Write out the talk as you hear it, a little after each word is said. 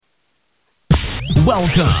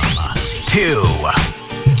Welcome to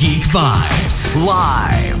Geek Vibes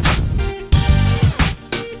Live.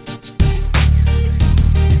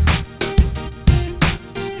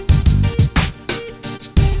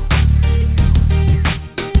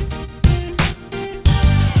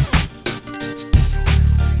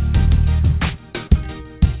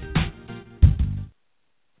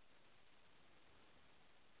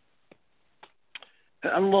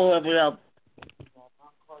 Hello, everyone.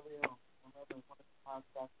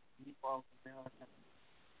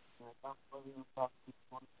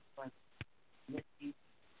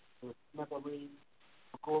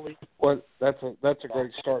 Well, that's a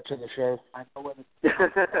great start to the show.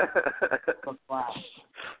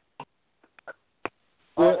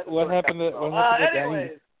 What happened to the anyways,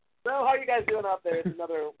 game? so how are you guys doing out there? It's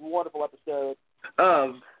another wonderful episode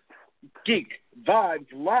Of Geek Vibes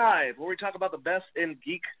Live, where we talk about the best in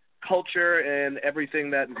geek culture and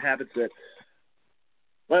everything that inhabits it.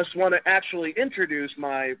 I just want to actually introduce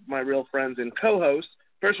my real friends and co-hosts.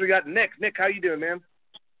 First, we got Nick. Nick, how you doing, man?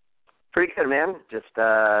 Pretty good, man. Just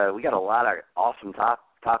we got a lot of awesome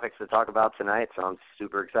topics to talk about tonight, so I'm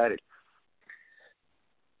super excited.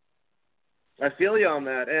 I feel you on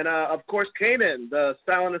that. And, of course, Kanan, the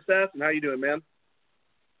silent assassin. How you doing, man?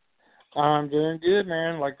 I'm doing good,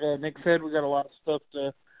 man. Like Nick said, we got a lot of stuff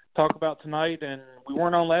to talk about tonight, and we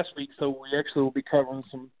weren't on last week, so we actually will be covering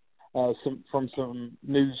some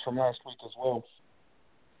news from last week as well.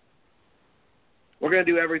 We're gonna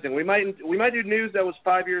do everything. We might do news that was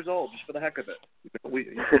 5 years old just for the heck of it.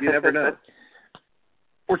 You never know.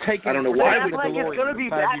 We're taking. I don't know They why act like it's gonna be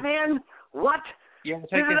Batman. What? Yeah,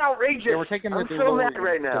 this is outrageous. Yeah, we're taking the I'm so mad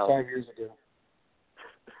right now. 5 years ago.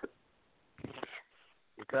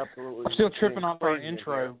 It's absolutely I'm still tripping off our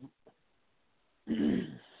intro.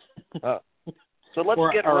 So let's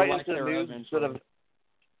get right into the news instead of.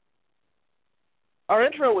 Our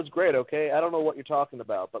intro was great, okay? I don't know what you're talking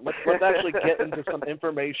about, but let's actually get into some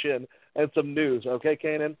information and some news, okay,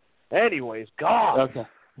 Kanan? Anyways, God, Okay.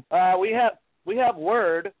 we have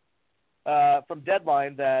word from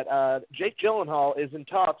Deadline that Jake Gyllenhaal is in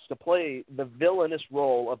talks to play the villainous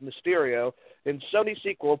role of Mysterio in Sony's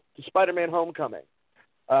sequel to Spider-Man: Homecoming.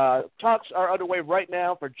 Talks are underway right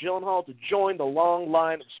now for Gyllenhaal to join the long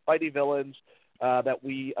line of Spidey villains that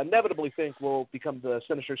we inevitably think will become the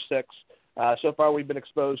Sinister Six. So far, we've been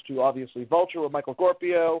exposed to, obviously, Vulture with Michael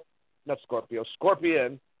Scorpion.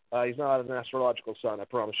 He's not an astrological sign, I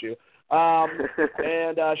promise you.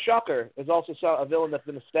 And Shocker is also a villain that's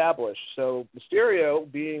been established. So Mysterio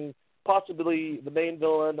being possibly the main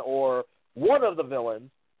villain or one of the villains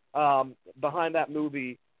behind that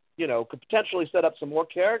movie, could potentially set up some more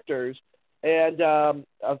characters. And,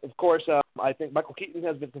 of course, I think Michael Keaton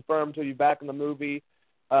has been confirmed to be back in the movie.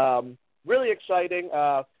 Really exciting.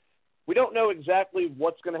 We don't know exactly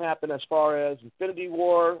what's going to happen as far as Infinity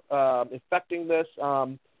War affecting this,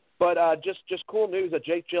 but just cool news that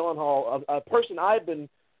Jake Gyllenhaal, a person I've been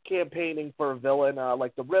campaigning for a villain,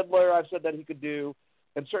 like the Riddler, I've said that he could do,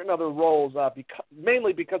 and certain other roles,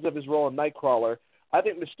 mainly because of his role in Nightcrawler. I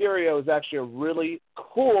think Mysterio is actually a really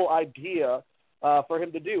cool idea for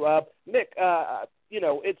him to do. Nick,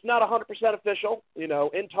 it's not 100% official.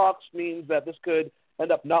 In talks means that this could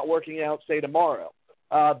end up not working out, say, tomorrow.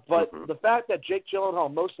 But the fact that Jake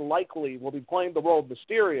Gyllenhaal most likely will be playing the role of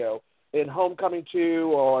Mysterio in Homecoming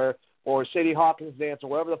 2 or Sadie Hawkins Dance or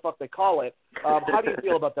whatever the fuck they call it, how do you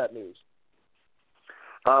feel about that news?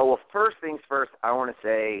 Well, first things first, I want to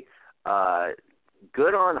say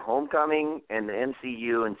good on Homecoming and the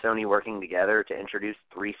MCU and Sony working together to introduce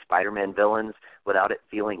 3 Spider-Man villains without it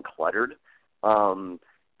feeling cluttered.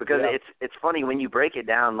 Because it's funny when you break it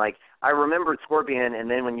down. Like, I remembered Scorpion, and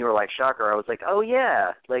then when you were like Shocker, I was like, oh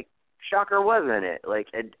yeah, like Shocker was in it. Like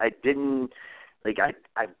I didn't, like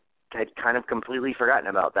I'd kind of completely forgotten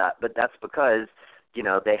about that. But that's because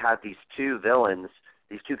they have these 2 villains,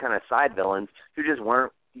 these 2 kind of side villains who just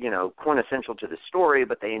weren't quintessential to the story,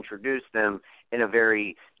 but they introduced them in a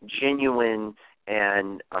very genuine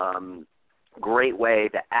and great way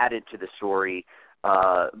that added to the story.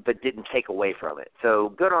 But didn't take away from it.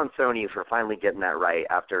 So good on Sony for finally getting that right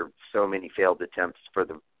after so many failed attempts for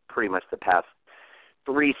pretty much the past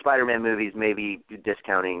 3 Spider-Man movies, maybe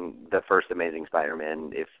discounting the first Amazing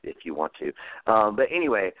Spider-Man if you want to. But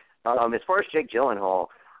anyway, as far as Jake Gyllenhaal,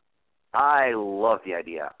 I love the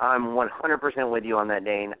idea. I'm 100% with you on that,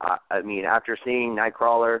 Dane. I mean, after seeing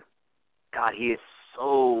Nightcrawler, God, he is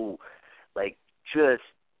so, just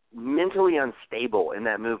mentally unstable in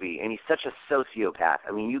that movie, and he's such a sociopath.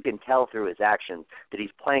 I mean, you can tell through his actions that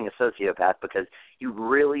he's playing a sociopath because he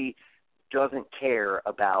really doesn't care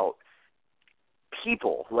about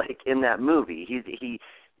people like in that movie.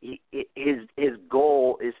 His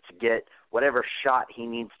goal is to get whatever shot he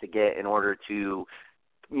needs to get in order to,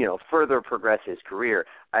 further progress his career.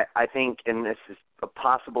 I think, and this is a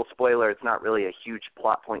possible spoiler, it's not really a huge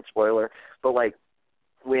plot point spoiler, but like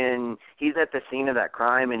when he's at the scene of that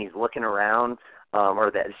crime and he's looking around,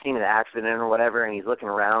 or the scene of the accident or whatever, and he's looking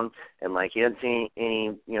around and like he doesn't see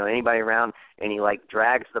anybody around, and he like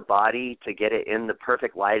drags the body to get it in the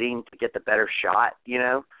perfect lighting to get the better shot,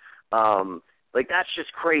 like that's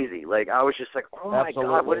just crazy. Like I was just like, oh my Absolutely.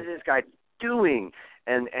 God, what is this guy doing?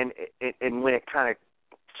 And when it kind of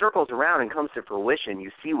circles around and comes to fruition,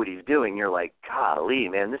 you see what he's doing. You're like, golly,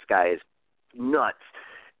 man, this guy is nuts.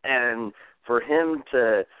 And for him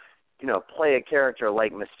to, play a character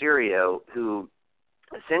like Mysterio, who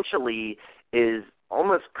essentially is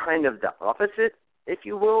almost kind of the opposite, if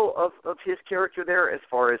you will, of his character there as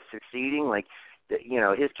far as succeeding. Like,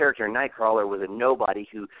 his character in Nightcrawler was a nobody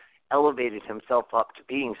who elevated himself up to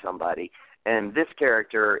being somebody. And this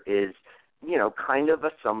character is, kind of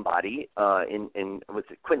a somebody, was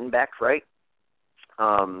it Quentin Beck, right?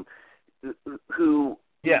 Who,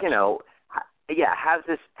 yes. Has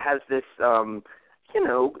this, I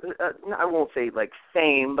won't say like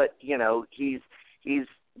fame, but, he's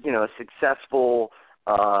a successful,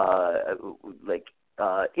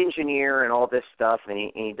 engineer and all this stuff,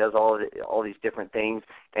 and he does all these different things,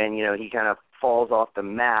 and, he kind of falls off the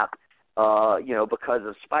map, because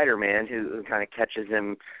of Spider-Man, who kind of catches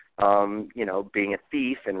him, being a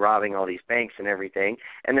thief and robbing all these banks and everything.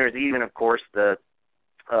 And there's even, of course, the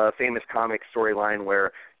famous comic storyline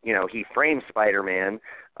where, he frames Spider-Man.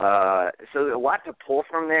 So a lot to pull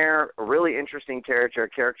from there. A really interesting character, a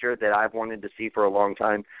character that I've wanted to see for a long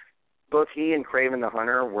time. Both he and Kraven the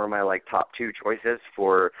Hunter were my top two choices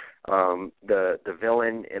for the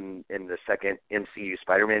villain in the second MCU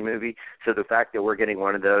Spider-Man movie. So the fact that we're getting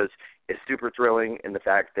one of those is super thrilling, and the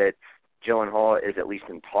fact that Gyllenhaal is at least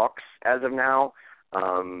in talks as of now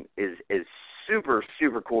is super,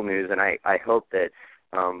 super cool news. And I hope that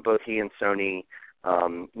both he and Sony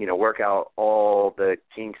work out all the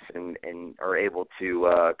kinks and are able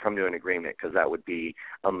to come to an agreement, because that would be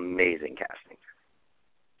amazing casting.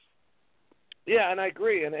 Yeah, and I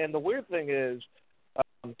agree. And the weird thing is,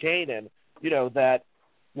 Kanan, that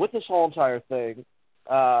with this whole entire thing,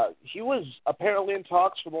 he was apparently in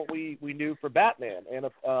talks from what we knew for Batman. And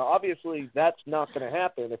obviously that's not going to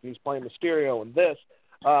happen if he's playing Mysterio in this.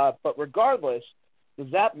 But regardless,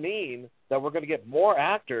 does that mean that we're going to get more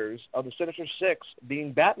actors of the Sinister Six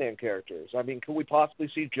being Batman characters? I mean, could we possibly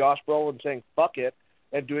see Josh Brolin saying, fuck it,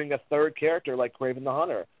 and doing a third character like Kraven the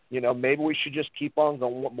Hunter? Maybe we should just keep on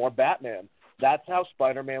going with more Batman. That's how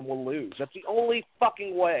Spider-Man will lose. That's the only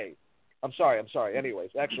fucking way. I'm sorry.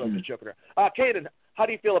 Anyways, actually, I'm just joking around. Kaden, how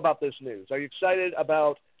do you feel about this news? Are you excited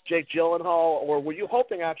about Jake Gyllenhaal, or were you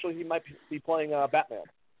hoping actually he might be playing Batman?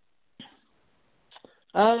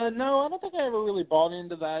 No, I don't think I ever really bought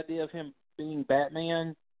into the idea of him being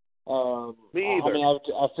Batman. Me either. I mean,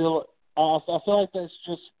 I feel like that's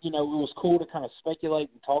just, it was cool to kind of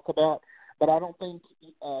speculate and talk about, but I don't think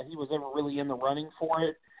he was ever really in the running for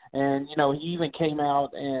it. And, he even came out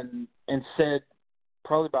and said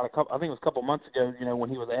probably about I think it was a couple months ago, when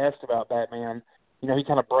he was asked about Batman, he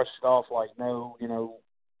kind of brushed it off like, no,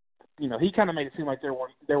 he kind of made it seem like there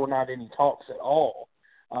were not any talks at all.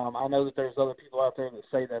 I know that there's other people out there that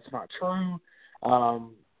say that's not true,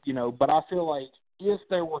 but I feel like if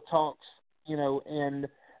there were talks, and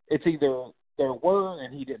it's either there were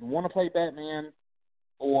and he didn't want to play Batman,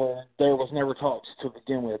 or there was never talks to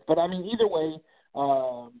begin with. But I mean, either way,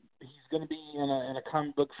 he's going to be in a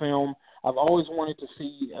comic book film. I've always wanted to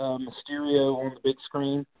see Mysterio on the big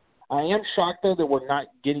screen. I am shocked, though, that we're not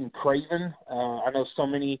getting Kraven. I know so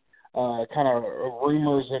many kind of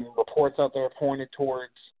rumors and reports out there pointed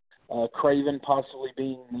towards Kraven possibly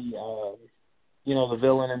being the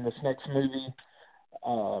villain in this next movie.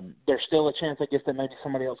 There's still a chance, I guess, that maybe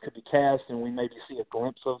somebody else could be cast, and we maybe see a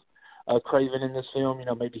glimpse of Kraven in this film.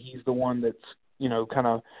 Maybe he's the one that's kind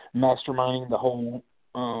of masterminding the whole,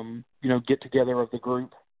 get together of the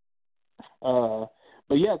group.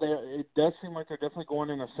 But yeah, it does seem like they're definitely going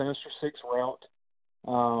in a Sinister Six route.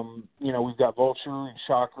 We've got Vulture and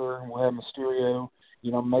Shocker, and we'll have Mysterio.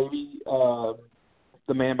 Maybe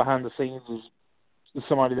the man behind the scenes is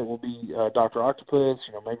somebody that will be Dr. Octopus.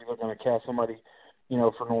 Maybe they're going to cast somebody,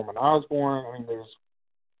 for Norman Osborn. I mean, there's,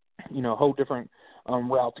 a whole different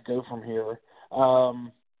route to go from here.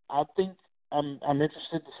 I think I'm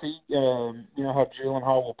interested to see, how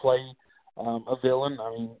Gyllenhaal will play a villain.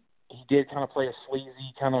 I mean, he did kind of play a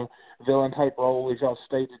sleazy kind of villain type role, as y'all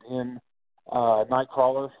stated in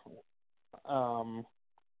Nightcrawler.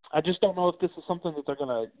 I just don't know if this is something that they're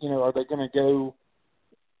gonna, are they gonna go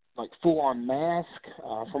like full on mask?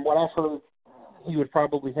 From what I've heard, he would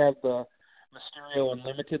probably have the Mysterio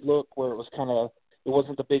Unlimited look, where it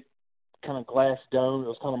wasn't the big kind of glass dome. It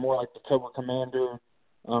was kind of more like the Cobra Commander,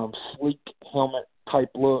 sleek helmet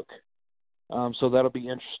type look. So that'll be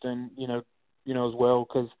interesting, as well,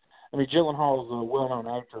 because Gyllenhaal is a well-known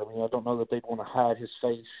actor. I don't know that they'd want to hide his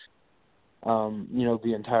face,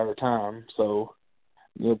 the entire time. So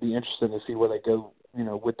it'll be interesting to see where they go,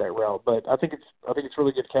 with that route. But I think it's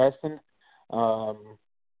really good casting.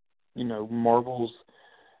 Marvel's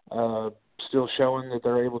still showing that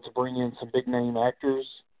they're able to bring in some big name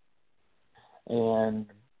actors and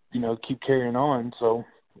keep carrying on. So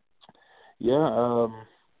yeah,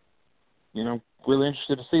 really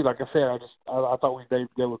interested to see. Like I said, I thought they'd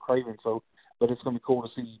go with Craven. So, but it's going to be cool to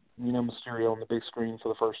see Mysterio on the big screen for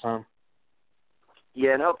the first time.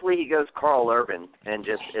 Yeah, and hopefully he goes Carl Urban and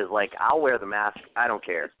just is like, I'll wear the mask. I don't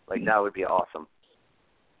care. Like, that would be awesome.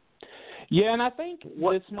 Yeah, and I think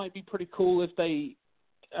this might be pretty cool if they,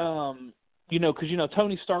 because,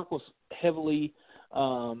 Tony Stark was heavily,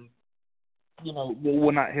 well,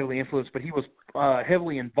 not heavily influenced, but he was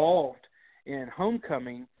heavily involved in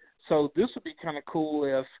Homecoming. So this would be kind of cool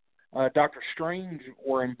if Doctor Strange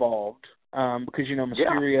were involved. Because,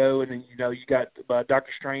 Mysterio, and then, you got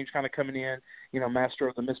Doctor Strange kind of coming in, master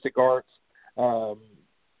of the mystic arts, kind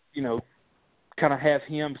of have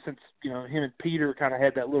him, since, him and Peter kind of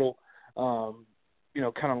had that little,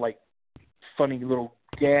 kind of like funny little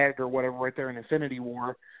gag or whatever right there in Infinity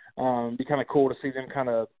War. Be kind of cool to see them kind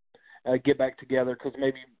of get back together, because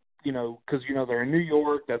maybe, because, they're in New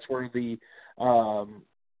York, that's where the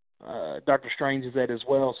Doctor Strange is at as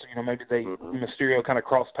well, so maybe they Mysterio kind of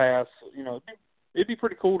cross paths. It'd be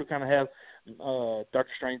pretty cool to kind of have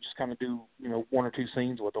Doctor Strange just kind of do one or two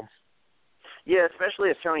scenes with them. Yeah, especially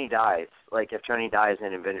if Tony dies. Like if Tony dies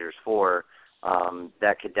in Avengers 4,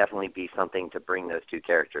 that could definitely be something to bring those two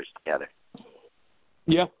characters together.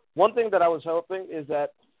 Yeah. One thing that I was hoping is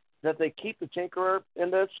that they keep the Tinkerer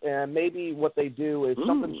in this, and maybe what they do is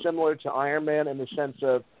something similar to Iron Man in the sense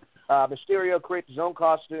of Mysterio creates his own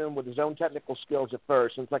costume with his own technical skills at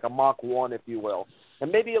first, and it's like a Mach 1, if you will. And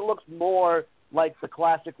maybe it looks more like the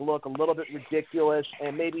classic look, a little bit ridiculous,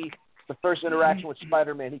 and maybe the first interaction with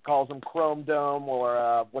Spider-Man, he calls him Chrome Dome,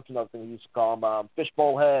 or what's another thing he used to call him,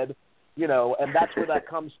 Fishbowl Head, and that's where that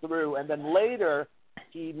comes through. And then later,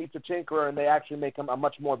 he meets a Tinkerer, and they actually make him a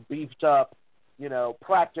much more beefed up,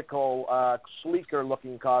 practical,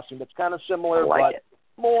 sleeker-looking costume that's kind of similar, but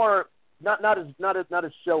more... Not as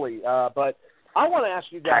silly, but I want to ask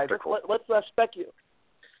you guys. Let's speculate.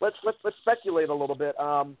 Let's speculate a little bit.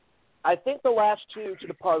 I think the last two to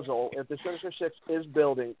the puzzle, if the Sinister Six is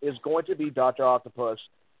building, is going to be Dr. Octopus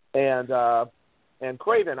and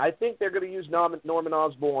Kraven. I think they're going to use Norman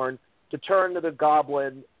Osborn to turn to the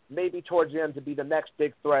Goblin, maybe towards the end, to be the next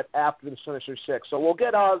big threat after the Sinister Six. So we'll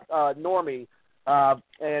get Normie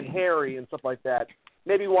and Harry and stuff like that.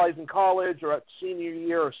 Maybe while he's in college or at senior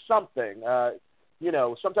year or something,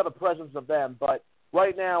 some type of presence of them. But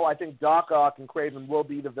right now, I think Doc Ock and Kraven will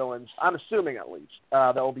be the villains, I'm assuming at least,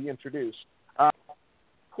 that will be introduced.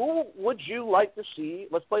 Who would you like to see?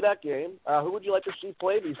 Let's play that game. Who would you like to see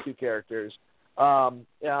play these two characters? I'm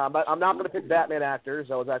not going to pick Batman actors.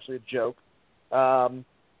 That was actually a joke.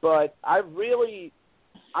 But I'm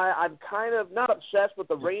kind of not obsessed with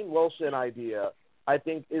the Rainn Wilson idea. I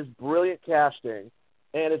think is brilliant casting.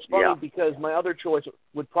 And it's funny because my other choice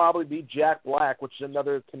would probably be Jack Black, which is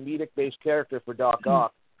another comedic-based character for Doc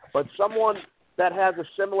Ock. But someone that has a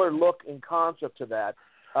similar look and concept to that,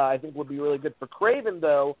 I think would be really good. For Kraven,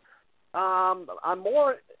 though, I'm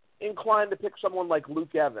more inclined to pick someone like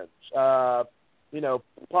Luke Evans.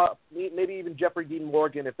 Maybe even Jeffrey Dean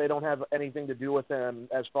Morgan if they don't have anything to do with him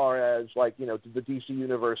as far as, the DC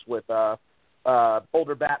universe with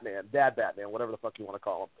older Batman, Dad Batman, whatever the fuck you want to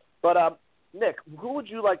call him. But, Nick, who would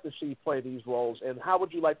you like to see play these roles, and how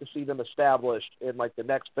would you like to see them established in, the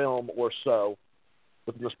next film or so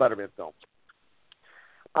within the Spider-Man films?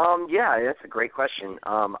 Yeah, that's a great question.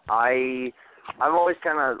 I've always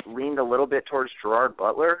kind of leaned a little bit towards Gerard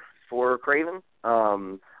Butler for Kraven.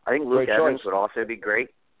 I think Luke Evans would also be great.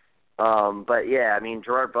 But yeah,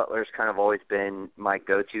 Gerard Butler's kind of always been my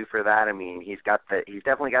go-to for that. He's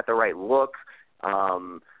definitely got the right look.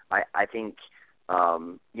 I think,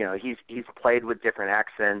 he's played with different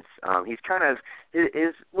accents. He's kind of,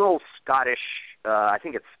 his little Scottish, I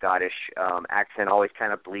think it's Scottish, accent always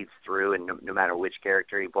kind of bleeds through, and no matter which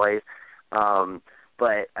character he plays.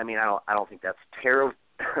 But I don't think that's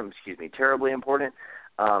terribly important.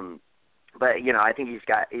 But I think he's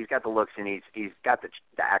got the looks and he's got the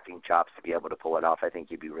acting chops to be able to pull it off. I think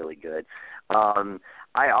he'd be really good.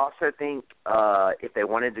 I also think if they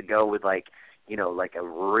wanted to go with like a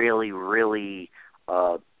really really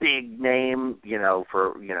big name,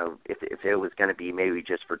 for if it was going to be maybe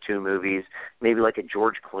just for 2 movies, maybe like a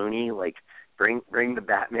George Clooney, like bring the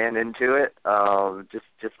Batman into it. Just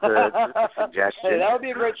a suggestion. Hey, that would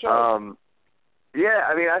be a great choice. Yeah,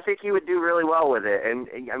 I mean, I think he would do really well with it. And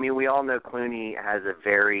I mean, we all know Clooney has a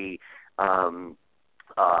very captivating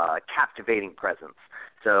presence.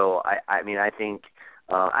 So I mean, I think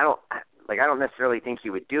I don't necessarily think he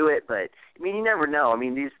would do it, but I mean, you never know. I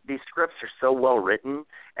mean, these scripts are so well written,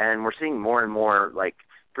 and we're seeing more and more like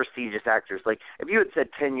prestigious actors. Like if you had said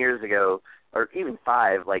 10 years ago, or even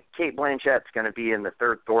 5, like Kate Blanchett's going to be in the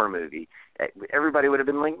 3rd Thor movie, everybody would have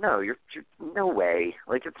been like, no, you're no way,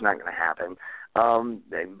 like it's not going to happen.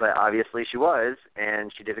 But obviously she was, and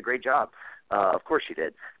she did a great job. Of course she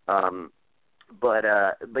did. But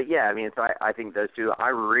yeah, I mean, so I think those 2. I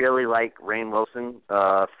really like Rainn Wilson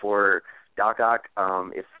for Doc Ock.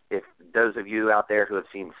 If those of you out there who have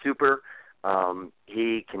seen Super,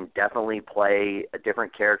 he can definitely play a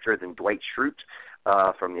different character than Dwight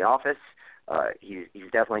Schrute from The Office.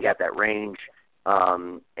 He's definitely got that range.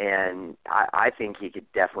 And I think he could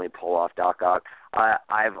definitely pull off Doc Ock.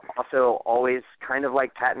 I've also always kind of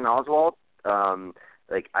liked Patton Oswalt.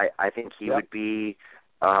 I think he would be,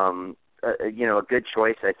 a good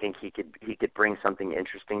choice. I think he could bring something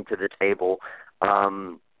interesting to the table.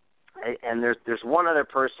 And there's one other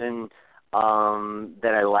person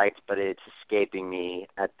that I liked, but it's escaping me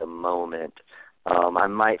at the moment. I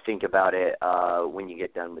might think about it when you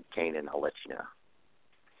get done with Kanan. I'll let you know.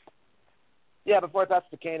 Yeah, before I pass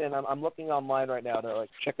to Kanan, I'm looking online right now to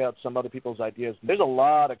check out some other people's ideas. There's a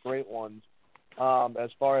lot of great ones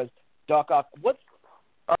as far as Doc Ock.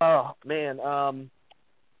 Oh man,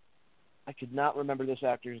 I could not remember this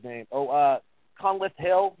actor's name. Conleth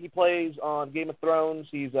Hill. He plays on Game of Thrones.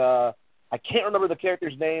 He's I can't remember the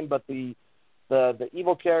character's name, but the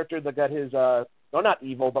evil character that got his not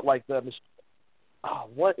evil, but like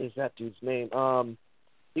what is that dude's name?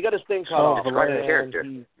 He got his thing cut off. Describe the character.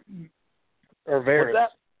 Or Varys. What's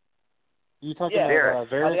that? You talking Varys.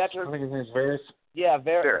 about Varys? I think his name is Varys. Yeah,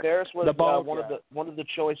 Varys was the one of the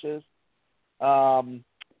choices. Yeah,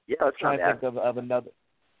 let's trying to think of another.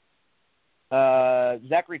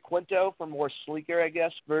 Zachary Quinto for more sleeker, I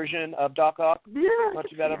guess, version of Doc Ock. Yeah, not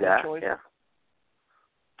too bad of a choice. Yeah.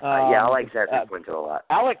 I like Zachary Quinto a lot.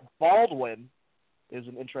 Alec Baldwin is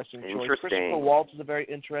an interesting choice. Christopher Waltz is a very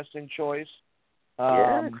interesting choice.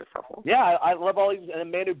 Yeah, I love all these.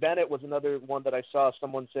 And Manu Bennett was another one that I saw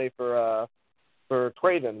someone say for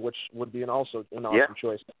Craven, which would be also an awesome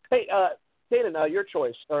choice. Hey, Kanan, your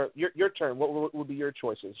choice, or your turn. What would be your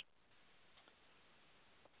choices?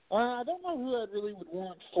 I don't know who I really would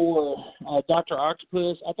want for Dr.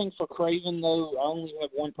 Octopus. I think for Craven, though, I only have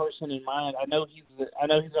one person in mind. I know he's going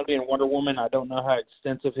to be in Wonder Woman. I don't know how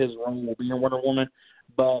extensive his role will be in Wonder Woman,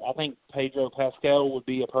 but I think Pedro Pascal would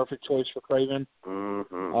be a perfect choice for Craven.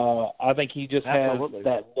 Mm-hmm. I think he just has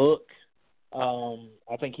that look.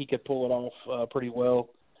 I think he could pull it off pretty well.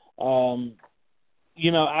 I've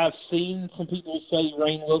seen some people say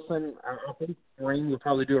Rainn Wilson. I think Rainn would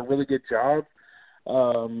probably do a really good job.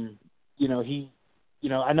 I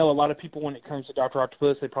know a lot of people when it comes to Dr.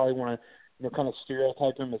 Octopus, they probably want to, kind of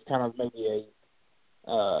stereotype him as kind of maybe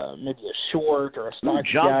a short or a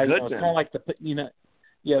stocky guy. Goodman. It's kind of like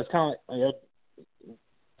it's kind of like,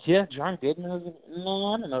 John Goodman.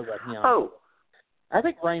 No, I don't know about him. Oh, I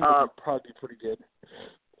think Rainn would probably be pretty good.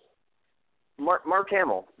 Mark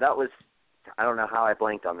Hamill. That was. I don't know how I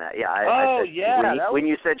blanked on that. Yeah. When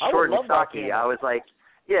you said short and stocky, I was like,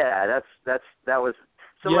 yeah, that was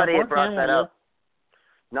somebody had brought that up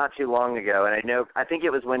not too long ago, and I think it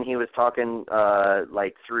was when he was talking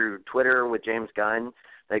through Twitter with James Gunn.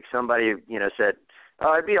 Like somebody said,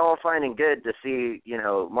 oh, it'd be all fine and good to see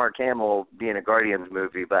Mark Hamill be in a Guardians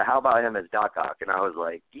movie, but how about him as Doc Ock? And I was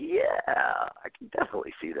like, yeah, I can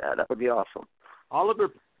definitely see that. That would be awesome. Oliver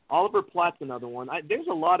Platt's another one. There's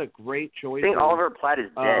a lot of great choices. I think Oliver Platt is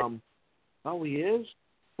dead. Oh, he is?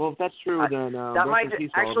 Well, if that's true, then that might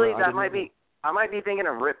be. I might be thinking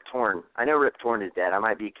of Rip Torn. I know Rip Torn is dead. I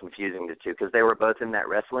might be confusing the two because they were both in that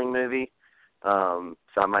wrestling movie. So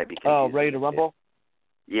I might be confusing. Oh, Ready to Rumble?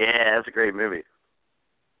 Yeah, that's a great movie.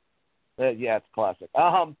 Yeah, it's classic.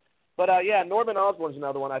 But Norman Osborn's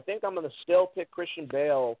another one. I think I'm going to still pick Christian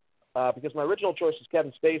Bale because my original choice is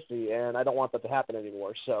Kevin Spacey, and I don't want that to happen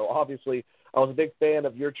anymore. So obviously, I was a big fan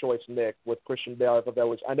of your choice, Nick, with Christian Bale. I thought that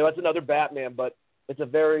was. I know it's another Batman, but it's a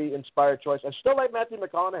very inspired choice. I still like Matthew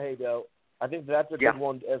McConaughey, though, I think that's a Yeah. good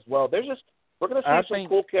one as well. We're going to see some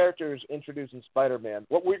cool characters introduced in Spider-Man.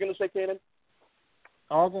 What were you going to say, Kanan?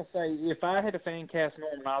 I was going to say, if I had a fan cast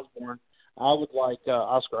Norman Osborn, I would like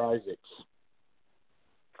Oscar Isaacs.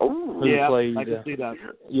 Oh, yeah, played, I can see that.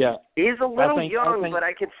 Yeah, he's a little young, I think, but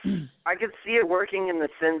I could see it working in the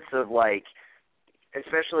sense of like,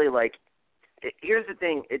 especially like, here's the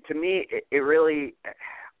thing. To me, it really,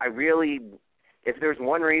 if there's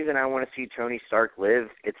one reason I want to see Tony Stark live,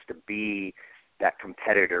 it's to be that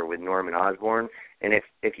competitor with Norman Osborn. And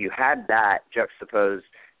if you had that juxtaposed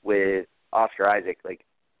with Oscar Isaac, like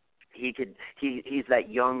he's that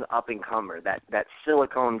young up and comer, that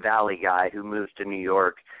Silicon Valley guy who moves to New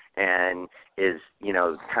York and is, you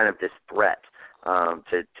know, kind of this threat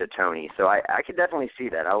to Tony. So I could definitely see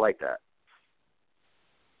that. I like that.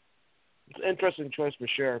 It's an interesting choice for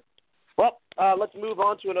sure. Well, let's move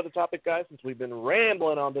on to another topic, guys, since we've been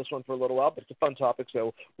rambling on this one for a little while, but it's a fun topic,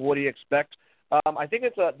 so what do you expect? I think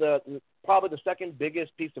it's probably the second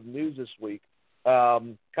biggest piece of news this week.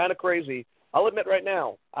 Kind of crazy. I'll admit right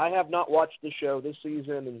now, I have not watched the show this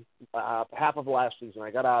season and half of last season.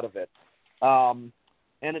 I got out of it.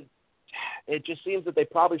 And it just seems that they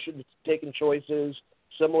probably should have taken choices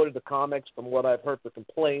similar to the comics from what I've heard for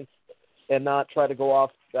complaints and not try to go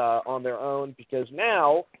off on their own, because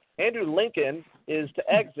now Andrew Lincoln is to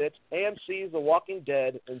exit AMC's The Walking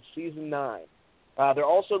Dead in Season 9. They're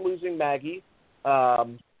also losing Maggie.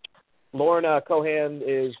 Lauren Cohan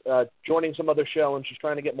is joining some other show, and she's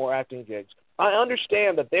trying to get more acting gigs. I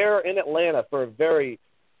understand that they're in Atlanta for a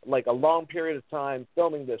long period of time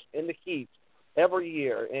filming this in the heat every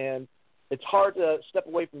year, and it's hard to step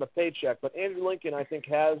away from the paycheck. But Andrew Lincoln, I think,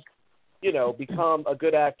 has, become a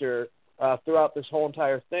good actor throughout this whole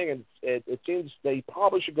entire thing, and it seems they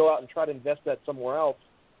probably should go out and try to invest that somewhere else,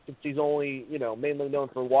 since he's only, mainly known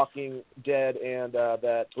for Walking Dead and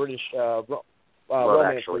that British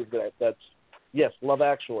romance movie that's Love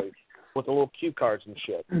Actually, with the little cue cards and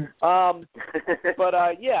shit.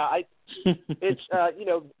 It's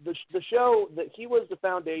the show that he was the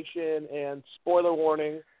foundation, and spoiler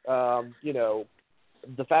warning,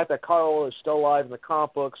 the fact that Carl is still alive in the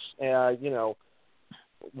comic books,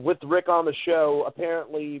 with Rick on the show,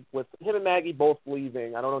 apparently with him and Maggie both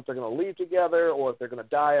leaving. I don't know if they're going to leave together or if they're going to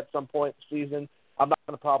die at some point in the season. I'm not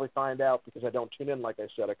going to probably find out because I don't tune in, like I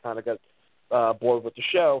said. I kind of got bored with the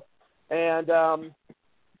show. And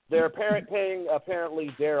they're paying,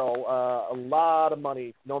 apparently, Daryl a lot of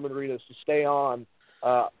money, Norman Reedus, to stay on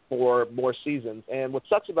for more seasons. And what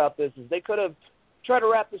sucks about this is they could have tried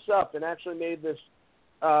to wrap this up and actually made this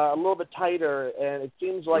a little bit tighter, and it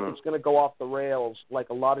seems like it's going to go off the rails like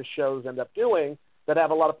a lot of shows end up doing that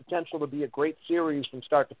have a lot of potential to be a great series from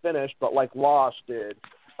start to finish, but like Lost did,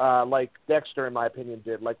 like Dexter, in my opinion,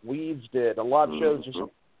 did, like Weeds did. A lot of shows just,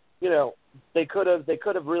 they could have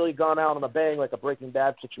really gone out on a bang, like a Breaking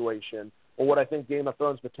Bad situation, or what I think Game of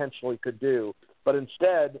Thrones potentially could do. But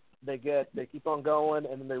instead, they keep on going,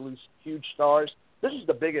 and then they lose huge stars. This is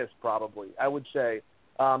the biggest, probably, I would say.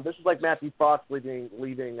 This is like Matthew Fox leaving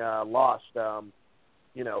Lost, a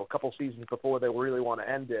couple seasons before they really want to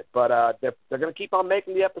end it. But they're going to keep on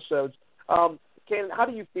making the episodes. Ken, how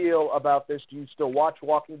do you feel about this? Do you still watch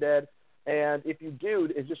Walking Dead? And if you do,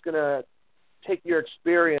 is this going to take your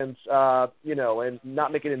experience, and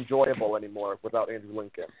not make it enjoyable anymore without Andrew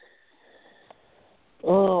Lincoln?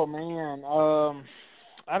 Oh man,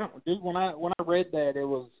 I don't. Dude, when I read that, it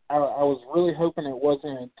was I was really hoping it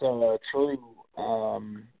wasn't true.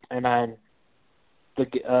 And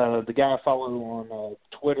the guy I follow on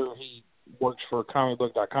Twitter, he works for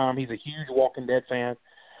comicbook.com. He's a huge Walking Dead fan.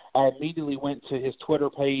 I immediately went to his Twitter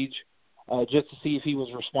page just to see if he was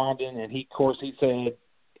responding, and he said,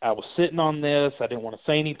 I was sitting on this. I didn't want to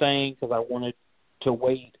say anything because I wanted to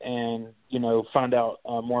wait and, find out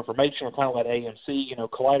more information, or kind of let AMC,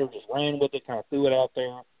 Collider just ran with it, kind of threw it out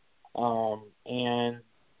there. And,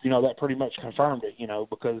 that pretty much confirmed it,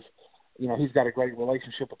 because he's got a great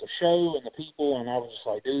relationship with the show and the people, and I was just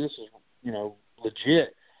like, dude, this is,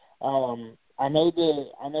 legit. I know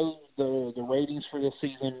the ratings for this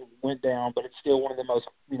season went down, but it's still one of the most,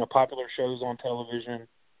 popular shows on television.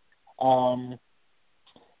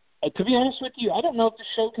 To be honest with you, I don't know if the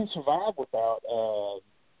show can survive without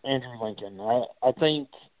Andrew Lincoln. I think,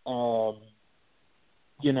 I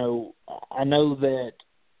know that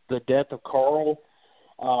the death of Carl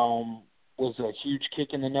was a huge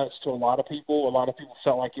kick in the nuts to a lot of people. A lot of people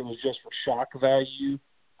felt like it was just for shock value.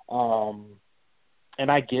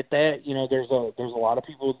 And I get that. There's a lot of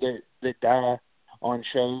people that die on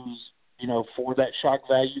shows, for that shock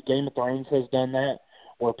value. Game of Thrones has done that,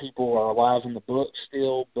 where people are alive in the book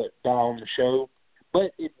still but die on the show.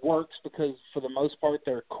 but it works because for the most part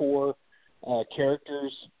their core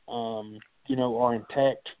characters, are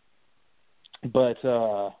intact. But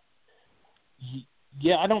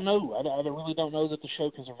yeah, I don't know. I really don't know that the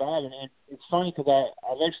show can survive. And it's funny because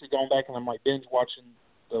I've actually gone back and I'm like binge watching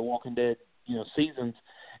the Walking Dead, seasons.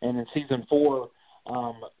 And in season 4,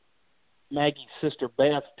 Maggie's sister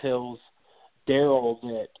Beth tells Daryl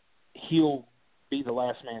that he'll be the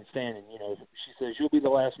last man standing. She says, "You'll be the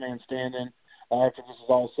last man standing. After this is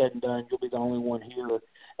all said and done, you'll be the only one here."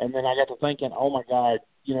 And then I got to thinking, oh my God,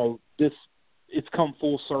 it's come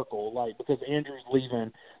full circle, like, because Andrew's leaving,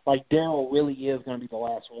 like, Daryl really is going to be the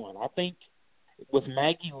last one. I think with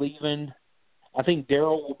Maggie leaving, I think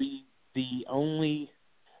Daryl will be the only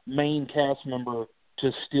main cast member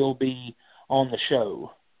to still be on the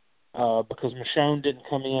show, because Michonne didn't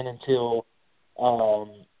come in until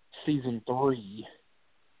season 3.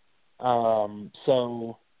 And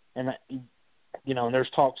there's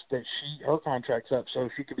talks that her contract's up, so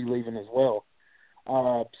she could be leaving as well.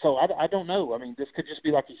 So I don't know. I mean, this could just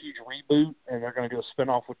be like a huge reboot, and they're going to do a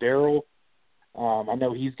spinoff with Daryl. I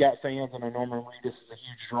know he's got fans. I know Norman Reedus is a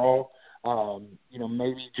huge draw.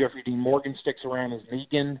 Maybe Jeffrey Dean Morgan sticks around as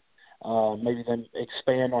Negan. Maybe then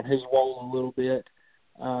expand on his role a little bit.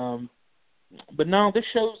 But no, this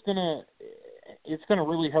show's it's gonna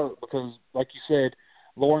really hurt because, like you said,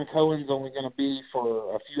 Lauren Cohen's only going to be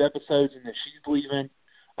for a few episodes, and then she's leaving.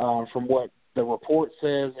 From what the report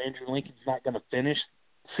says, Andrew Lincoln's not going to finish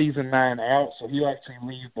season 9 out, so he'll actually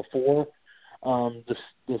leave before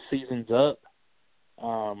the season's up.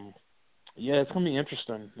 Yeah, it's going to be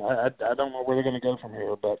interesting. I don't know where they're going to go from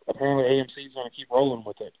here, but apparently AMC's going to keep rolling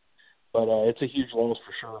with it. But it's a huge loss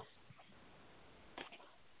for sure.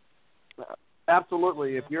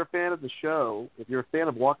 Absolutely. If you're a fan of the show, if you're a fan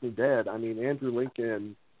of Walking Dead, I mean, Andrew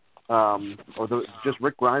Lincoln, just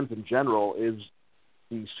Rick Grimes in general, is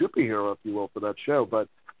the superhero, if you will, for that show. But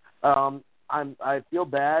I feel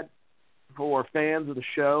bad for fans of the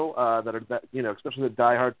show especially the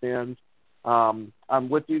diehard fans. I'm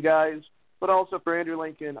with you guys, but also for Andrew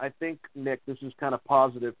Lincoln, I think, Nick, this is kind of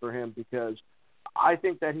positive for him because I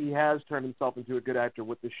think that he has turned himself into a good actor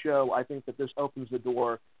with the show. I think that this opens the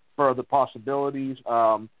door for the possibilities.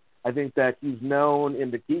 I think that he's known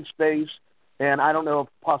in the geek space, and I don't know if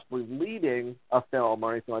possibly leading a film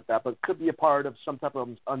or anything like that, but could be a part of some type of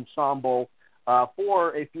ensemble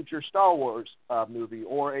for a future Star Wars movie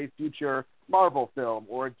or a future Marvel film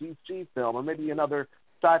or a DC film or maybe another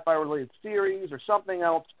sci-fi related series or something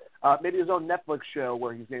else, maybe his own Netflix show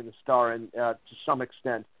where he's named the star and to some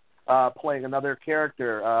extent playing another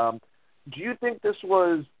character. Do you think this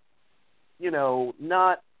was,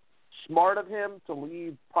 not smart of him to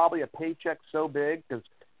leave probably a paycheck so big, because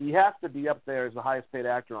he has to be up there as the highest paid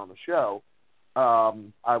actor on the show?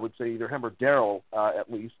 I would say either him or Daryl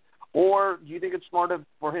at least. Or do you think it's smarter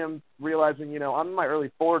for him realizing, I'm in my early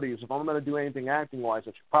 40s. If I'm going to do anything acting-wise,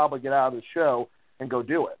 I should probably get out of the show and go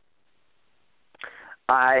do it?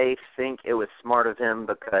 I think it was smart of him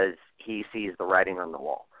because he sees the writing on the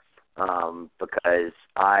wall. Because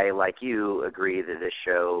I, like you, agree that this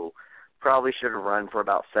show probably should have run for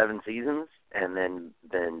about 7 seasons and then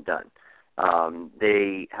been done.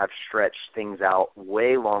 They have stretched things out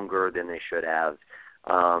way longer than they should have.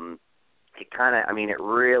 It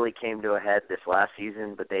really came to a head this last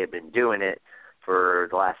season, but they had been doing it for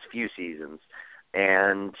the last few seasons.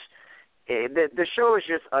 And the show is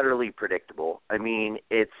just utterly predictable. I mean,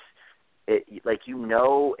 it's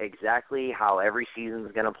exactly how every season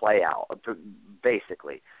is going to play out.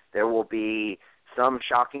 Basically, there will be some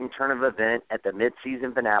shocking turn of event at the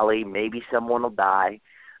mid-season finale. Maybe someone will die,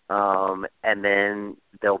 and then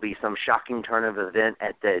there'll be some shocking turn of event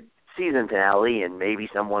at the season finale, and maybe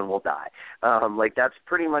someone will die. That's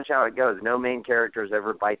pretty much how it goes. No main characters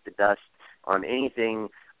ever bite the dust on anything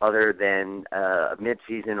other than a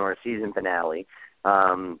mid-season or a season finale.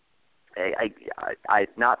 I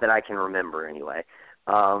not that I can remember anyway.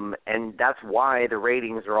 And that's why the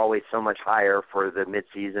ratings are always so much higher for the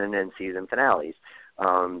mid-season and season finales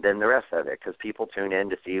than the rest of it, because people tune in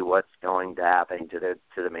to see what's going to happen to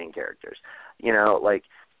the main characters.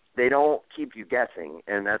 They don't keep you guessing,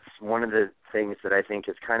 and that's one of the things that I think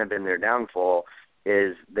has kind of been their downfall,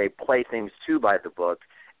 is they play things too by the book.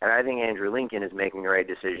 And I think Andrew Lincoln is making the right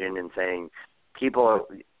decision in saying,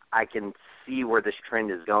 I can see where this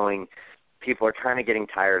trend is going. People are kind of getting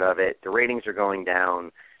tired of it. The ratings are going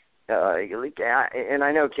down. And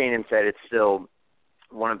I know Kanan said it's still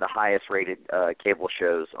one of the highest rated cable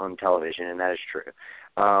shows on television, and that is true.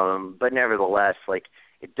 But nevertheless,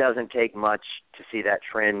 it doesn't take much to see that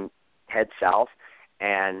trend head south.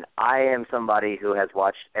 And I am somebody who has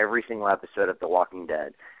watched every single episode of The Walking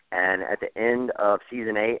Dead. And at the end of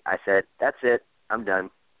season 8, I said, "That's it. I'm done.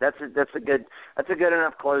 That's a good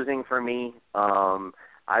enough closing for me."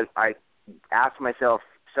 I asked myself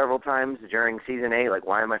several times during season 8, like,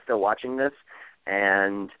 why am I still watching this?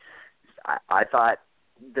 And I thought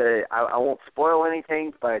I won't spoil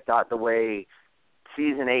anything, but I thought the way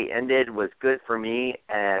season 8 ended was good for me,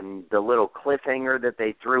 and the little cliffhanger that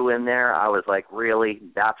they threw in there, I was like, really?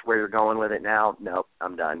 That's where you're going with it now? Nope,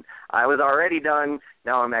 I'm done. I was already done.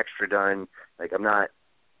 Now I'm extra done. Like, I'm not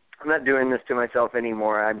doing this to myself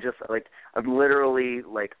anymore. I'm just like, I'm literally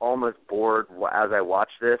like almost bored as I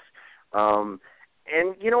watch this.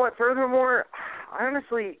 And you know what? Furthermore,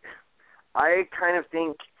 honestly, I kind of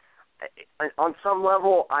think, on some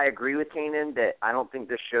level, I agree with Kanan that I don't think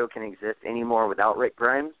this show can exist anymore without Rick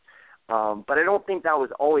Grimes. But I don't think that was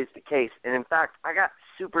always the case. And in fact, I got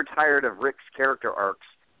super tired of Rick's character arcs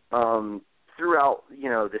throughout,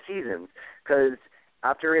 the seasons. Because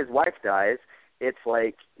after his wife dies, it's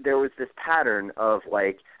like there was this pattern of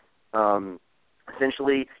like,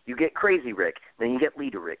 essentially, you get crazy Rick, then you get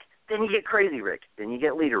leader Rick, then you get crazy Rick, then you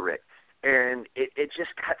get leader Rick. And it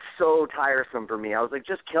just got so tiresome for me. I was like,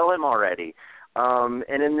 just kill him already. And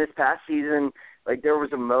in this past season, like, there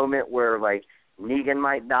was a moment where, like, Negan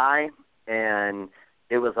might die, and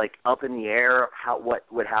it was, like, up in the air what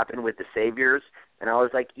would happen with the Saviors. And I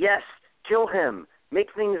was like, yes, kill him.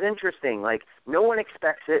 Make things interesting. Like, no one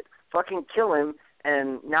expects it. Fucking kill him.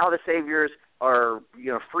 And now the Saviors are,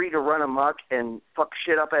 free to run amok and fuck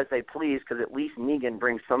shit up as they please, because at least Negan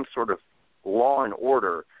brings some sort of law and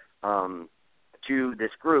order to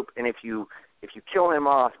this group, and if you kill him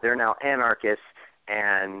off, they're now anarchists,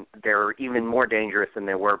 and they're even more dangerous than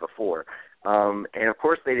they were before. And of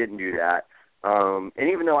course, they didn't do that. And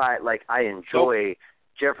even though I enjoy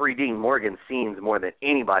Jeffrey Dean Morgan's scenes more than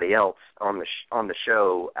anybody else on the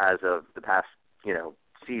show as of the past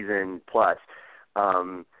season plus,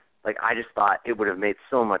 I just thought it would have made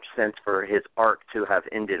so much sense for his arc to have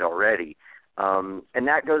ended already. And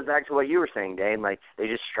that goes back to what you were saying, Dane. Like, they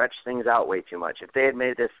just stretched things out way too much. If they had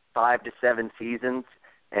made this 5 to 7 seasons,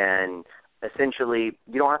 and essentially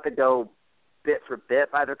you don't have to go bit for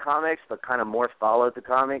bit by the comics, but kind of more follow the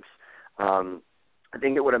comics, I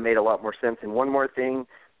think it would have made a lot more sense. And one more thing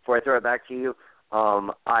before I throw it back to you,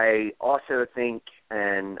 I also think,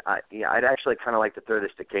 and I'd actually kind of like to throw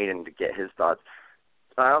this to Kanan to get his thoughts.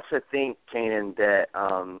 I also think, Kanan, that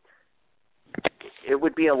it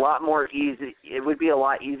would be a lot more easy. It would be a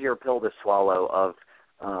lot easier pill to swallow of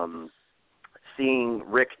seeing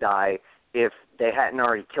Rick die if they hadn't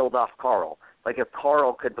already killed off Carl. Like, if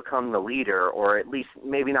Carl could become the leader, or at least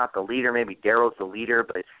maybe not the leader, maybe Daryl's the leader,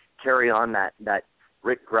 but carry on that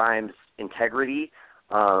Rick Grimes integrity.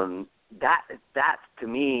 That to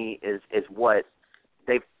me is what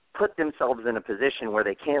they've put themselves in a position where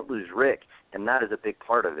they can't lose Rick, and that is a big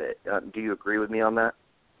part of it. Do you agree with me on that?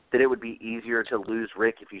 That it would be easier to lose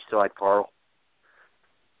Rick if you still had Carl?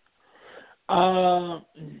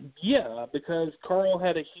 Yeah, because Carl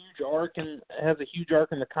had a huge arc and has a huge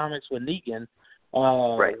arc in the comics with Negan,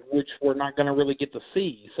 right, which we're not going to really get to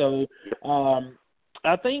see. So,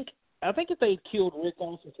 I think if they had killed Rick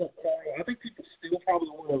off and kept Carl, I think people still probably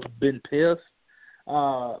would have been pissed.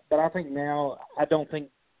 But I think now, I don't think,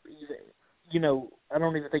 I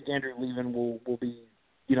don't even think Andrew Levin will be,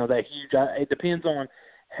 that huge. It depends on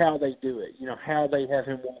how they do it, how they have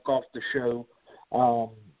him walk off the show.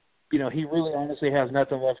 He really honestly has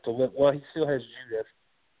nothing left to live. Well, he still has Judith.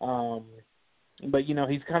 But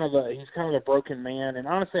he's kind of a broken man, and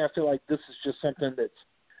honestly I feel like this is just something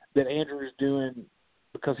that Andrew is doing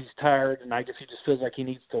because he's tired, and I guess he just feels like he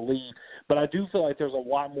needs to leave. But I do feel like there's a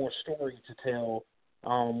lot more story to tell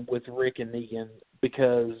with Rick and Negan,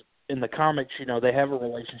 because in the comics, they have a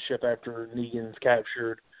relationship after Negan's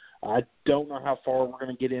captured. I don't know how far we're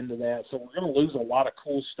going to get into that, so we're going to lose a lot of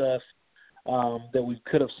cool stuff that we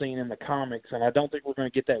could have seen in the comics, and I don't think we're going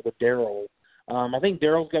to get that with Daryl. I think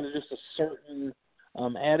Daryl's got just a certain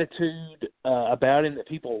attitude about him that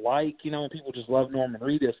people like, and people just love Norman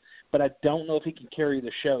Reedus, but I don't know if he can carry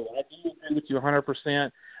the show. I do agree with you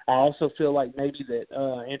 100%. I also feel like maybe that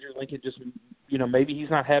Andrew Lincoln just, maybe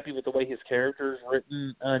he's not happy with the way his character is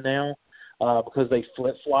written now because they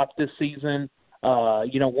flip-flopped this season. 1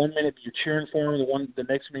 minute you're cheering for him, the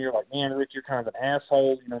next minute you're like, man, Rick, you're kind of an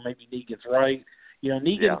asshole. Maybe Negan's right.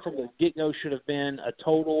 Negan from the get-go should have been a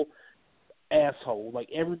total asshole. Like,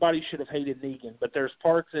 everybody should have hated Negan. But there's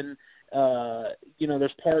parts in,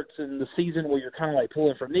 there's parts in the season where you're kind of like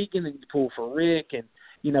pulling for Negan and you pull for Rick, and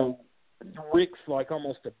Rick's like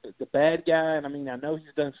almost the bad guy. And I mean, I know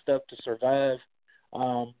he's done stuff to survive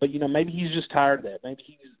But maybe he's just tired of that. Maybe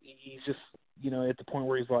he's just at the point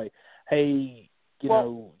where he's like, hey,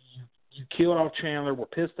 you killed off Chandler. We're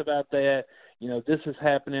pissed about that. This is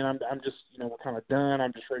happening. I'm just we're kind of done.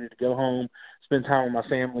 I'm just ready to go home, spend time with my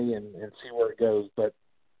family, and see where it goes. But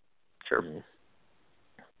sure.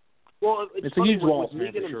 Well, it's funny a huge loss, with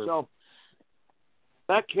Negan for himself. Sure.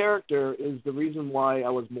 That character is the reason why I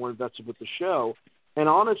was more invested with the show. And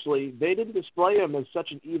honestly, they didn't display him as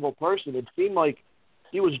such an evil person. It seemed like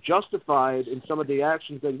he was justified in some of the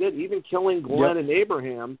actions they did, even killing Glenn and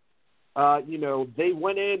Abraham. They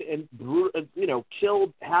went in and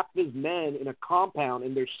killed half of his men in a compound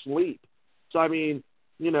in their sleep. So I mean,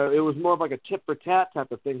 it was more of like a tit for tat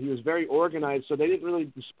type of thing. He was very organized, so they didn't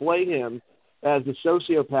really display him as the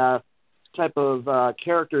sociopath type of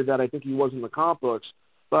character that I think he was in the comic books.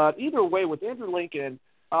 But either way, with Andrew Lincoln,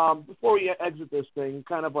 before we exit this thing,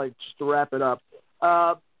 kind of like just to wrap it up,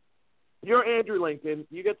 you're Andrew Lincoln.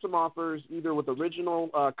 You get some offers either with original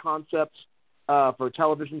concepts for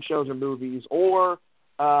television shows or movies, or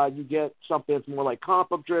you get something that's more like comic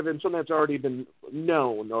book driven, something that's already been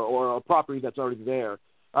known, or a property that's already there.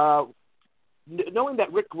 Knowing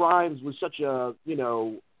that Rick Grimes was such a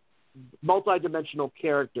multi-dimensional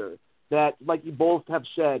character that, like you both have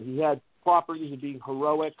said, he had properties of being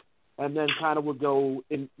heroic, and then kind of would go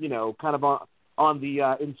in, kind of on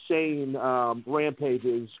the insane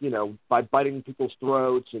rampages, by biting people's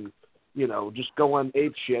throats and, just going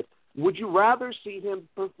ape shit. Would you rather see him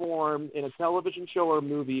perform in a television show or a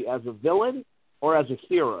movie as a villain or as a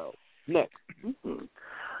hero? Nick?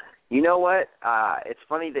 You know what? It's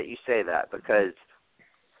funny that you say that, because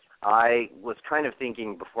I was kind of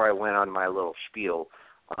thinking before I went on my little spiel,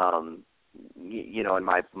 in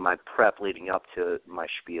my prep leading up to my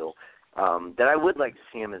spiel, that I would like to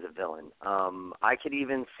see him as a villain. I could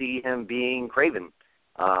even see him being Kraven,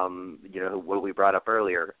 what we brought up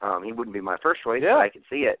earlier. He wouldn't be my first choice, but I could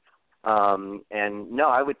see it. And no,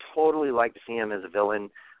 I would totally like to see him as a villain.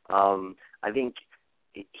 I think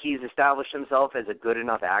he's established himself as a good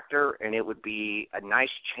enough actor, and it would be a nice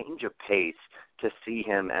change of pace to see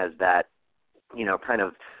him as that, kind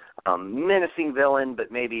of menacing villain,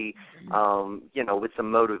 but maybe, with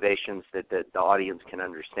some motivations that the audience can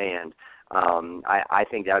understand. I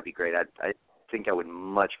think that would be great. I think I would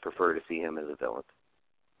much prefer to see him as a villain.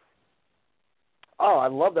 Oh, I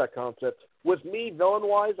love that concept. With me,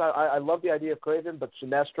 villain-wise, I love the idea of Kraven, but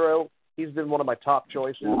Sinestro, he's been one of my top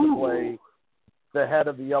choices to play the head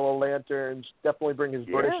of the Yellow Lanterns. Definitely bring his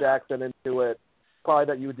British accent into it. Probably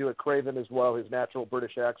that you would do it Kraven as well, his natural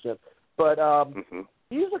British accent. But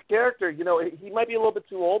he's a character, he might be a little bit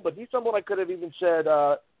too old, but he's someone I could have even said,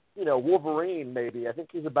 Wolverine maybe. I think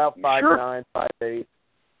he's about 5'9",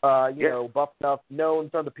 5'8", buff enough, known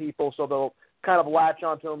from the people, so they'll kind of latch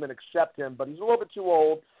onto him and accept him. But he's a little bit too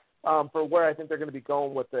old for where I think they're going to be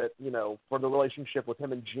going with it, for the relationship with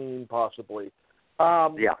him and Jean possibly.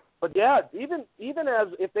 But even as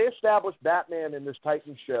if they establish Batman in this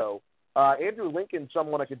Titan show, Andrew Lincoln,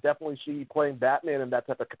 someone I could definitely see playing Batman in that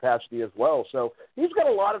type of capacity as well. So he's got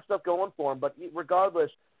a lot of stuff going for him. But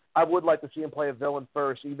regardless, I would like to see him play a villain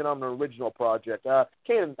first, even on an original project.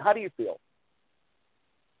 Ken, how do you feel?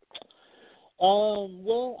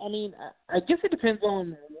 Well, I mean, I guess it depends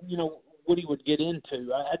on what he would get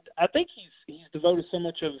into. I think he's devoted so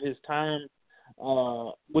much of his time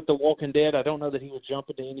with The Walking Dead. I don't know that he would jump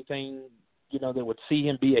into anything that would see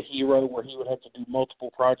him be a hero where he would have to do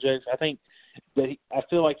multiple projects. I think that I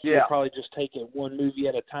feel like he would probably just take it one movie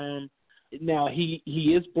at a time. Now he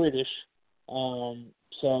is British,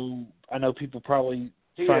 so I know people probably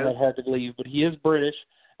find that hard to believe, but he is British,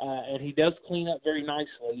 and he does clean up very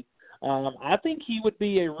nicely. I think he would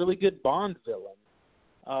be a really good Bond villain.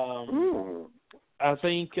 I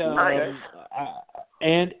think, and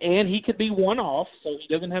he could be one-off, so he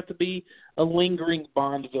doesn't have to be a lingering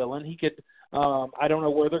Bond villain. He could, I don't know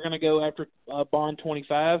where they're going to go after Bond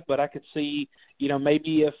 25, but I could see,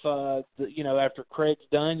 maybe if, after Craig's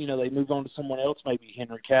done, they move on to someone else, maybe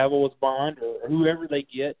Henry Cavill as Bond or whoever they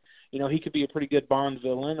get. He could be a pretty good Bond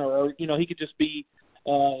villain, or he could just be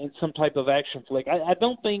in some type of action flick. I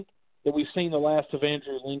don't think that we've seen the last of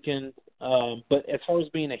Andrew Lincoln, but as far as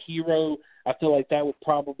being a hero, I feel like that would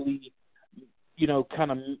probably,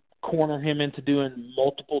 kind of corner him into doing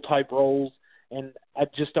multiple type roles, and I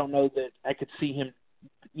just don't know that I could see him,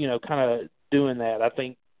 kind of doing that. I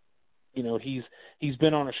think, he's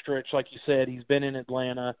been on a stretch, like you said. He's been in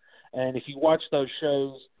Atlanta, and if you watch those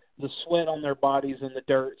shows, the sweat on their bodies in the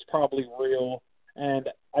dirt is probably real, and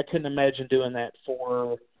I couldn't imagine doing that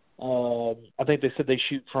for I think they said they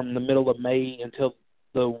shoot from the middle of May until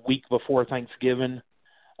the week before Thanksgiving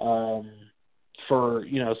for for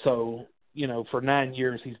for 9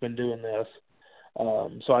 years he's been doing this.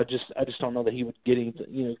 So I just don't know that he would get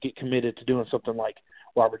committed to doing something like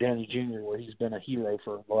Robert Downey Jr., where he's been a hero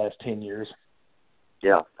for the last 10 years.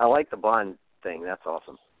 Yeah, I like the Bond thing. That's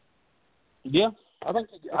awesome. Yeah, I think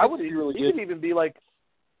I would be really he good. could even be like,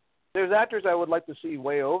 there's actors I would like to see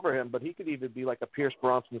way over him, but he could even be like a Pierce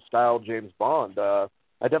Brosnan style James Bond. I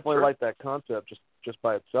definitely like that concept just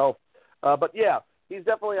by itself. But yeah, he's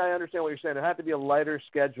definitely, I understand what you're saying. It had to be a lighter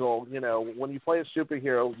schedule. When you play a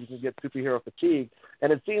superhero, you can get superhero fatigue.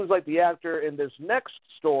 And it seems like the actor in this next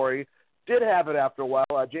story did have it after a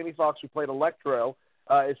while. Jamie Foxx, who played Electro,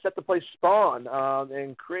 is set to play Spawn.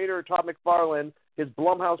 And creator Todd McFarlane, his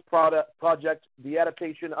Blumhouse project, the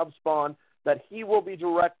adaptation of Spawn, that he will be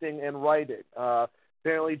directing and writing.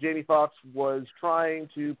 Apparently, Jamie Foxx was trying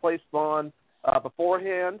to play Spawn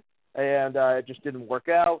beforehand, and it just didn't work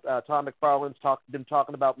out. Todd McFarlane's been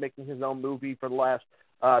talking about making his own movie for the last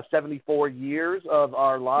 74 years of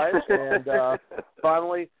our lives, and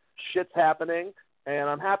finally, shit's happening, and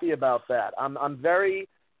I'm happy about that. I'm very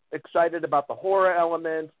excited about the horror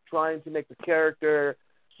element, trying to make the character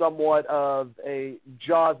somewhat of a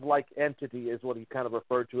Jaws-like entity is what he kind of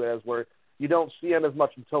referred to it as, where you don't see him as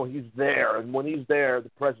much until he's there, and when he's there, the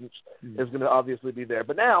presence is going to obviously be there.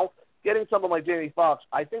 But now, getting someone like Jamie Foxx,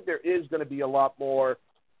 I think there is going to be a lot more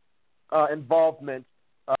involvement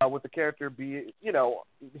with the character. He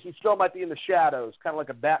still might be in the shadows, kind of like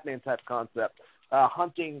a Batman-type concept,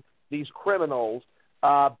 hunting these criminals,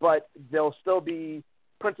 but there'll still be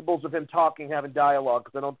principles of him talking, having dialogue,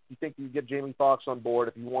 because I don't think you get Jamie Foxx on board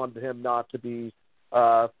if you wanted him not to be,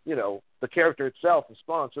 the character itself is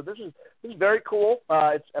Spawn. So this is very cool.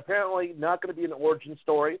 It's apparently not going to be an origin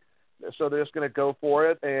story, so they're just going to go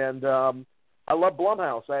for it. And I love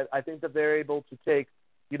Blumhouse. I think that they're able to take,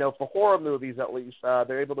 for horror movies at least,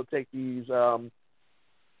 they're able to take these, small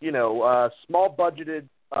budgeted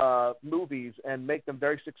movies and make them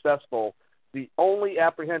very successful. The only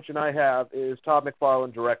apprehension I have is Todd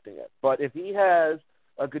McFarlane directing it. But if he has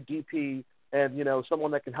a good DP and,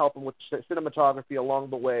 someone that can help him with cinematography along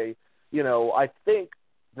the way, I think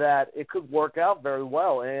that it could work out very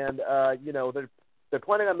well. And, they're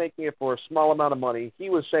planning on making it for a small amount of money. He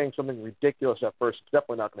was saying something ridiculous at first. It's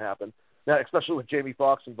definitely not going to happen, now, especially with Jamie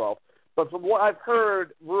Foxx involved. But from what I've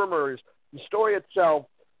heard, rumors, the story itself,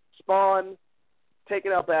 Spawn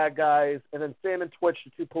taking out bad guys, and then Sam and Twitch,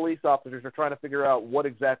 the two police officers, are trying to figure out what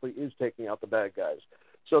exactly is taking out the bad guys.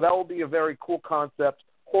 So that will be a very cool concept,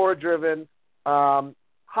 horror-driven. How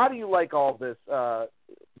do you like all this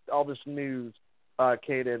news,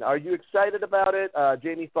 Caden? Are you excited about it?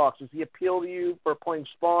 Jamie Foxx, does he appeal to you for playing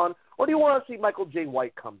Spawn, or do you want to see Michael J.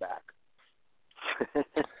 White come back?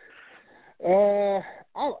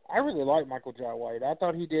 I really like Michael J. White. I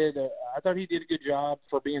thought he did a good job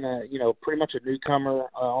for being pretty much a newcomer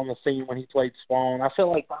on the scene when he played Spawn. I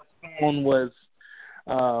felt like Spawn was,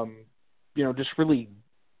 just really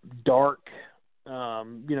dark,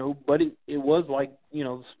 but it was like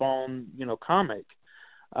the Spawn comic.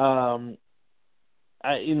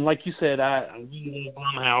 And like you said, I really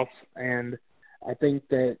love Blumhouse, and I think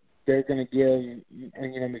that they're going to give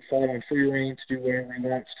McFarlane free rein to do whatever he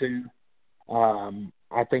wants to.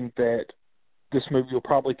 I think that this movie will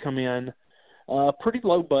probably come in pretty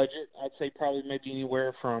low budget. I'd say probably maybe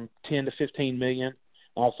anywhere from $10 to $15 million.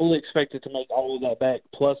 I fully expect it to make all of that back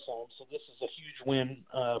plus some. So this is a huge win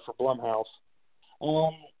for Blumhouse.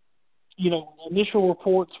 Initial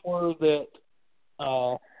reports were that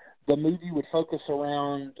the movie would focus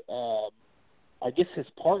around, I guess, his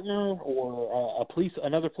partner or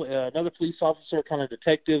another police officer, kind of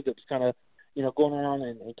detective that was kind of going around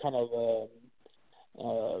and kind of,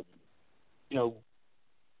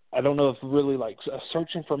 I don't know if really like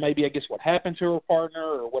searching for maybe, I guess, what happened to her partner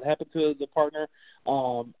or what happened to the partner.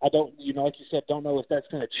 I don't, like you said, don't know if that's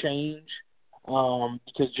going to change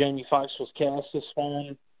because Jamie Foxx was cast as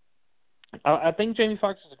Spawn. I think Jamie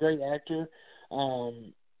Foxx is a great actor,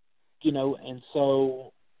 and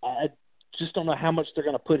so I just don't know how much they're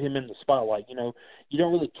going to put him in the spotlight. You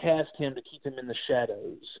don't really cast him to keep him in the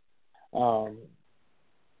shadows.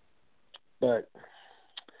 But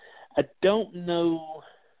I don't know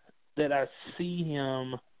that I see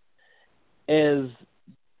him as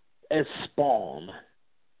Spawn.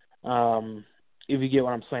 If you get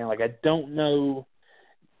what I'm saying. Like, I don't know.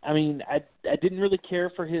 I mean, I didn't really care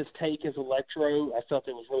for his take as Electro. I felt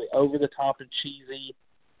it was really over the top and cheesy.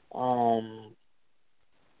 I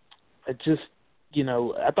just,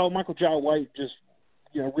 I thought Michael J. White just,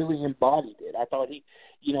 really embodied it. I thought he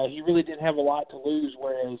really didn't have a lot to lose,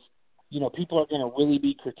 whereas, people are going to really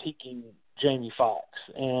be critiquing Jamie Foxx.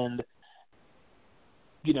 And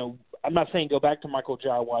I'm not saying go back to Michael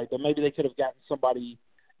Jai White, but maybe they could have gotten somebody,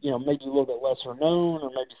 maybe a little bit lesser known, or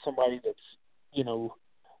maybe somebody that's,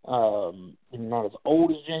 not as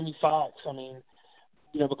old as Jamie Foxx. I mean,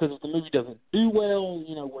 because if the movie doesn't do well,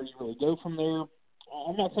 where you really go from there.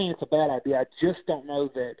 I'm not saying it's a bad idea. I just don't know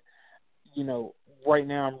that, right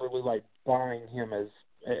now I'm really like buying him as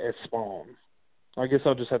Spawn. I guess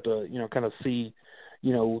I'll just have to, kind of see,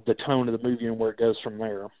 the tone of the movie and where it goes from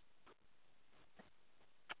there.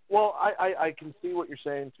 Well, I can see what you're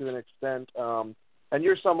saying to an extent, and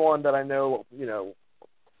you're someone that I know,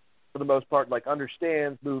 for the most part, like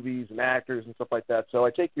understands movies and actors and stuff like that. So I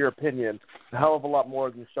take your opinion a hell of a lot more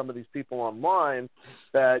than some of these people online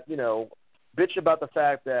that, bitch about the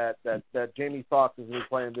fact that Jamie Foxx isn't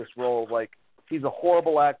playing this role. Like, he's a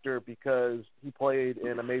horrible actor because he played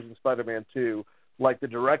in Amazing Spider-Man 2. Like, the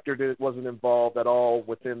director wasn't involved at all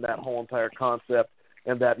within that whole entire concept,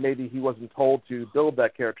 and that maybe he wasn't told to build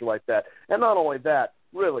that character like that. And not only that,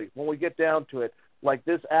 really, when we get down to it, like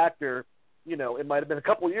this actor, it might have been a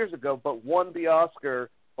couple of years ago, but won the Oscar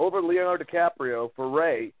over Leonardo DiCaprio for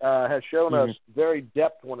Ray, has shown us very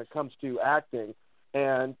depth when it comes to acting.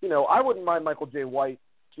 And, I wouldn't mind Michael J. White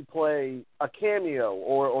to play a cameo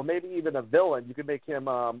or maybe even a villain. You could make him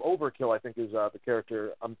Overkill, I think is the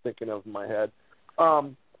character I'm thinking of in my head.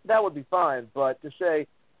 That would be fine. But to say,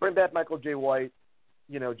 bring back Michael J. White,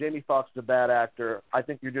 Jamie Foxx is a bad actor, I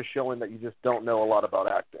think you're just showing that you just don't know a lot about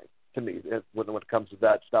acting, to me, when it comes to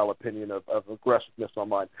that style opinion of aggressiveness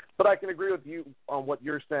online. But I can agree with you on what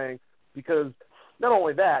you're saying, because not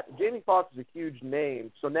only that, Jamie Foxx is a huge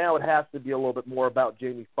name, so now it has to be a little bit more about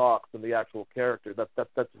Jamie Foxx than the actual character. That's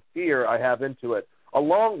a fear I have into it,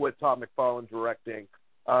 along with Todd McFarlane directing,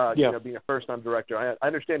 being a first-time director. I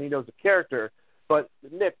understand he knows the character, but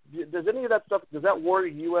Nick, does any of that stuff, does that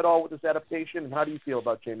worry you at all with this adaptation, and how do you feel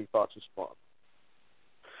about Jamie Foxx's Spawn?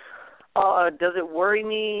 Does it worry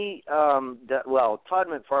me? Todd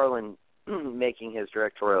McFarlane making his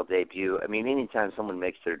directorial debut. I mean, anytime someone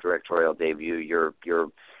makes their directorial debut, you're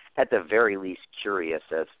at the very least curious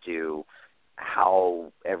as to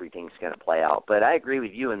how everything's going to play out. But I agree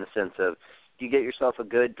with you in the sense of, you get yourself a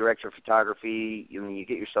good director of photography, you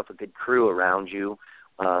get yourself a good crew around you,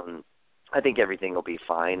 I think everything will be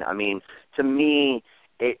fine. I mean, to me,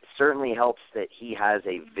 it certainly helps that he has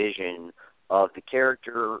a vision of the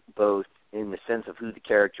character, both in the sense of who the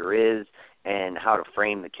character is and how to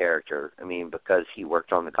frame the character. I mean, because he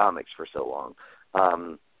worked on the comics for so long.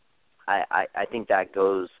 I think that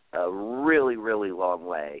goes a really, really long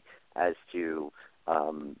way as to,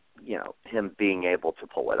 him being able to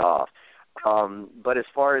pull it off. But as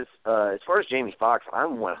far as Jamie Foxx,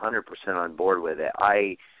 I'm 100% on board with it.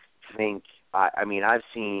 I think, I've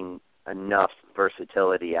seen enough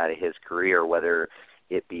versatility out of his career, whether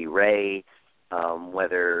it be Ray,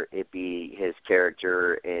 whether it be his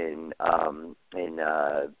character in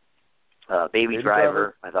Baby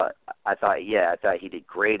Driver. I thought he did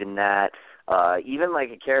great in that. Even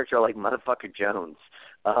like a character like Motherfucker Jones,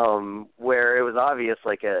 where it was obvious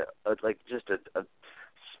just a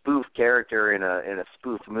spoof character in a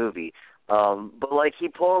spoof movie. But like he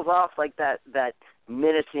pulls off like that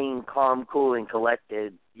menacing, calm, cool, and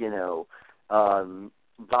collected, vibe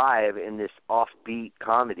in this offbeat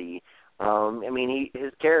comedy.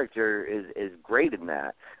 His character is great in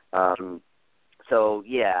that. So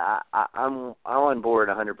yeah, I'm on board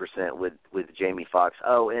 100% with Jamie Foxx.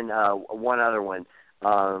 Oh, and one other one.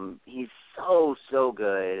 He's so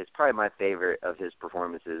good. It's probably my favorite of his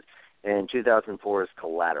performances. In 2004's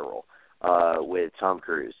Collateral with Tom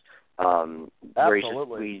Cruise.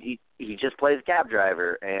 Where he just plays a cab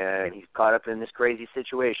driver, and he's caught up in this crazy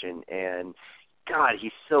situation, and God,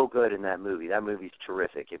 he's so good in that movie. That movie's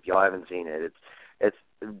terrific. If y'all haven't seen it, it's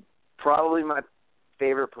probably my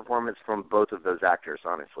favorite performance from both of those actors,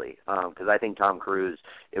 honestly, because I think Tom Cruise,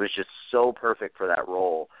 it was just so perfect for that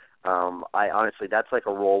role. That's like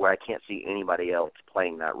a role where I can't see anybody else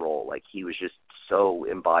playing that role. Like, he was just so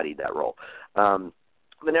embodied that role. But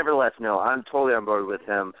nevertheless, no, I'm totally on board with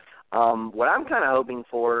him. What I'm kind of hoping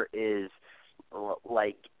for is,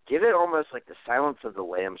 give it almost like the Silence of the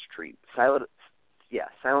Lambs treatment. Silence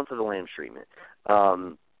of the Lambs treatment.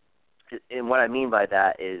 And what I mean by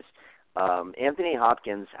that is, Anthony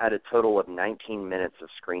Hopkins had a total of 19 minutes of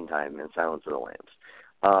screen time in Silence of the Lambs.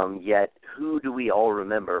 Yet, who do we all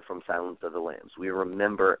remember from Silence of the Lambs? We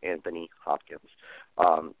remember Anthony Hopkins.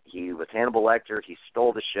 He was Hannibal Lecter. He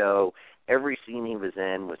stole the show. Every scene he was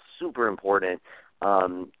in was super important.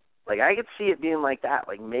 I could see it being like that.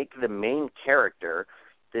 Like, make the main character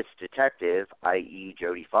this detective, i.e.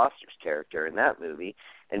 Jodie Foster's character in that movie,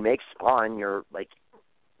 and make Spawn your,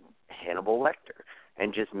 Hannibal Lecter.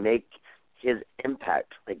 and just make his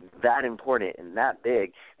impact like that important and that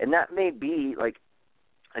big. And that may be like,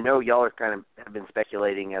 I know y'all are kind of have been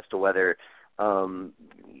speculating as to whether,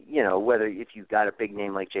 whether if you got a big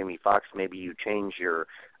name like Jamie Foxx, maybe you change your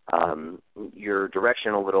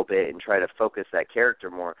direction a little bit and try to focus that character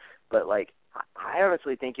more. But like, I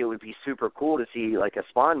honestly think it would be super cool to see like a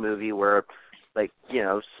Spawn movie where, like,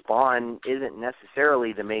 Spawn isn't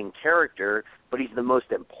necessarily the main character, but he's the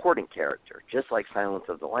most important character, just like Silence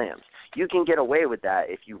of the Lambs. You can get away with that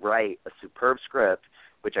if you write a superb script,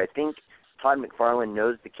 which I think Todd McFarlane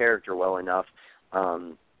knows the character well enough,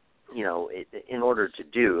 in order to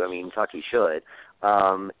do. I mean, Tucky should.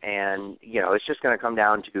 And, it's just going to come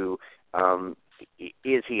down to,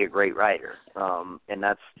 is he a great writer? And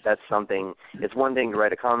that's something. It's one thing to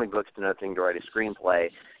write a comic book, it's another thing to write a screenplay,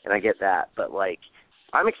 and I get that. But, like,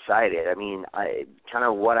 I'm excited. I mean, kind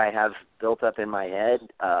of what I have built up in my head,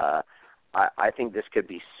 I think this could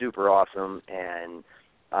be super awesome, and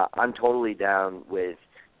I'm totally down with,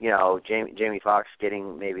 Jamie Foxx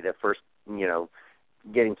getting maybe the first,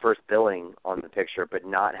 getting first billing on the picture, but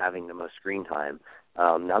not having the most screen time.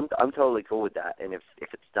 I'm totally cool with that, and if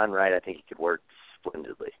it's done right, I think it could work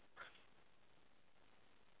splendidly.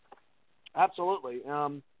 Absolutely.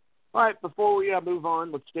 All right, before we move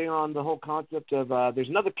on, let's stay on the whole concept of there's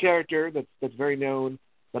another character that's very known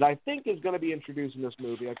that I think is going to be introduced in this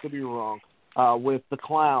movie. I could be wrong, with the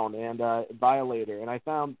Clown and Violator. And I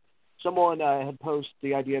found someone had posted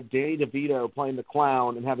the idea of Danny DeVito playing the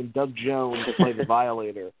Clown and having Doug Jones play the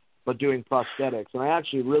Violator, but doing prosthetics. And I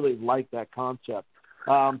actually really like that concept.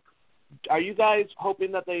 Are you guys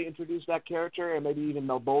hoping that they introduce that character and maybe even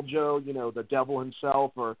Melboljo, the devil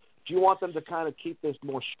himself, or do you want them to kind of keep this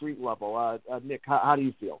more street level? Nick, how do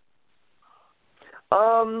you feel?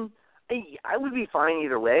 I would be fine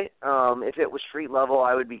either way. If it was street level,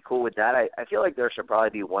 I would be cool with that. I feel like there should probably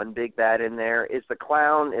be one big bad in there. Is the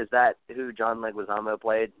Clown, is that who John Leguizamo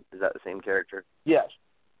played? Is that the same character? Yes.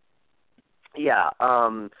 Yeah.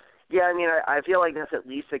 Yeah, I mean, I feel like that's at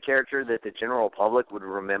least a character that the general public would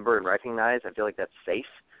remember and recognize. I feel like that's safe.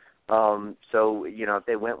 So, if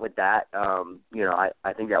they went with that,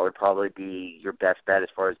 I think that would probably be your best bet as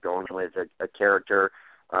far as going with a character,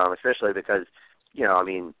 especially because,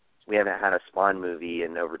 we haven't had a Spawn movie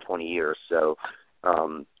in over 20 years. So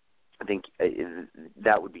I think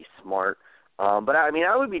that would be smart. But,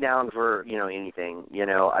 I would be down for, anything.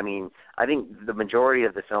 I think the majority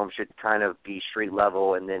of the film should kind of be street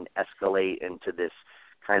level and then escalate into this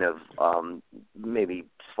kind of maybe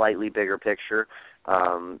slightly bigger picture.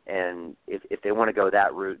 And if they want to go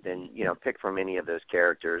that route, then, pick from any of those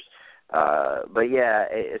characters. But, yeah,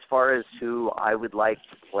 as far as who I would like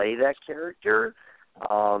to play that character,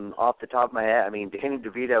 off the top of my head, Danny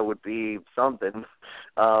DeVito would be something.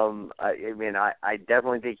 I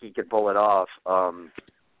definitely think he could pull it off.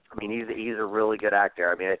 He's a really good actor.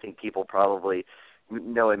 I think people probably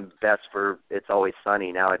know him best for It's Always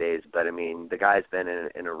Sunny nowadays, but the guy's been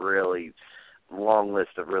in a really long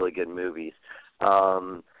list of really good movies.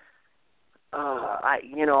 Honestly,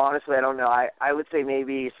 I don't know. I would say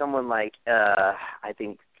maybe someone like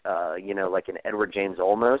like an Edward James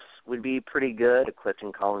Olmos would be pretty good. A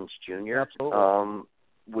Clifton Collins Jr. Absolutely.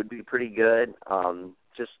 Would be pretty good.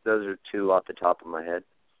 Just those are two off the top of my head.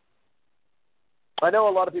 I know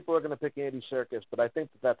a lot of people are going to pick Andy Serkis, but I think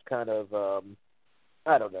that's kind of,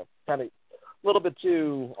 I don't know, kind of a little bit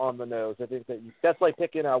too on the nose. I think that's like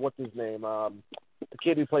picking, what's his name, the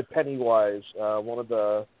kid who played Pennywise, one of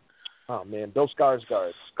the, Bill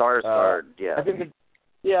Skarsgård. Skarsgård, yeah. I think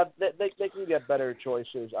they can get better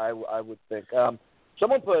choices, I would think.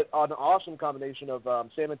 Someone put an awesome combination of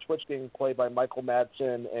Sam and Twitch being played by Michael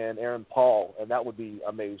Madsen and Aaron Paul, and that would be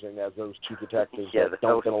amazing as those two detectives that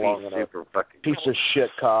don't get along in a piece of shit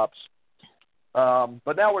cops.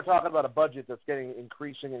 But now we're talking about a budget that's getting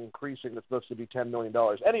increasing. That's supposed to be $10 million.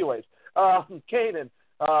 Anyways, Kanan,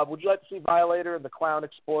 would you like to see Violator and the Clown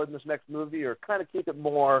explored in this next movie, or kind of keep it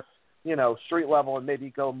more, street level and maybe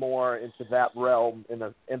go more into that realm in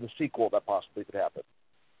the sequel that possibly could happen?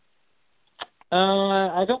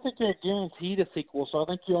 I don't think they're guaranteed a sequel, so I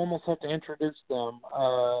think you almost have to introduce them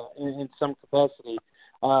in some capacity.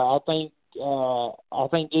 I think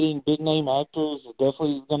getting big name actors is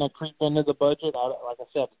definitely going to creep into the budget. Like I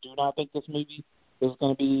said, I do not think this movie is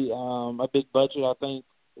going to be a big budget. I think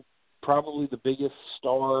probably the biggest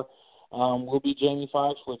star will be Jamie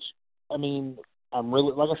Foxx, which I'm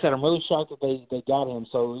really shocked that they got him.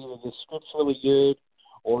 So either the script's really good,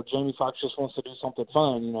 or Jamie Foxx just wants to do something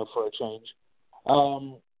fun, for a change.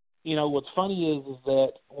 What's funny is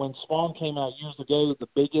that when Spawn came out years ago, the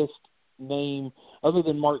biggest name other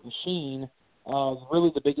than Martin Sheen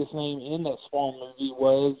really the biggest name in that Spawn movie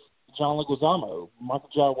was John Leguizamo. Michael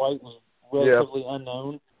Jai White was relatively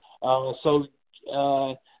unknown. So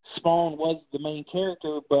Spawn was the main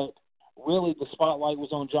character, but really the spotlight was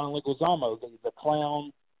on John Leguizamo, the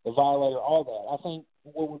clown, the violator, all that. I think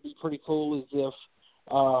what would be pretty cool is if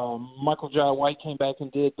Michael Jai White came back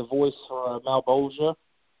and did the voice for Malbolgia.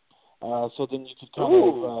 So then you could kind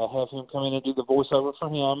of have him come in and do the voiceover for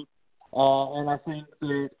him. And I think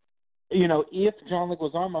that, if John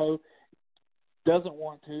Leguizamo doesn't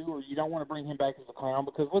want to, or you don't want to bring him back as a clown,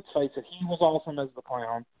 because let's face it, he was awesome as the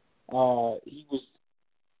clown. He was,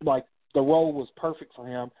 the role was perfect for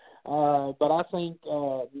him. But I think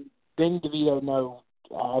Danny DeVito, no,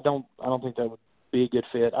 I don't think that would be a good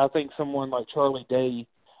fit. I think someone like Charlie Day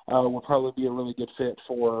would probably be a really good fit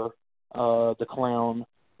for the clown.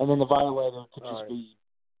 And then the violator could just be,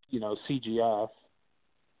 CGI.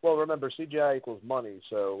 Well, remember, CGI equals money,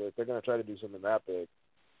 so if they're going to try to do something that big,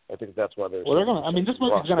 I think that's why they're... Well, they're going to... this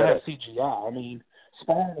movie's going to have CGI.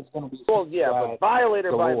 Spawn is going to be CGI. Well, yeah, but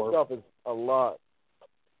Violator by himself is a lot.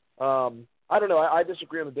 I don't know. I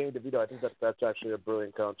disagree on the Danny DeVito. I think that's actually a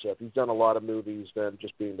brilliant concept. He's done a lot of movies than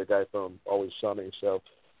just being the guy from Always Sunny, so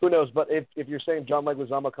who knows. But if you're saying John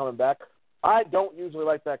Leguizamo coming back, I don't usually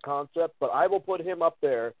like that concept, but I will put him up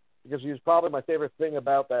there because he's probably my favorite thing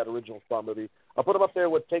about that original Spawn movie. I'll put him up there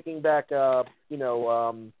with taking back, the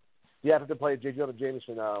actor to play J. Jonah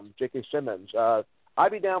Jameson, J.K. Simmons.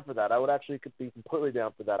 I'd be down for that. I would actually could be completely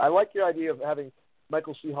down for that. I like your idea of having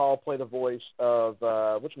Michael C. Hall play the voice of,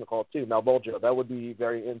 Malbolgia. That would be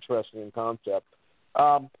very interesting in concept.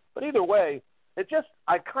 But either way,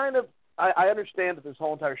 I understand that this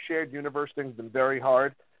whole entire shared universe thing's been very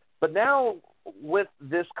hard. But now, with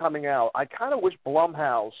this coming out, I kind of wish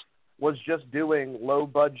Blumhouse was just doing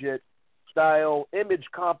low-budget style image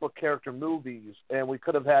comic book character movies, and we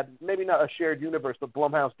could have had maybe not a shared universe, but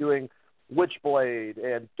Blumhouse doing Witchblade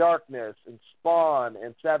and Darkness and Spawn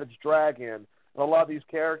and Savage Dragon and a lot of these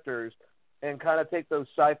characters, and kind of take those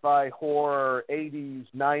sci-fi horror 80s,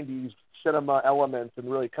 90s cinema elements and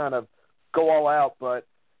really kind of go all out. But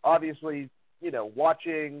obviously,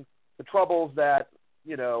 watching the troubles that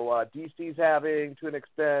DC's having to an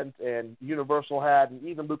extent, and Universal had, and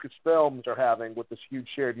even Lucasfilms are having with this huge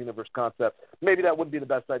shared universe concept. Maybe that wouldn't be the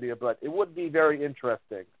best idea, but it would be very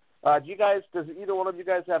interesting. Does either one of you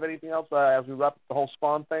guys have anything else as we wrap up the whole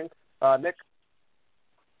Spawn thing? Nick?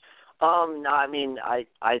 No,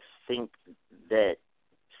 I think that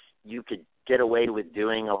you could get away with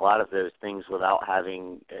doing a lot of those things without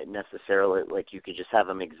having necessarily, you could just have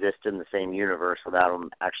them exist in the same universe without them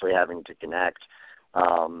actually having to connect.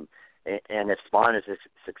 And if Spawn is a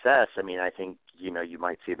success, I think, you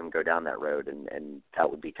might see them go down that road, and that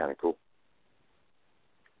would be kind of cool.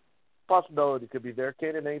 Possibility could be there.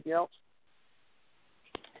 Kaden, anything else?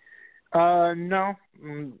 No,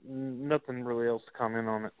 nothing really else to comment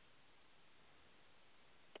on it.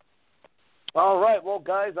 All right, well,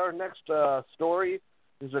 guys, our next story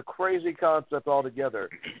is a crazy concept altogether.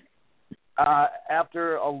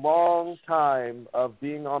 After a long time of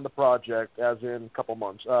being on the project, as in a couple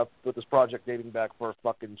months, with this project dating back for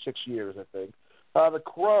fucking 6 years, I think, The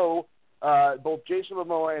Crow, both Jason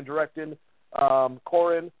Momoa and director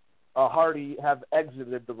Corin Hardy have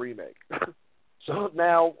exited the remake. So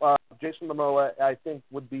now Jason Momoa, I think,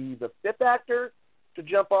 would be the fifth actor to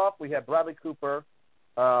jump off. We had Bradley Cooper.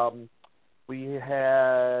 We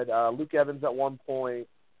had Luke Evans at one point.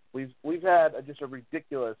 We've had just a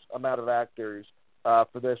ridiculous amount of actors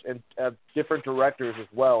for this, and different directors as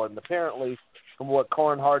well. And apparently, from what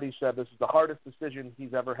Corin Hardy said, this is the hardest decision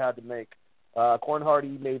he's ever had to make. Corin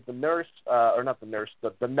Hardy made The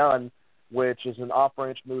Nun, which is an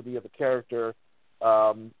off-branch movie of a character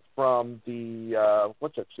from the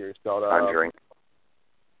what's that series called? Conjuring.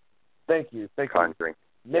 Thank you. Conjuring.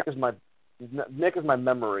 Nick is my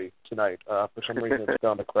memory tonight. For some reason, it's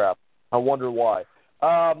gone to crap. I wonder why.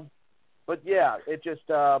 But yeah, it just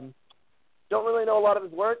don't really know a lot of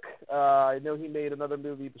his work. I know he made another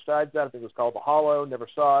movie besides that. I think it was called The Hollow. Never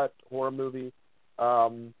saw it. Horror movie.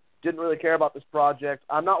 Didn't really care about this project.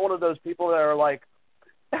 I'm not one of those people that are like,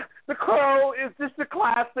 The Crow is just a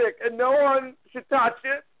classic and no one should touch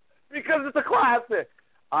it because it's a classic.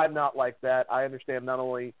 I'm not like that. I understand not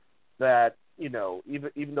only that,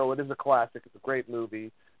 even though it is a classic, it's a great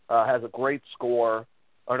movie, has a great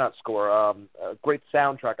great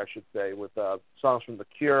soundtrack, I should say, with songs from The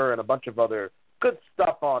Cure and a bunch of other good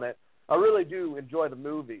stuff on it. I really do enjoy the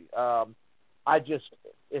movie.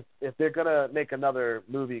 If they're going to make another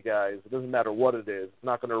movie, guys, it doesn't matter what it is. It's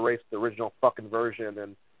not going to erase the original fucking version,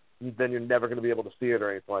 and then you're never going to be able to see it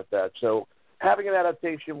or anything like that. So having an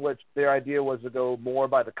adaptation which their idea was to go more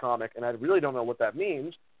by the comic, and I really don't know what that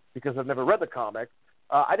means because I've never read the comic.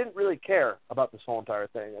 I didn't really care about this whole entire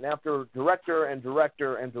thing. And after director and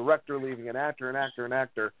director and director leaving, an actor and actor and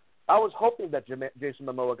actor, I was hoping that Jason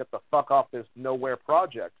Momoa got the fuck off this nowhere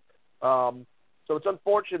project. So it's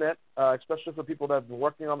unfortunate, especially for people that have been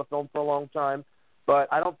working on the film for a long time, but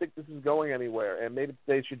I don't think this is going anywhere. And maybe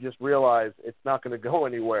they should just realize it's not going to go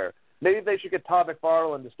anywhere. Maybe they should get Todd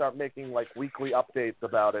McFarlane to start making like weekly updates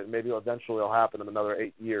about it. Maybe eventually it'll happen in another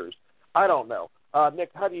 8 years. I don't know. Nick,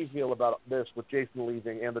 how do you feel about this with Jason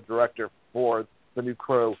leaving and the director for the new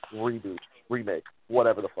Crow reboot, remake,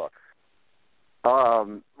 whatever the fuck?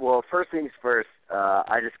 Well, first things first,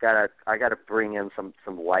 I gotta bring in some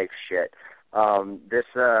life shit. So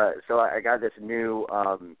I got this new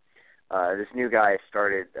guy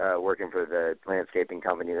started working for the landscaping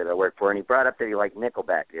company that I work for, and he brought up that he liked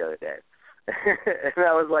Nickelback the other day. And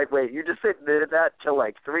I was like, wait, you just admitted that to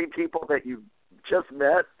like 3 people that you just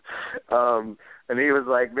met? And he was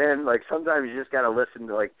like, man, like sometimes you just gotta listen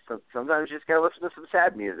to sometimes you just gotta listen to some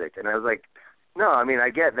sad music. And I was like, no, I mean I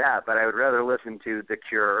get that, but I would rather listen to The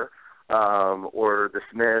Cure, or The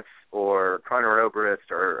Smiths, or Conor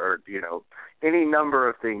Oberst, or any number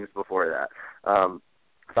of things before that. So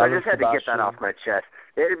I just had to get that off my chest.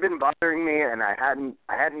 It had been bothering me, and I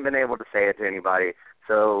hadn't been able to say it to anybody.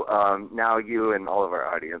 So now you and all of our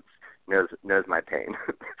audience knows my pain.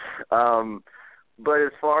 But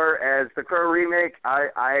as far as the Crow remake,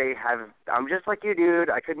 I'm just like you,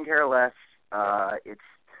 dude. I couldn't care less. And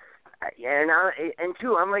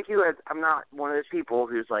two, I'm like you. I'm not one of those people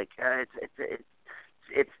who's like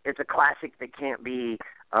it's a classic that can't be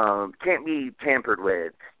tampered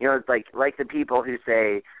with. It's like the people who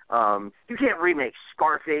say you can't remake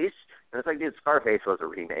Scarface. And it's like, dude, Scarface was a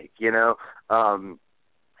remake. I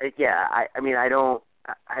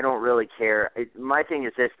don't really care. My thing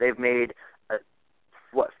is this: they've made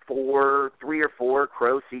 3 or 4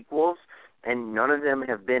 Crow sequels, and none of them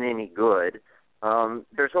have been any good.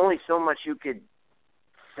 There's only so much you could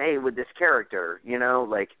say with this character,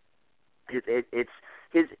 like it's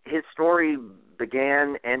his story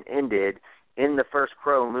began and ended in the first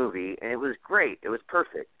Crow movie, and it was great. It was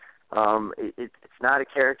perfect. It's not a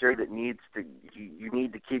character that you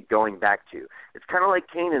need to keep going back to. It's kind of like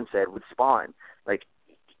Kanan said with Spawn. Like,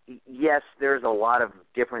 yes, there's a lot of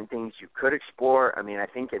different things you could explore. I mean, I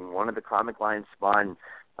think in one of the comic lines, Spawn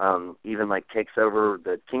even like takes over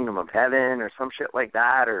the Kingdom of Heaven or some shit like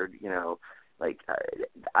that, or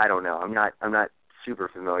I don't know. I'm not super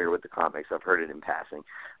familiar with the comics. I've heard it in passing,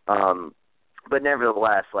 but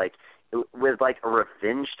nevertheless, like with like a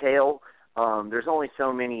revenge tale, there's only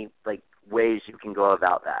so many like ways you can go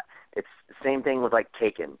about that. It's the same thing with like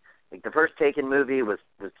Taken. Like the first Taken movie was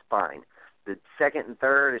fine. The second and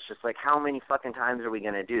third, it's just like, how many fucking times are we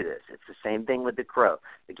going to do this? It's the same thing with The Crow.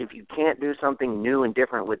 Like, if you can't do something new and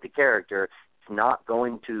different with the character, it's not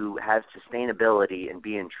going to have sustainability and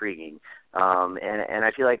be intriguing. And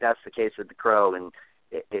I feel like that's the case with The Crow. And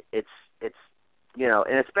it's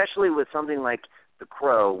and especially with something like The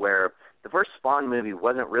Crow, where the first Spawn movie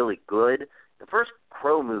wasn't really good. The first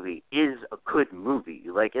Crow movie is a good movie.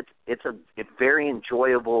 Like, it's a very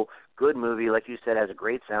enjoyable, good movie. Like you said, has a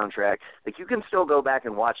great soundtrack. Like, you can still go back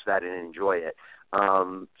and watch that and enjoy it.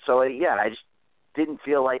 I just didn't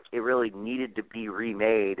feel like it really needed to be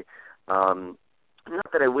remade. Not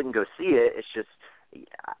that I wouldn't go see it. It's just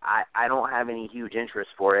I don't have any huge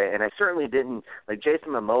interest for it, and I certainly didn't. Like, Jason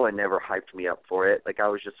Momoa never hyped me up for it. Like, I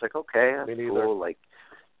was just like, okay, that's cool. Like,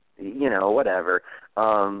 whatever.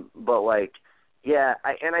 But like, yeah,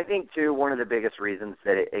 I think too, one of the biggest reasons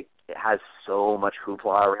that it has so much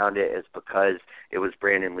hoopla around it is because it was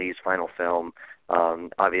Brandon Lee's final film.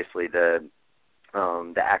 Obviously the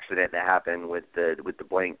accident that happened with the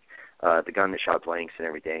blank, the gun that shot blanks and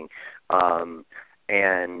everything. So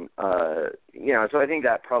I think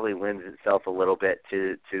that probably lends itself a little bit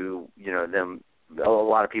to them, a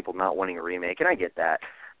lot of people not wanting a remake, and I get that.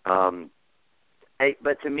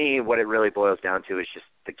 But to me, what it really boils down to is just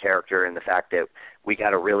the character and the fact that we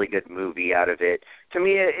got a really good movie out of it. To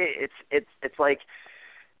me, it's like,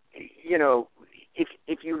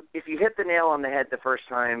 if you hit the nail on the head the first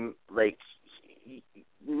time, like,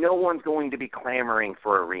 no one's going to be clamoring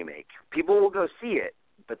for a remake. People will go see it,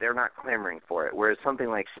 but they're not clamoring for it. Whereas something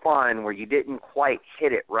like Spawn, where you didn't quite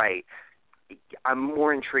hit it right, I'm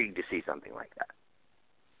more intrigued to see something like that.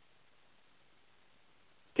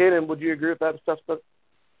 Kanan, would you agree with that assessment?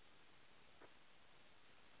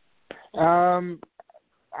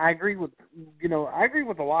 I agree with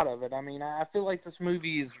a lot of it. I mean, I feel like this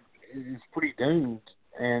movie is pretty doomed,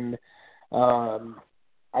 and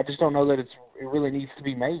I just don't know that it really needs to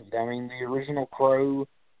be made. I mean, the original Crow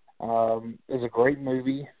is a great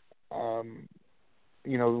movie.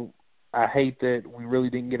 You know, I hate that we really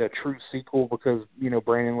didn't get a true sequel because, you know,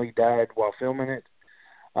 Brandon Lee died while filming it.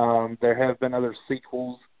 There have been other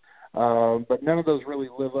sequels, but none of those really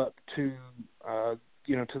live up to,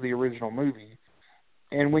 you know, to the original movie.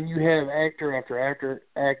 And when you have actor after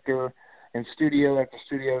actor and studio after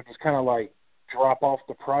studio just kind of like drop off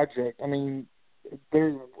the project, I mean,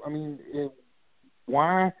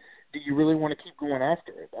 why do you really want to keep going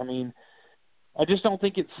after it? I mean, I just don't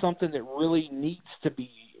think it's something that really needs to be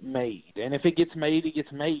made. And if it gets made, it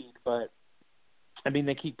gets made. But I mean,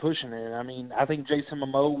 they keep pushing it. I mean, I think Jason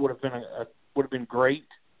Momoa would have been great,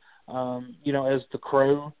 you know, as the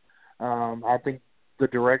Crow. I think the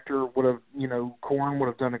director would have, you know, Corn would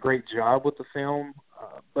have done a great job with the film.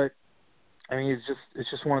 But I mean, it's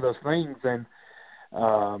just one of those things. And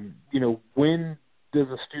you know, when does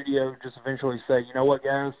a studio just eventually say, you know what,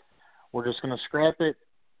 guys, we're just going to scrap it,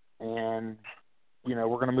 and you know,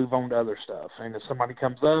 we're going to move on to other stuff. And if somebody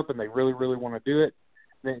comes up and they really, really want to do it,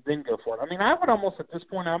 then go for it. I mean, I would almost, at this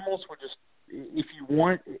point, would just, if you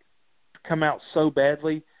want it to come out so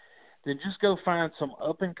badly, then just go find some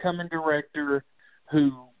up-and-coming director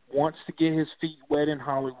who wants to get his feet wet in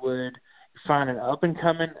Hollywood, find an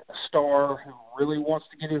up-and-coming star who really wants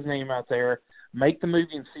to get his name out there, make the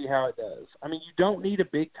movie and see how it does. I mean, you don't need a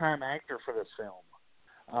big-time actor for this film.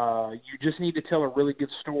 You just need to tell a really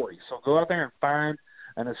good story. So go out there and find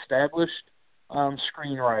an established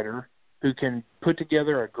screenwriter who can put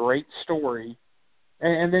together a great story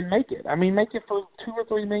and then make it. I mean, make it for $2 or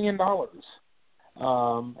 $3 million,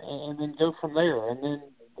 and then go from there. And then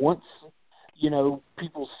once, you know,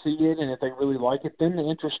 people see it and if they really like it, then the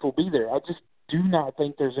interest will be there. I just do not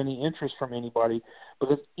think there's any interest from anybody,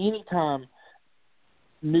 because anytime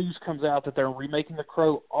news comes out that they're remaking The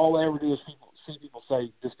Crow, all I ever do is see people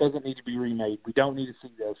say, this doesn't need to be remade. We don't need to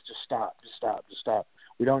see this. Just stop.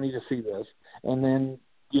 We don't need to see this. And then,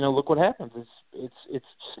 you know, look what happens. It's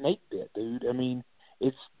snake bit, dude. I mean,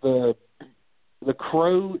 it's the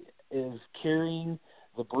Crow is carrying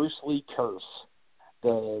the Bruce Lee curse,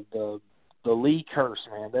 the Lee curse,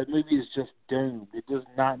 man. That movie is just doomed. It does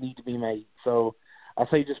not need to be made. So I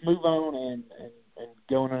say just move on and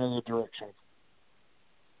go in another direction.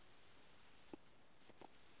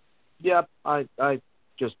 Yeah, I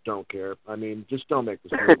just don't care. I mean, just don't make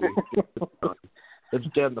this movie. It's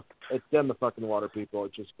dead in the fucking water, people.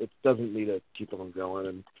 It doesn't need to keep on going.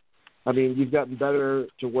 And I mean, you've gotten better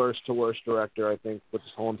to worse director, I think, with this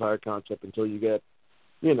whole entire concept until you get,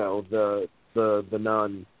 you know, the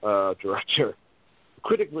Nun director,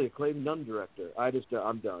 critically acclaimed Nun director.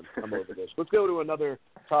 I'm done. I'm over this. Let's go to another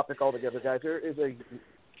topic altogether, guys. There is a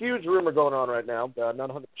huge rumor going on right now. Not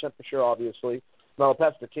 100% for sure, obviously. I'll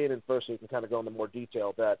pass to Kanan first so you can kind of go into more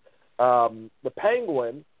detail, that the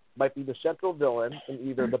Penguin might be the central villain in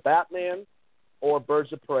either the Batman or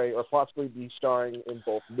Birds of Prey, or possibly be starring in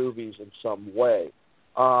both movies in some way.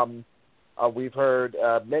 We've heard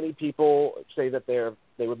many people say that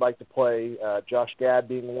they would like to play, Josh Gad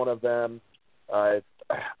being one of them. I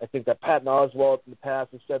think that Patton Oswalt in the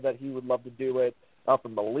past has said that he would love to do it.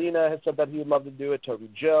 Alfred Molina has said that he would love to do it.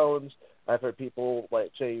 Toby Jones. I've heard people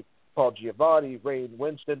say Paul Giamatti, Rainn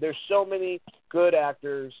Winston. There's so many good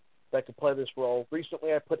actors that could play this role.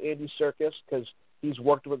 Recently, I put Andy Serkis because he's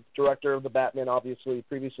worked with the director of the Batman, obviously,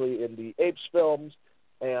 previously in the Apes films,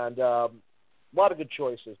 and a lot of good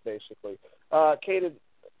choices, basically. Kaden,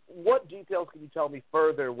 what details can you tell me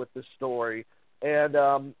further with this story, and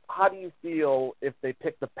how do you feel if they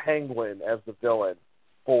pick the Penguin as the villain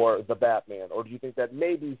for the Batman, or do you think that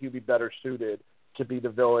maybe he'd be better suited to be the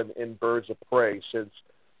villain in Birds of Prey, since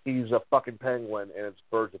he's a fucking penguin and it's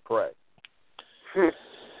Birds of Prey?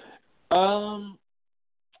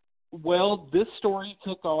 Well, this story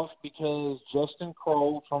took off because Justin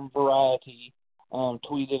Kroll from Variety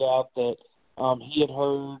tweeted out that he had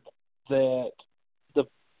heard that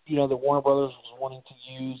the Warner Brothers was wanting to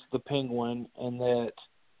use the Penguin, and that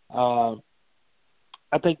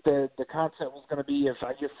I think that the concept was going to be if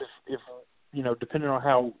you know, depending on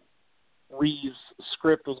how Reeves'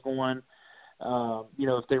 script was going, you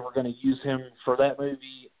know, if they were going to use him for that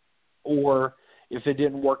movie, or if it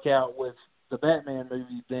didn't work out with the Batman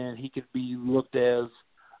movie, then he could be looked as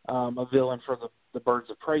a villain for the Birds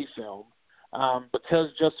of Prey film. Because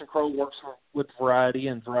Justin Kroll works with Variety,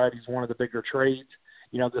 and Variety is one of the bigger trades,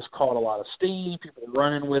 you know, this caught a lot of steam, people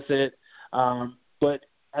running with it. But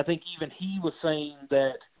I think even he was saying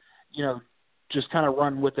that, you know, just kind of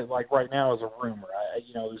run with it like right now as a rumor.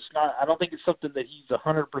 I don't think it's something that he's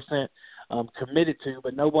 100% committed to,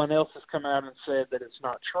 but no one else has come out and said that it's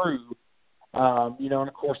not true. And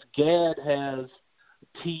of course, Gad has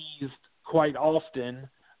teased quite often,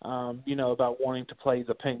 about wanting to play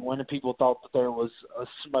the Penguin, and people thought that there was a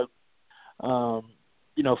smoke,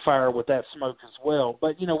 fire with that smoke as well.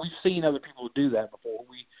 But, we've seen other people do that before.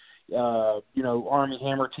 Armie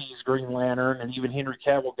Hammer teased Green Lantern, and even Henry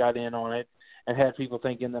Cavill got in on it and had people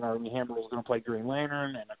thinking that Armie Hammer was going to play Green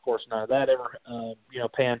Lantern, and, of course, none of that ever,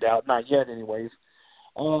 panned out. Not yet, anyways.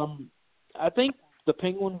 I think the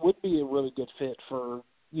Penguin would be a really good fit for,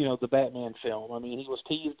 the Batman film. I mean, he was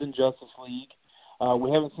teased in Justice League.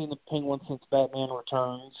 We haven't seen the Penguin since Batman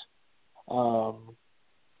Returns.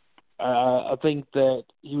 I think that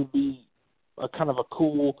he would be a kind of a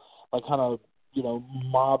cool,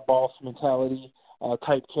 mob boss mentality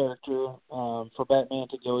type character for Batman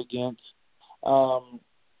to go against.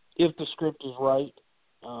 If the script is right,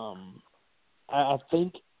 I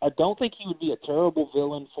don't think he would be a terrible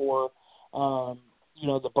villain for,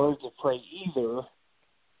 the Birds of Prey either.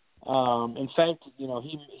 In fact, he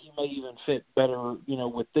may even fit better,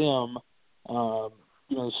 with them,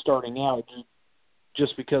 starting out,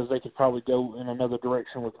 just because they could probably go in another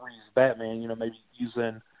direction with Reeves' Batman, maybe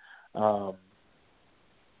using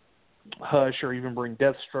Hush, or even bring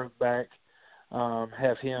Deathstroke back,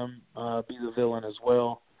 have him be the villain as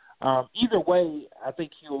well. Either way, I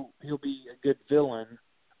think he'll be a good villain,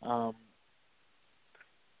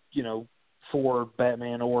 for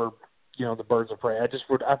Batman or the Birds of Prey.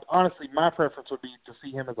 Honestly, my preference would be to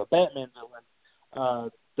see him as a Batman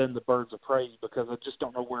villain than the Birds of Prey, because I just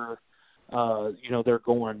don't know where they're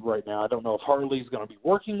going right now. I don't know if Harley's going to be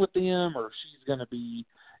working with them, or if she's going to be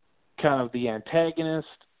kind of the antagonist.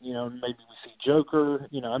 Maybe we see Joker.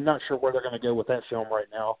 I'm not sure where they're going to go with that film right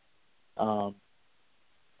now.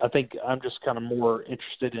 I think I'm just kind of more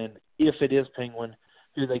interested in, if it is Penguin,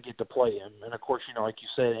 who they get to play him. And, of course, like you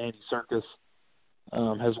said, Andy Serkis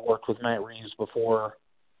has worked with Matt Reeves before,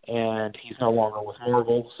 and he's no longer with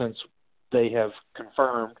Marvel since they have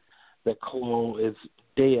confirmed that Cole is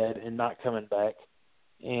dead and not coming back.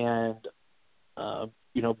 And,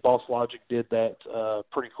 Boss Logic did that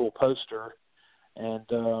pretty cool poster. And,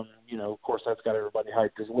 of course, that's got everybody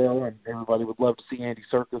hyped as well, and everybody would love to see Andy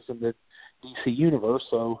Serkis in the DC universe.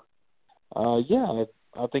 So,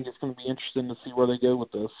 I think it's going to be interesting to see where they go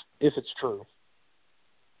with this, if it's true.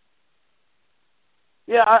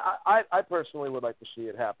 Yeah, I personally would like to see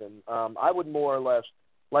it happen. I would more or less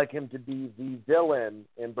like him to be the villain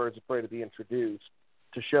in Birds of Prey, to be introduced,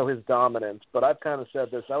 to show his dominance. But I've kind of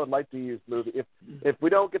said this. I would like to use the movie. If we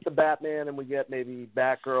don't get the Batman and we get maybe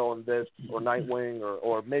Batgirl and this, or Nightwing,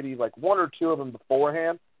 or maybe like one or two of them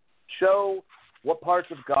beforehand, show what parts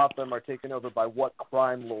of Gotham are taken over by what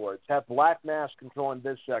crime lords. Have Black Mask controlling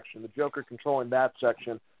this section, the Joker controlling that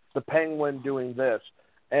section, the Penguin doing this.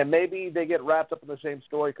 And maybe they get wrapped up in the same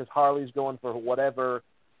story because Harley's going for whatever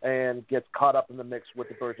and gets caught up in the mix with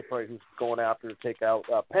the Birds of Prey, who's going after to take out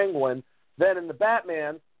Penguin. Then in the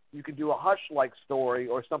Batman, you can do a Hush-like story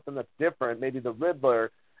or something that's different, maybe the Riddler,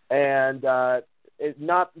 and it's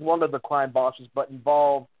not one of the crime bosses, but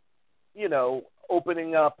involve,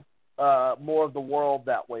 opening up more of the world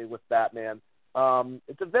that way with Batman.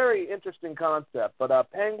 It's a very interesting concept, but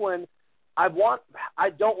Penguin, I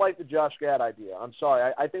don't like the Josh Gad idea. I'm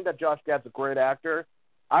sorry. I think that Josh Gad's a great actor.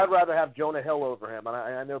 I'd rather have Jonah Hill over him, and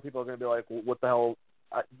I know people are going to be like, what the hell?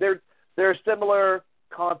 They're a similar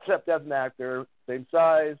concept as an actor, same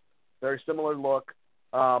size, very similar look.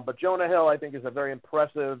 But Jonah Hill, I think, is a very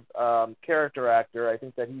impressive character actor. I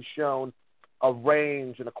think that he's shown a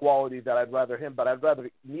range and a quality that I'd rather him, but I'd rather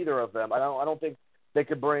neither of them. I don't think they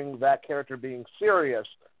could bring that character being serious.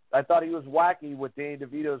 I thought he was wacky with Danny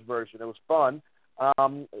DeVito's version. It was fun.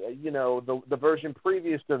 The version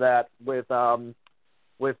previous to that with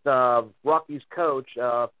Rocky's coach,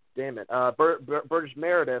 Burgess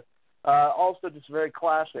Meredith, also just very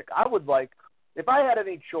classic. I would like, if I had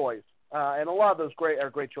any choice, and a lot of those are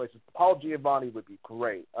great choices. Paul Giamatti would be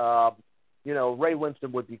great. Ray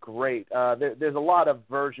Winston would be great. There's a lot of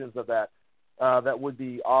versions of that that would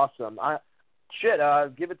be awesome.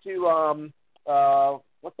 Give it to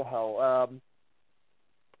what the hell?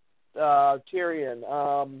 Tyrion.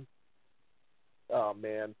 Oh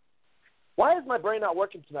man, why is my brain not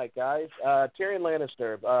working tonight, guys? Tyrion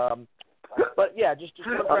Lannister. But yeah, just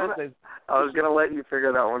I was gonna let you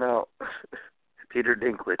figure that one out. Peter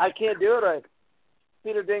Dinklage. I can't do it right.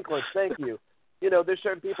 Peter Dinklage. Thank you. There's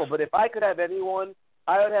certain people, but if I could have anyone,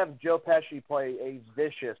 I would have Joe Pesci play a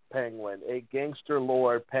vicious Penguin, a gangster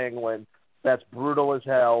lord Penguin that's brutal as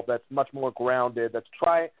hell, that's much more grounded, that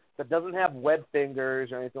doesn't have web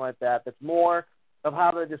fingers or anything like that. That's more of how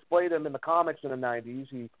they displayed him in the comics in the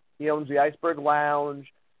 90s. He owns the Iceberg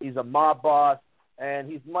Lounge. He's a mob boss,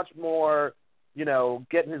 and he's much more,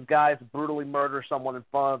 getting his guys to brutally murder someone in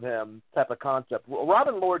front of him type of concept.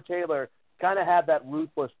 Robin Lord Taylor kind of had that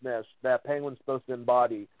ruthlessness that Penguin's supposed to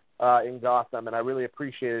embody in Gotham, and I really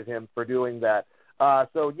appreciated him for doing that.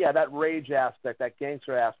 That rage aspect, that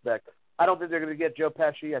gangster aspect, I don't think they're going to get Joe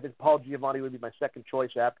Pesci. I think Paul Giamatti would be my second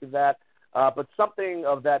choice after that. But something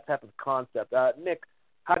of that type of concept. Nick,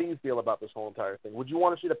 how do you feel about this whole entire thing? Would you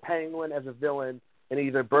want to see the Penguin as a villain in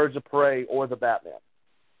either Birds of Prey or the Batman?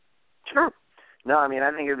 Sure. No, I mean,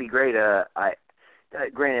 I think it would be great.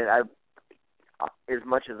 Granted, as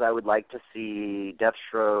much as I would like to see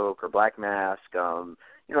Deathstroke or Black Mask,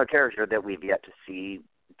 a character that we've yet to see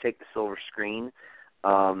take the silver screen,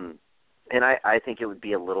 and I think it would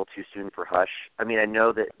be a little too soon for Hush. I mean, I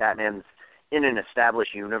know that Batman's in an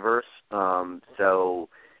established universe, so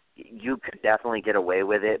you could definitely get away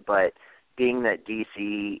with it, but being that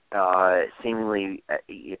DC seemingly,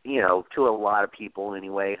 to a lot of people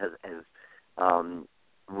anyway, has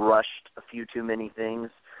rushed a few too many things,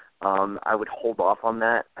 I would hold off on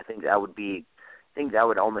that. I think that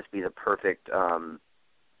would almost be the perfect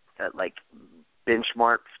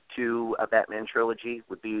benchmark to a Batman trilogy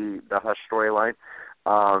would be the Hush storyline,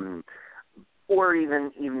 or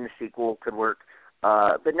even the sequel could work.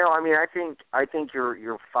 But no, I mean, I think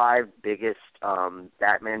your five biggest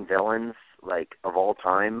Batman villains of all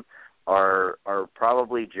time are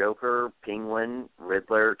probably Joker, Penguin,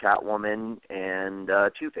 Riddler, Catwoman, and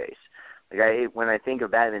Two-Face. When I think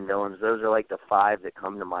of Batman villains, those are the five that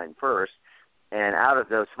come to mind first. And out of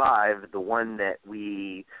those five, the one that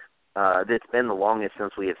that's been the longest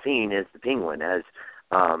since we have seen is the Penguin. As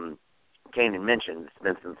Kanan mentioned, it's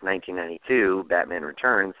been since 1992, Batman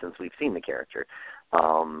Returns, since we've seen the character.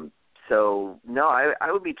 So, no,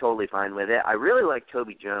 I would be totally fine with it. I really like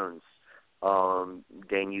Toby Jones.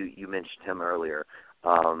 Dane, you mentioned him earlier.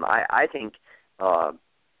 I think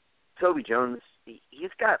Toby Jones, he's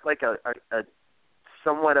got a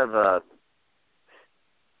somewhat of a,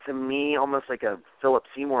 to me, almost like a Philip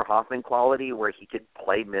Seymour Hoffman quality where he could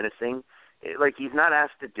play menacing. He's not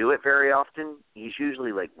asked to do it very often. He's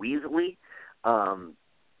usually weaselly,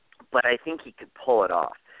 but I think he could pull it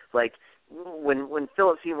off. When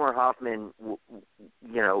Philip Seymour Hoffman,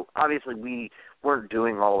 obviously we weren't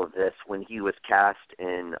doing all of this when he was cast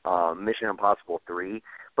in Mission Impossible 3,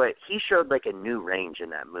 but he showed a new range in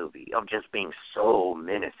that movie of just being so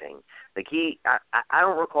menacing. I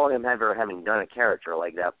don't recall him ever having done a character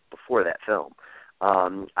like that before that film.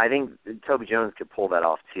 I think Toby Jones could pull that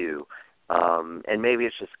off too. And maybe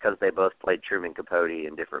it's just because they both played Truman Capote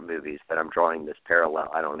in different movies that I'm drawing this parallel.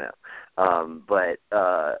 I don't know. But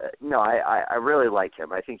no, I really like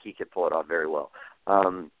him. I think he could pull it off very well.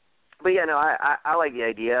 But yeah, no, I like the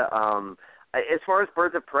idea. As far as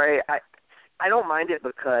Birds of Prey, I don't mind it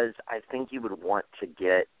because I think you would want to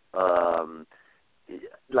get an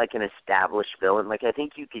established villain. I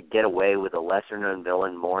think you could get away with a lesser-known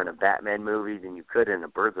villain more in a Batman movie than you could in a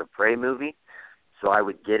Birds of Prey movie. So I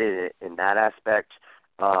would get it in that aspect.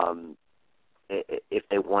 If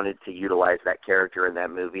they wanted to utilize that character in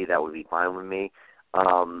that movie, that would be fine with me.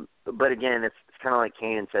 But again, it's kind of like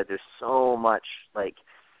Kanan said. There's so much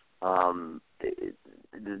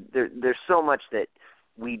there's so much that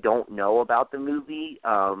we don't know about the movie,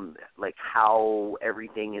 how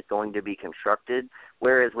everything is going to be constructed.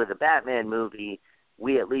 Whereas with a Batman movie,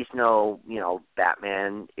 we at least know,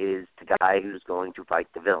 Batman is the guy who's going to fight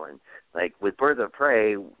the villain. With Birds of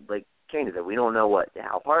Prey, Kanan said, we don't know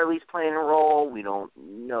how Harley's playing a role. We don't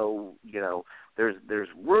know, there's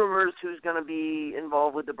rumors who's going to be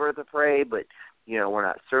involved with the Birds of Prey, but, we're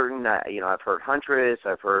not certain. I've heard Huntress,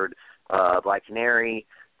 I've heard Black Canary,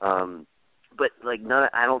 but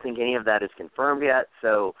I don't think any of that is confirmed yet.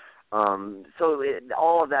 So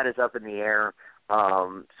all of that is up in the air.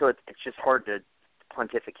 So it's just hard to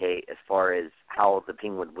pontificate as far as how the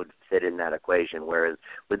Penguin would fit in that equation. Whereas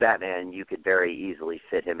with Batman, you could very easily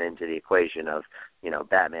fit him into the equation of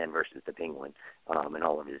Batman versus the Penguin and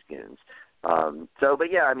all of his goons. But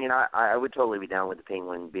yeah, I mean, I would totally be down with the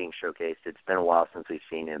Penguin being showcased. It's been a while since we've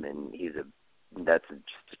seen him, and that's just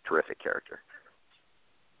a terrific character.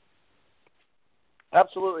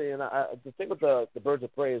 Absolutely, and the thing with the Birds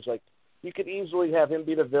of Prey is you could easily have him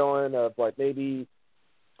be the villain of maybe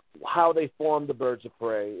how they form the Birds of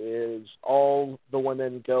Prey is all the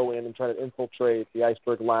women go in and try to infiltrate the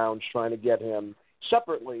Iceberg Lounge, trying to get him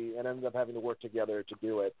separately, and end up having to work together to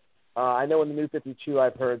do it. I know in the New 52,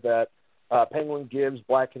 I've heard that Penguin gives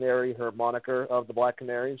Black Canary her moniker of the Black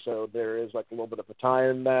Canary, so there is a little bit of a tie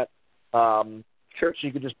in that. Sure.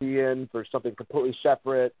 She could just be in for something completely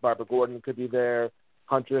separate. Barbara Gordon could be there.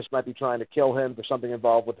 Huntress might be trying to kill him for something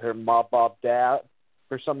involved with her mob boss dad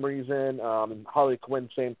for some reason. And Harley Quinn,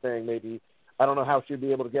 same thing. Maybe I don't know how she'd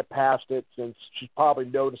be able to get past it since she's probably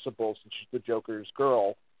noticeable since she's the Joker's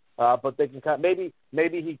girl. But they can kind of, maybe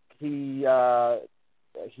he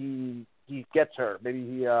gets her. Maybe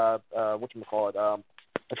he attacks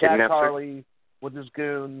Harley with his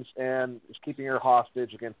goons and is keeping her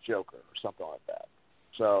hostage against Joker or something like that.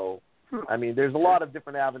 So, I mean, there's a lot of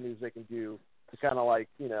different avenues they can do to kind of like,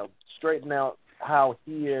 straighten out how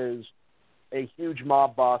he is a huge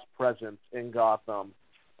mob boss presence in Gotham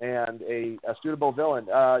and a suitable villain.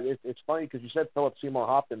 It's funny because you said Philip Seymour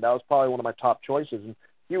Hoffman. That was probably one of my top choices. And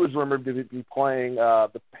he was rumored to be playing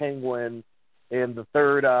the Penguin in the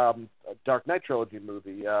third Dark Knight trilogy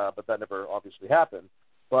movie, but that never obviously happened.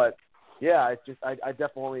 But yeah, I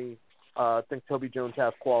definitely think Toby Jones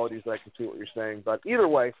has qualities that I can see what you're saying. But either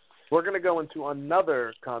way, we're going to go into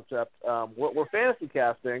another concept. We're fantasy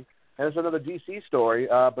casting, and it's another DC story.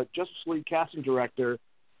 But Justice League casting director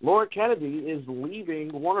Laura Kennedy is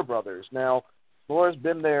leaving Warner Brothers. Now, Laura's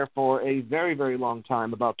been there for a very, very long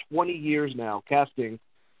time, about 20 years now, casting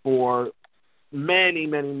for many,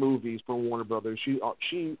 many movies for Warner Brothers.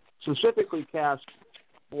 She specifically cast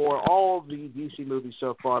for all of the DC movies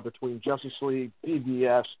so far between Justice League,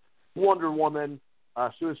 BVS, Wonder Woman,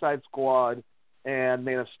 Suicide Squad, and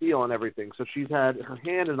Man of Steel and everything. So she's had her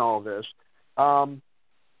hand in all of this. I'm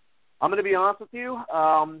going to be honest with you.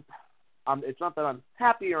 It's not that I'm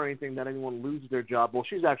happy or anything that anyone loses their job. Well,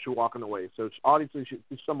 she's actually walking away. So obviously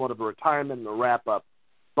she's somewhat of a retirement and a wrap-up.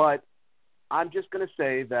 But I'm just going to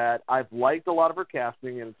say that I've liked a lot of her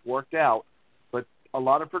casting and it's worked out. But a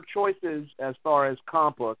lot of her choices as far as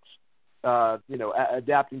comic books,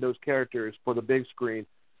 adapting those characters for the big screen,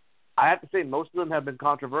 I have to say most of them have been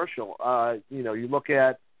controversial. You look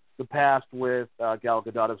at the past with Gal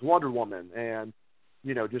Gadot as Wonder Woman and,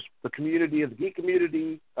 just the community of the geek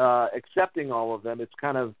community accepting all of them. It's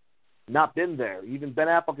kind of not been there. Even Ben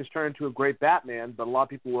Affleck has turned into a great Batman, but a lot of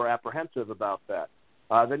people were apprehensive about that.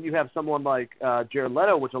 Then you have someone like Jared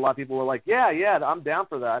Leto, which a lot of people were like, yeah, I'm down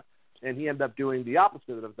for that. And he ended up doing the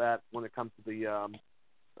opposite of that when it comes to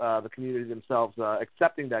the community themselves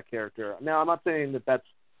accepting that character. Now, I'm not saying that that's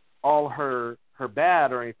all her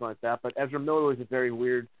bad or anything like that, but Ezra Miller was a very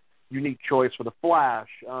weird, unique choice for The Flash.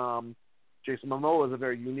 Jason Momoa is a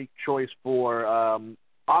very unique choice for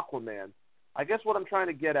Aquaman. I guess what I'm trying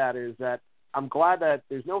to get at is that I'm glad that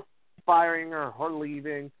there's no firing or her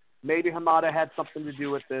leaving. Maybe Hamada had something to do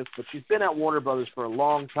with this, but she's been at Warner Brothers for a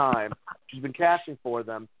long time. She's been casting for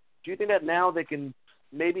them. Do you think that now they can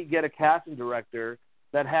maybe get a casting director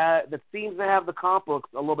that seems to have the comic books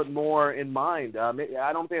a little bit more in mind? I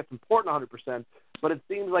don't think it's important 100%, but it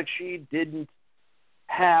seems like she didn't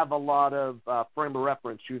have a lot of frame of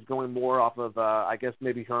reference. She was going more off of, I guess,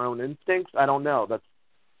 maybe her own instincts. I don't know.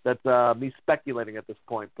 That's me speculating at this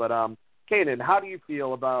point. But Kanan, how do you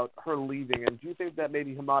feel about her leaving, and do you think that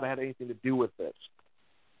maybe Hamada had anything to do with this?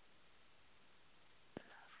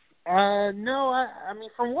 No, I mean,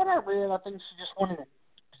 from what I read, I think she just wanted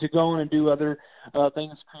to go on and do other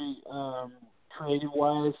things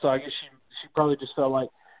creative-wise. So I guess she probably just felt like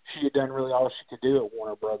she had done really all she could do at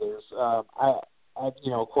Warner Brothers.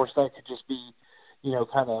 Of course, that could just be,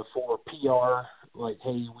 kind of for PR, like,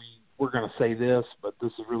 hey, we're going to say this, but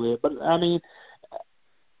this is really it. But I mean,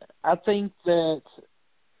 I think that,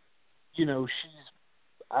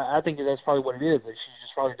 I think that's probably what it is. That she's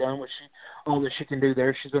just probably done all that she can do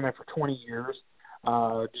there. She's been there for 20 years.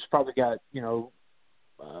 Just probably got,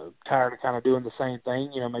 tired of kind of doing the same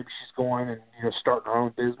thing. Maybe she's going and, starting her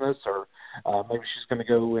own business, or maybe she's going to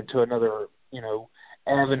go into another,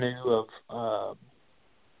 avenue of,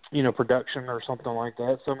 production or something like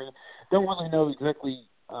that. So, I mean, don't really know exactly,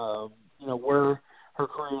 where her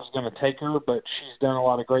career is going to take her, but she's done a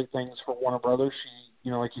lot of great things for Warner Brothers. She,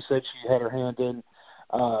 like you said, she had her hand in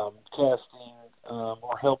casting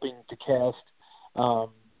or helping to cast, a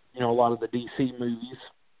lot of the DC movies.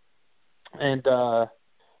 And,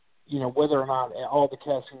 whether or not all the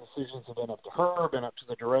casting decisions have been up to her, been up to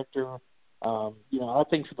the director, I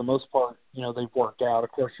think for the most part, they've worked out.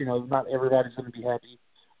 Of course, not everybody's going to be happy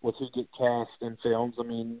with who get cast in films. I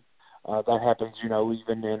mean, that happens,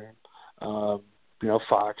 even in,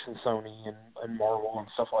 Fox and Sony and Marvel and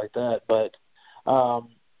stuff like that. But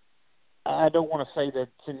I don't want to say that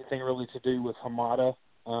it's anything really to do with Hamada,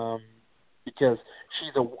 because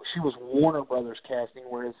she was Warner Brothers casting,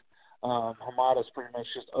 whereas Hamada's pretty much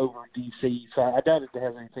just over DC. So I doubt it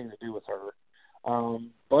has anything to do with her.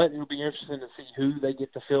 But it'll be interesting to see who they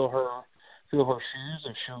get to fill her shoes,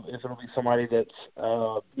 if it'll be somebody that's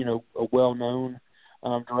a well-known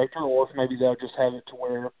director, or if maybe they'll just have it to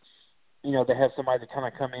where, you know, they have somebody that kind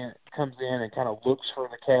of comes in and kind of looks for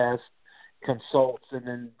the cast, consults, and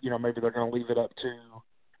then, you know, maybe they're going to leave it up to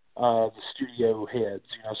the studio heads.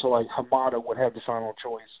 You know, so like Hamada would have the final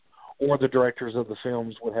choice, or the directors of the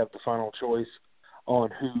films would have the final choice on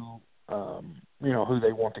who, you know, who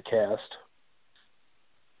they want to cast.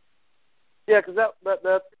 Yeah, because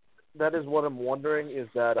that is what I'm wondering, is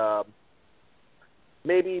that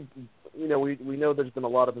maybe, you know, we know there's been a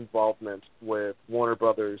lot of involvement with Warner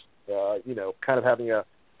Brothers, you know, kind of having a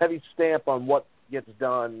heavy stamp on what gets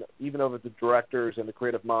done, even over the directors and the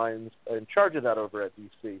creative minds in charge of that over at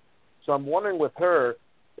DC. So I'm wondering with her,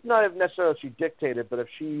 not if necessarily she dictated, but if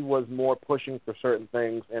she was more pushing for certain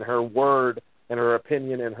things, and her word and her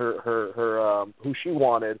opinion and her who she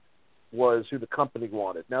wanted was who the company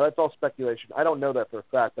wanted. Now, that's all speculation. I don't know that for a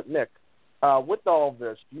fact. But, Nick, with all of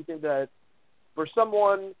this, do you think that for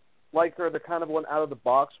someone like her, the kind of one out of the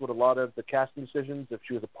box with a lot of the casting decisions, if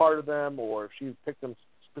she was a part of them or if she picked them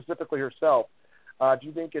specifically herself, do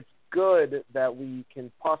you think it's good that we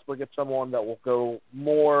can possibly get someone that will go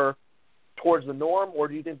more towards the norm, or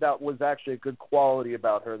do you think that was actually a good quality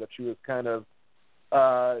about her, that she was kind of,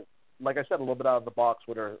 like I said, a little bit out of the box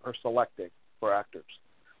with her selecting for actors?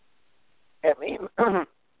 I mean,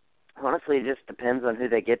 honestly, it just depends on who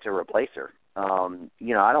they get to replace her.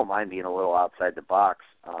 You know, I don't mind being a little outside the box.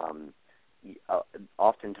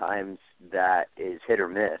 Oftentimes that is hit or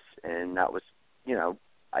miss, and that was, you know,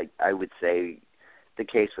 I would say the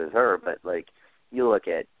case with her. But, like, you look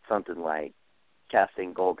at something like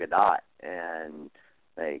casting Gal Gadot, and,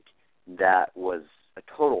 like, that was a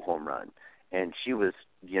total home run. And she was,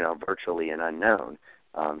 you know, virtually an unknown.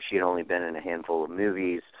 She had only been in a handful of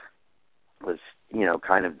movies, was, you know,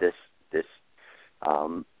 kind of this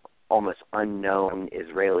almost unknown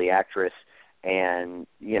Israeli actress, and,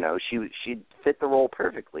 you know, she fit the role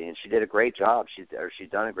perfectly, and she did a great job. She's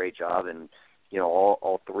done a great job in, you know,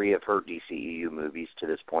 all three of her DCEU movies to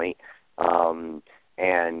this point.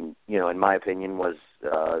 And, you know, in my opinion, was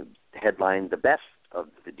headlined the best of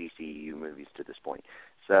the DCEU movies to this point.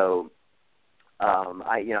 So,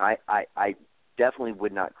 I definitely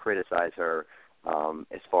would not criticize her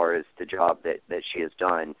as far as the job that she has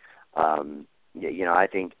done. You know, I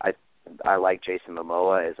think I like Jason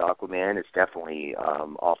Momoa as Aquaman. It's definitely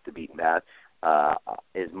off the beaten path.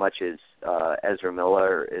 As much as Ezra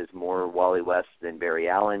Miller is more Wally West than Barry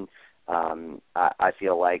Allen, I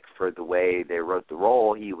feel like for the way they wrote the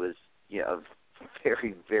role, he was, you know, a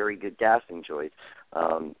very, very good casting choice.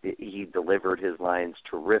 He delivered his lines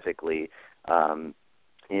terrifically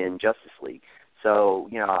in Justice League. So,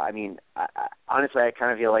 you know, I mean, honestly, I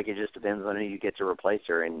kind of feel like it just depends on who you get to replace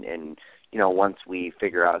her. And you know, once we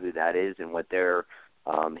figure out who that is and what their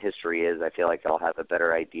history is, I feel like I'll have a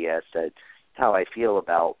better idea as to how I feel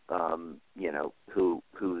about, you know, who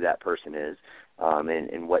that person is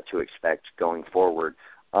and what to expect going forward.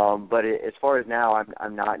 But as far as now,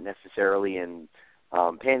 I'm not necessarily in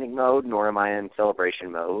panic mode, nor am I in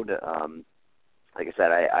celebration mode. Like I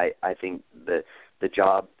said, I think the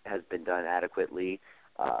job has been done adequately.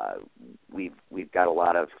 We've got a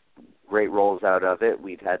lot of great roles out of it.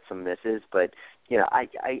 We've had some misses, but, you know, I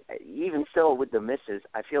even still with the misses,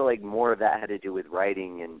 I feel like more of that had to do with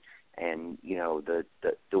writing and you know,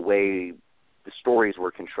 the way the stories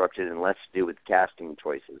were constructed, and less to do with casting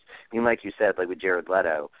choices. I mean, like you said, like with Jared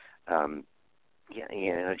Leto, you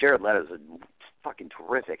know, Jared Leto's a fucking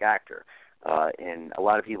terrific actor, and a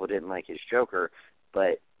lot of people didn't like his Joker,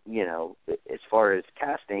 but, you know, as far as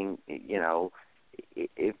casting, you know,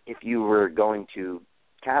 if you were going to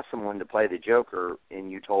cast someone to play the Joker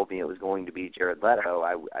and you told me it was going to be Jared Leto,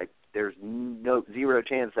 there's zero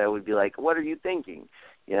chance I would be like, what are you thinking?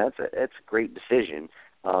 You know, that's a great decision.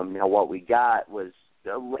 Now, what we got was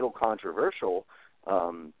a little controversial,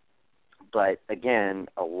 but again,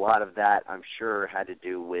 a lot of that I'm sure had to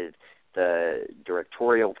do with the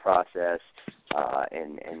directorial process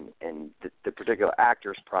and the particular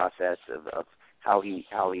actor's process of how he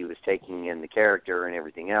was taking in the character and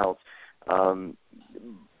everything else.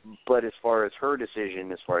 But as far as her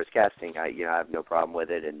decision, as far as casting, I have no problem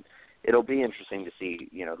with it, and it'll be interesting to see,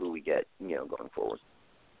 you know, who we get, you know, going forward.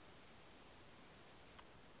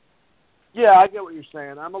 Yeah, I get what you're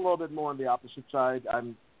saying. I'm a little bit more on the opposite side.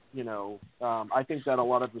 I'm, you know, I think that a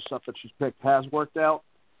lot of the stuff that she's picked has worked out,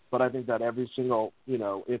 but I think that every single, you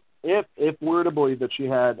know, if we're to believe that she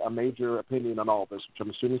had a major opinion on all of this, which I'm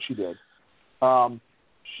assuming she did,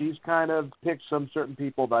 she's kind of picked some certain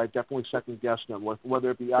people that I definitely second-guessed them with,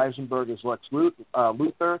 whether it be Eisenberg as Lex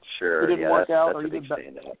Luthor, sure, who didn't work out, or even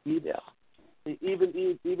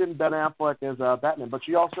even Ben Affleck as Batman. But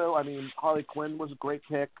she also, I mean, Harley Quinn was a great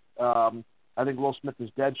pick. I think Will Smith is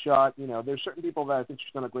Deadshot. You know, there's certain people that I think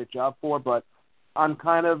she's done a great job for, but I'm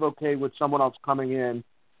kind of okay with someone else coming in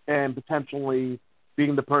and potentially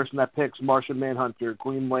being the person that picks Martian Manhunter,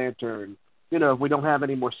 Green Lantern. You know, if we don't have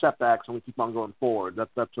any more setbacks and we keep on going forward,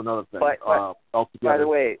 that's another thing. Altogether. By the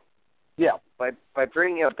way, yeah. By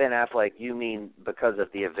bringing up Ben Affleck, you mean because of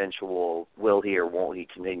the eventual will he or won't he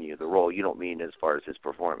continue the role? You don't mean as far as his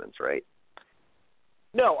performance, right?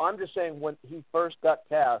 No, I'm just saying when he first got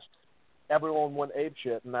cast, everyone went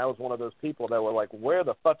apeshit, and I was one of those people that were like, where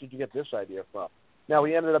the fuck did you get this idea from? Now,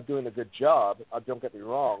 he ended up doing a good job, don't get me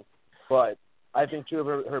wrong, but I think two of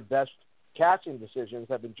her best casting decisions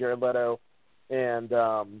have been Jared Leto and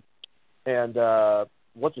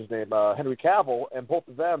what's his name, Henry Cavill, and both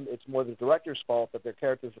of them, it's more the director's fault that their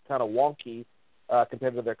characters are kind of wonky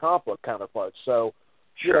compared to their comic book counterparts. So,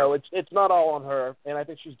 you know, it's not all on her, and I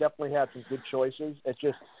think she's definitely had some good choices. It's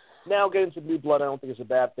just now getting some new blood I don't think is a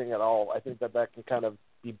bad thing at all. I think that can kind of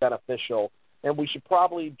be beneficial, and we should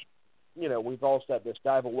probably, you know, we've all said this,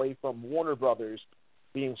 dive away from Warner Brothers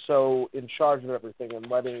being so in charge of everything and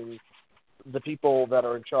letting the people that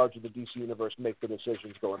are in charge of the DC universe make the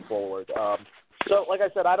decisions going forward. So, like I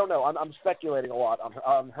said, I don't know. I'm speculating a lot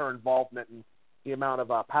on her involvement and the amount of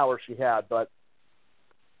power she had. But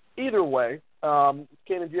either way, Kanan,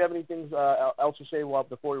 do you have anything else to say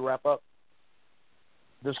before we wrap up?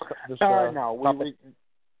 No,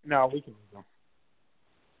 we can go.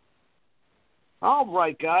 All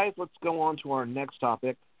right, guys, let's go on to our next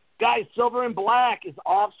topic. Guys, Silver and Black is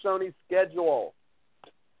off Sony's schedule.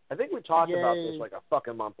 I think we talked about this like a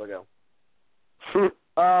fucking month ago.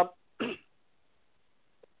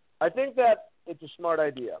 I think that it's a smart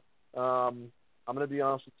idea. I'm going to be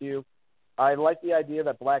honest with you. I like the idea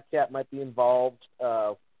that Black Cat might be involved,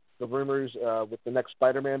 the rumors, with the next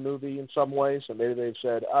Spider-Man movie in some way. So maybe they've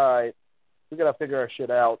said, all right, we got to figure our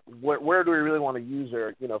shit out. Where do we really want to use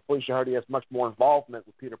her? You know, Felicia Hardy has much more involvement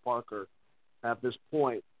with Peter Parker at this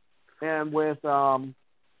point. And with,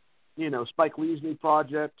 you know, Spike Lee's new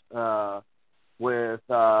project, with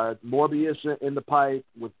Morbius in the pipe,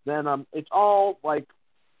 with Venom, it's all like,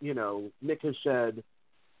 you know, Nick has said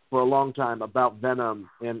for a long time about Venom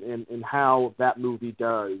and how that movie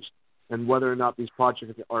does and whether or not these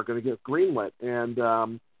projects are going to get greenlit. And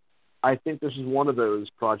I think this is one of those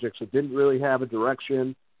projects that didn't really have a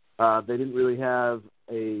direction. They didn't really have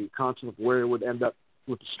a concept of where it would end up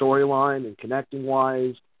with the storyline and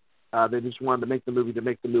connecting-wise. They just wanted to make the movie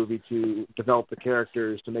to develop the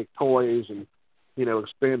characters, to make toys and, you know,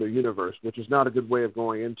 expand their universe, which is not a good way of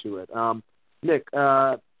going into it. Nick,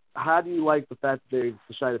 how do you like the fact that they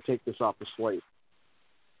decided to take this off the slate?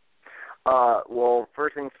 Well,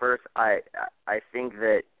 first things first, I think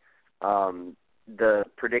that the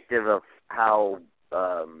predictive of how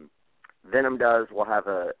Venom does will have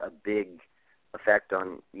a big effect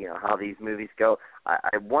on, you know, how these movies go.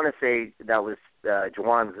 I want to say that was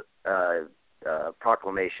Juwan's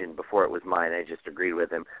proclamation before it was mine. I just agreed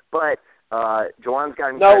with him. But Juwan's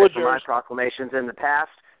gotten credit for my proclamations in the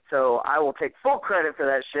past, so I will take full credit for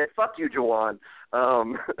that shit. Fuck you, Juwan.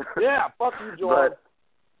 Yeah, fuck you, Juwan.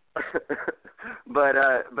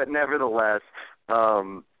 But nevertheless,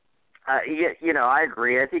 you know, I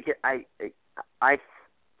agree. I think I've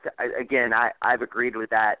agreed with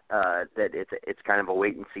that. That it's kind of a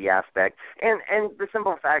wait and see aspect, and the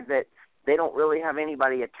simple fact that they don't really have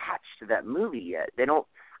anybody attached to that movie yet. They don't.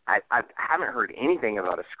 I haven't heard anything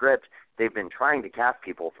about a script. They've been trying to cast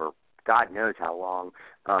people for God knows how long,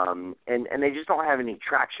 and they just don't have any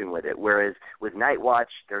traction with it. Whereas with Night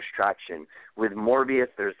Watch, there's traction. With Morbius,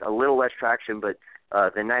 there's a little less traction, but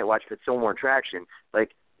than Night Watch, but still more traction.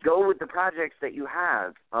 Like, go with the projects that you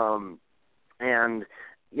have, and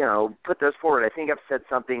you know, put those forward. I think I've said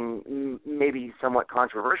something maybe somewhat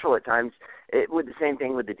controversial at times. With the same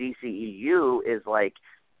thing with the DCEU is like,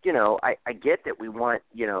 you know, I get that we want,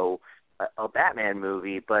 you know, a Batman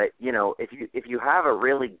movie, but you know, if you have a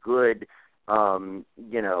really good, you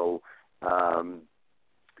know,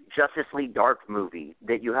 Justice League Dark movie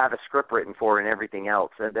that you have a script written for and everything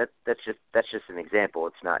else, that's just an example.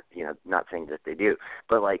 It's not, you know, not saying that they do,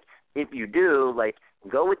 but like if you do, like,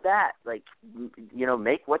 go with that. Like, you know,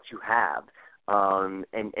 make what you have, and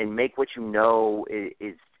make what you know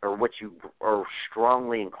is or what you are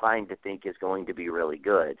strongly inclined to think is going to be really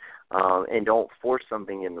good, and don't force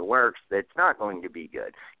something in the works that's not going to be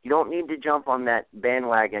good. You don't need to jump on that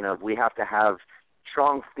bandwagon of we have to have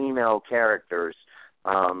strong female characters,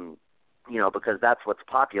 you know, because that's what's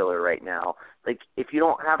popular right now. Like, if you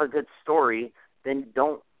don't have a good story, then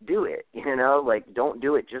don't do it, you know? Like, don't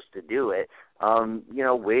do it just to do it.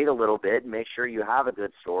 wait a little bit and make sure you have a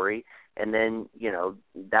good story, and then,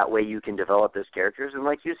 that way you can develop those characters. And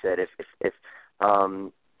like you said, if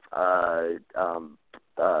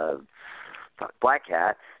Black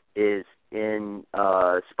Cat is in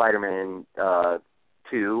Spider-Man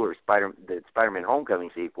 2 or the Spider-Man Homecoming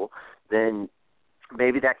sequel, then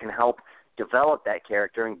maybe that can help develop that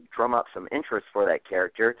character and drum up some interest for that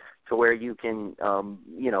character to where you can,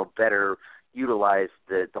 better utilize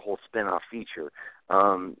the whole spin-off feature.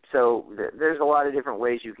 So there's a lot of different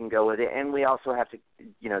ways you can go with it, and we also have to,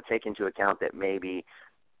 take into account that maybe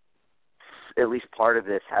at least part of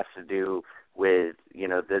this has to do with,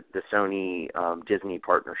 the Sony Disney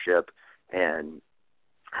partnership and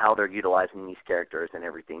how they're utilizing these characters and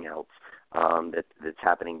everything else that's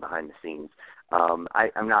happening behind the scenes. I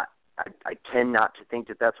tend not to think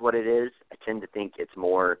that that's what it is. I tend to think it's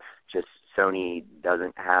more just Sony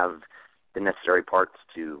doesn't have the necessary parts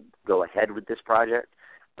to go ahead with this project.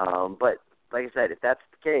 But like I said, if that's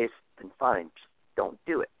the case, then fine. Just don't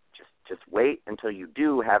do it. Just wait until you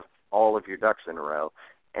do have all of your ducks in a row,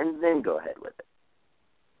 and then go ahead with it.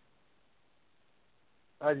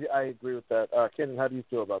 I agree with that. Ken, how do you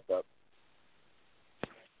feel about that?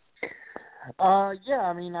 Yeah,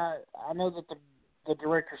 I mean, I know that the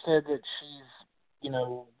director said that she's,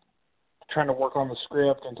 trying to work on the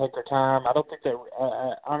script and take her time. I don't think that,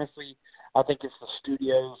 honestly, I think it's the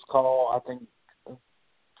studio's call. I think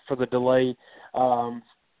for the delay,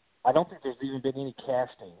 I don't think there's even been any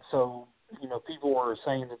casting. So, people were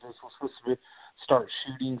saying that this was supposed to start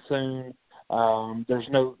shooting soon. There's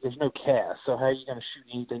no cast. So how are you going to shoot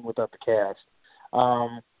anything without the cast?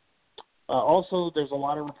 Also, there's a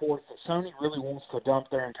lot of reports that Sony really wants to dump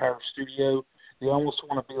their entire studio. They almost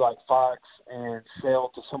want to be like Fox and sell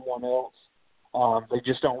to someone else. They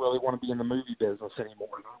just don't really want to be in the movie business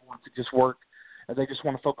anymore. They want to just work, and they just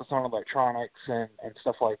want to focus on electronics and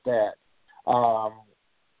stuff like that.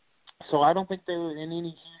 So I don't think they're in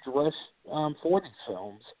any huge rush for these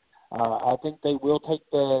films. I think they will take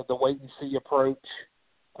the wait-and-see approach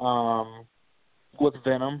with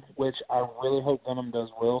Venom, which I really hope Venom does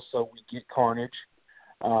well so we get Carnage.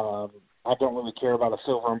 I don't really care about a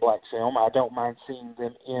silver and black film. I don't mind seeing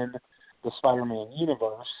them in the Spider-Man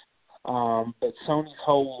universe. But Sony's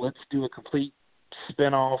whole let's do a complete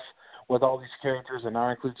spin-off with all these characters and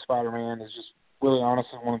not include Spider-Man is just really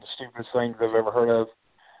honestly one of the stupidest things I've ever heard of.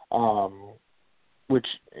 Which,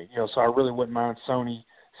 so I really wouldn't mind Sony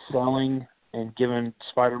selling and giving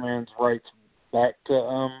Spider-Man's rights back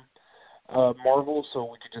to Marvel so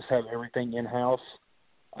we could just have everything in-house.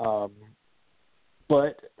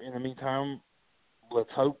 But in the meantime,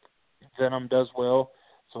 let's hope Venom does well.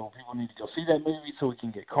 So people need to go see that movie so we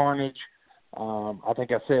can get Carnage. I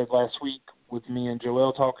think I said last week with me and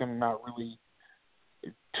Joel talking, I don't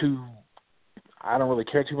really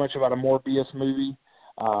care too much about a Morbius movie.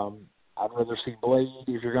 I'd rather see Blade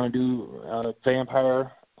if you're going to do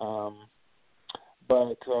Vampire.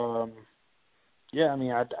 Yeah, I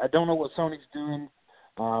mean, I don't know what Sony's doing,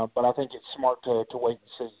 but I think it's smart to wait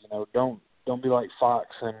and see. Don't be like Fox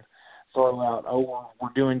and throw out, we're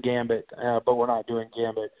doing Gambit, but we're not doing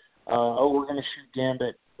Gambit. We're going to shoot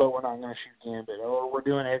Gambit, but we're not going to shoot Gambit. Or we're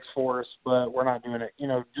doing X-Force, but we're not doing it.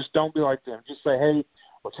 Just don't be like them. Just say, hey,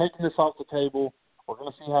 we're taking this off the table. We're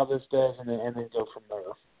going to see how this does, and then go from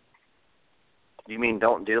there. You mean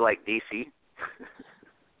don't do like DC?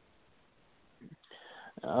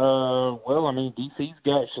 Well, I mean, DC's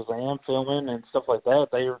got Shazam filming and stuff like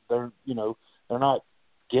that. They're not.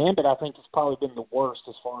 Gambit, I think, has probably been the worst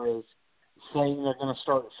as far as saying they're going to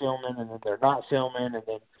start filming and then they're not filming, and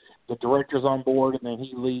then the director's on board and then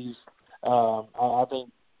he leaves. I think,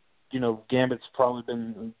 Gambit's probably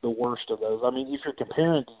been the worst of those. I mean, if you're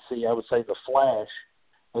comparing DC, I would say The Flash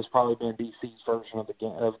has probably been DC's version of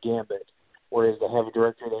Gambit, whereas they have a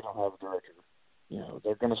director, they don't have a director.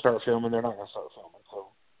 They're going to start filming, they're not going to start filming.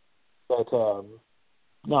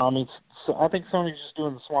 No, I mean, I think Sony's just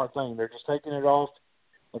doing the smart thing. They're just taking it off.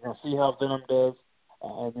 They're going to see how Venom does,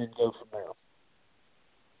 and then go from there.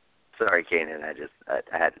 Sorry, Kanan. I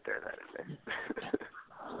had to throw that in there.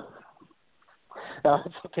 No,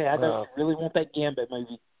 it's okay. I don't really want that Gambit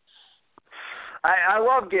movie. I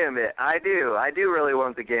love Gambit. I do. I do really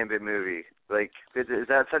want the Gambit movie. Like, is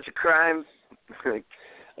that such a crime?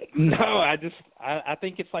 No, I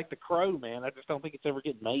think it's like The Crow, man. I just don't think it's ever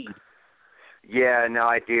getting made. Yeah, no,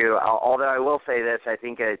 I do. Although I will say this, I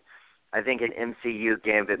think an MCU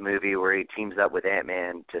Gambit movie where he teams up with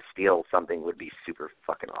Ant-Man to steal something would be super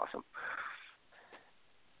fucking awesome.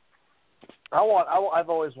 I've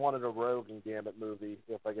always wanted a Rogue and Gambit movie.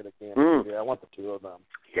 If I get a Gambit movie, I want the two of them.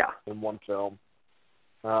 Yeah. In one film.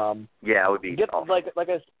 Yeah, it would be get awesome. like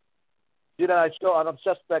I'm obsessed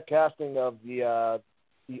with that casting of the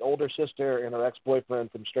older sister and her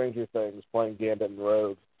ex-boyfriend from Stranger Things playing Gambit and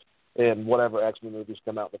Rogue in whatever X-Men movies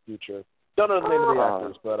come out in the future. Don't know the name of the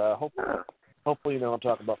actors, but hopefully you know what I'm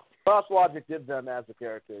talking about. Boss Logic did them as the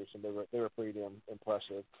characters, and they were pretty damn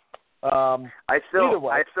impressive. I still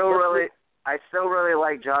really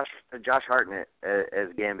like Josh Hartnett as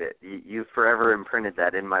Gambit. You forever imprinted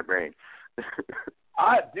that in my brain.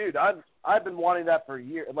 I've been wanting that for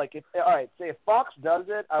years. Like, if Fox does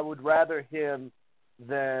it, I would rather him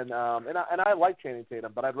than and I like Channing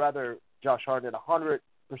Tatum, but I'd rather Josh Hartnett 100%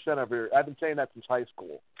 over. I've been saying that since high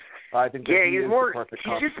school. I think that he's more.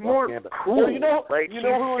 He's just more cool. You know who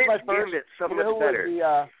was my first? Gambit so much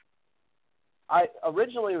better.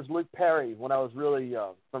 Originally it was Luke Perry when I was really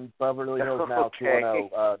young, from Beverly Hills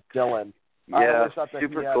 90210, Dylan. Yeah, I always thought that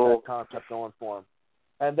super he had cool that concept going for him.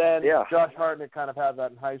 And then Josh Hartnett kind of had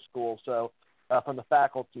that in high school, so from The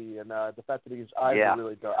Faculty, and the fact that he's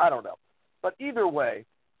really dark. I don't know. But either way,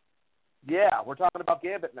 we're talking about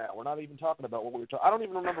Gambit now. We're not even talking about what we were talking. I don't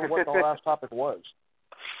even remember what the last topic was.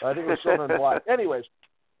 I think it was Silver and Black. Anyways,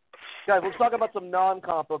 guys, let's talk about some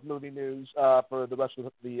non-comic book movie news for the rest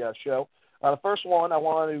of the show. The first one I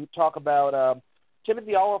want to talk about,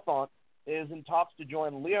 Timothy Olyphant is in talks to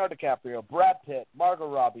join Leonardo DiCaprio, Brad Pitt,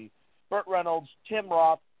 Margot Robbie, Burt Reynolds, Tim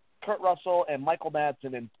Roth, Kurt Russell, and Michael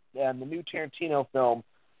Madsen in the new Tarantino film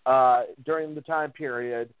during the time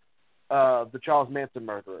period of the Charles Manson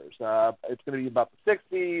murderers. It's going to be about the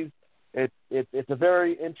 60s. It's a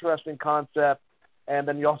very interesting concept. And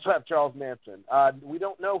then you also have Charles Manson. We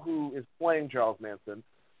don't know who is playing Charles Manson.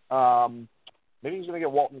 Maybe he's going to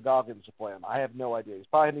get Walton Goggins to play him. I have no idea. He's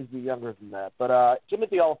probably needs to be younger than that. But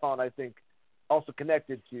Timothy Olyphant, I think, also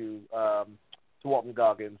connected to Walton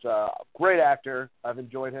Goggins. Great actor. I've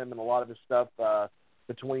enjoyed him in a lot of his stuff.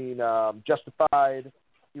 Between Justified,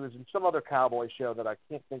 he was in some other cowboy show that I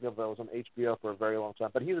can't think of that was on HBO for a very long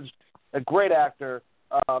time. But he was a great actor.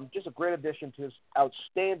 Just a great addition to his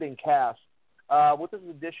outstanding cast. With this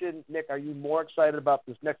addition, Nick, are you more excited about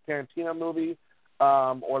this next Tarantino movie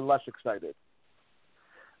or less excited?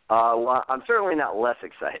 Well, I'm certainly not less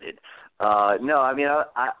excited. No, I mean,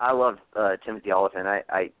 I love Timothy Olyphant.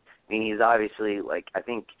 I mean, he's obviously, like, I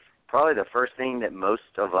think probably the first thing that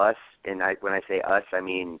most of us, and when I say us, I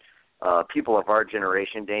mean people of our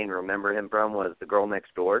generation, Dane, remember him from was The Girl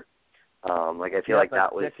Next Door. Like, I feel like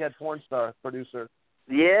that was... dickhead porn star producer.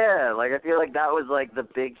 Yeah, like, I feel like that was, like, the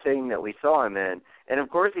big thing that we saw him in. And, of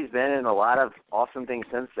course, he's been in a lot of awesome things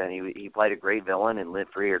since then. He played a great villain in Live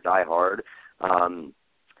Free or Die Hard. And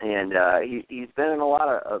he's been in a lot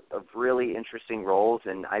of really interesting roles,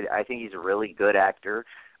 and I think he's a really good actor.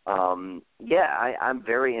 I'm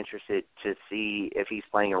very interested to see if he's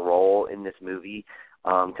playing a role in this movie,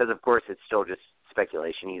 because, of course, it's still just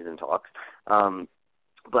speculation. He's in talks.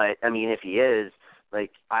 But, I mean, if he is,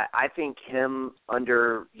 like, I think him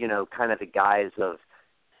under, kind of the guise of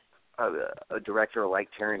a director like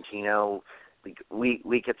Tarantino, like,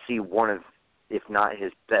 we could see one of, if not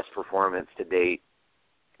his best performance to date.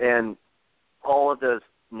 And all of those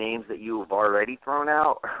names that you have already thrown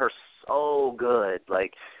out are so good.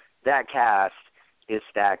 Like, that cast is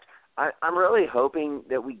stacked. I'm really hoping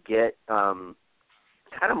that we get kind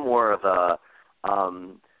of more of a,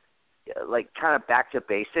 like, kind of back to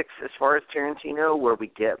basics as far as Tarantino, where we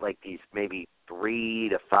get, like, these maybe 3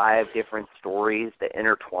 to 5 different stories that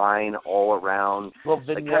intertwine all around, like,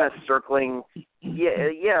 kind of circling,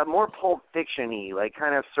 more Pulp Fiction-y, like,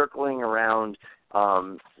 kind of circling around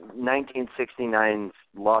 1969's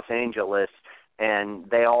Los Angeles, and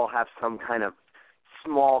they all have some kind of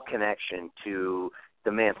small connection to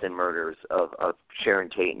the Manson murders of Sharon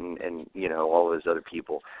Tate and all those other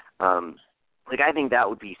people. Like, I think that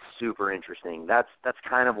would be super interesting. That's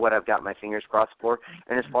kind of what I've got my fingers crossed for.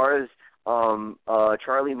 And as far as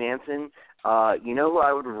Charlie Manson, who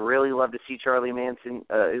I would really love to see Charlie Manson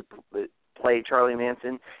play Charlie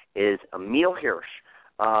Manson is Emile Hirsch.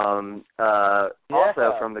 Also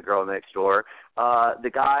from The Girl Next Door.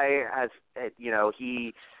 The guy has,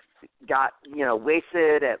 he got,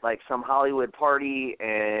 wasted at, like, some Hollywood party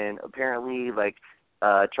and apparently, like,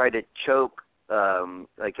 tried to choke,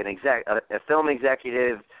 like, a film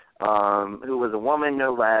executive who was a woman,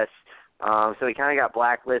 no less. So he kind of got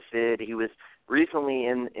blacklisted. He was recently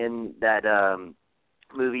in that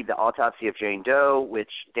movie, The Autopsy of Jane Doe,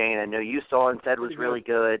 which, Dane, I know you saw and said was really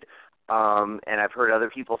good. And I've heard other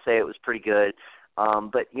people say it was pretty good.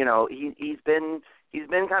 But he's been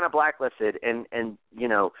kind of blacklisted, and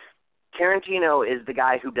Tarantino is the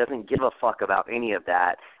guy who doesn't give a fuck about any of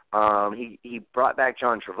that. He brought back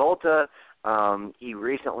John Travolta. He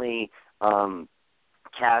recently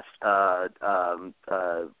cast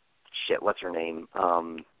what's her name?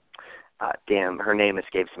 Damn, her name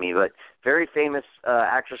escapes me, but very famous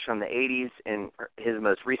actress from the 80s in his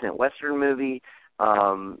most recent Western movie.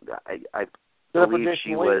 I believe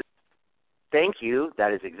she was. Thank you.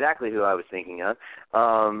 That is exactly who I was thinking of.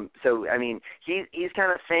 So, I mean, he's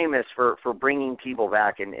kind of famous for bringing people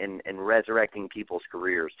back and resurrecting people's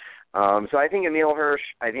careers. So I think Emile Hirsch,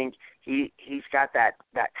 I think he's got that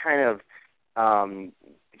kind of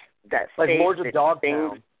that like face Lords of that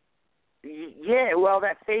Dogtown. Yeah, well,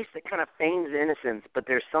 that face that kind of feigns innocence, but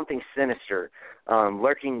there's something sinister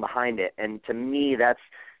lurking behind it. And to me, that's,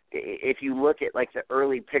 if you look at, like, the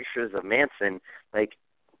early pictures of Manson, like,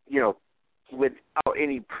 you know, without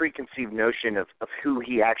any preconceived notion of who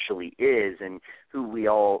he actually is and who we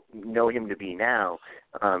all know him to be now,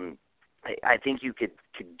 I think you could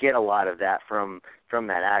get a lot of that from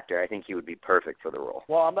that actor. I think he would be perfect for the role.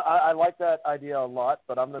 Well, I like that idea a lot,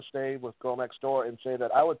 but I'm going to stay with Girl Next Door and say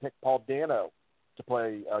that I would pick Paul Dano to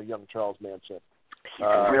play young Charles Manson. He's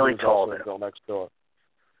really tall, though. Girl Next Door.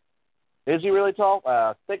 Is he really tall?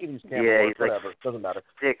 Thinking he's Campbell. Yeah, he's whatever. like Doesn't matter.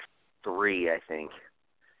 6'3", I think.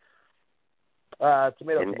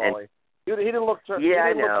 Tomato Molly. He didn't look. Yeah, he didn't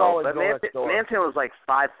I know. look tall But Manson was like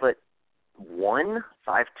 5'1",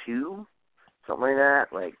 5'2", something like that.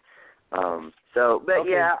 Like, so. But okay.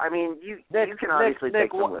 yeah, I mean, you can obviously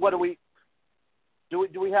Nick, take some. What do we? Do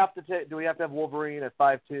we have to have Wolverine at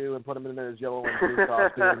 5'2" and put him in his yellow and blue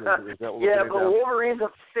costume? Is that what yeah, but Wolverine's a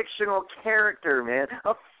fictional character, man.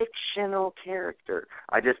 A fictional character.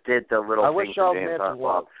 I just did the little thing. I wish Charles Manson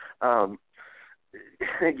was.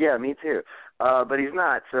 Yeah, me too. But he's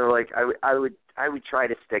not. So like, I would try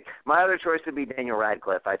to stick. My other choice would be Daniel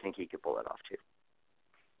Radcliffe. I think he could pull it off too.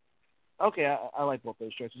 Okay, I like both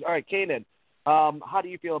those choices. All right, Kanan, how do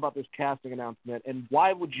you feel about this casting announcement, and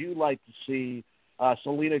why would you like to see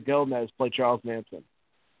Selena Gomez play Charles Manson?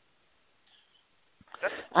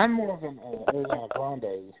 I'm more of an Ariana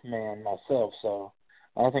Grande man myself, so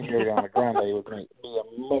I think Ariana Grande would be a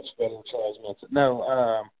much better Charles Manson.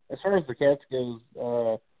 No, as far as the cast goes,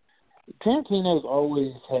 Tarantino's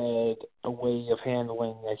always had a way of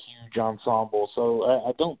handling a huge ensemble, so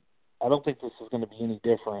I don't think this is going to be any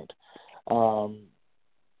different.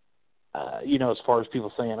 You know, as far as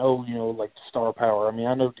people saying, oh, you know, like star power. I mean,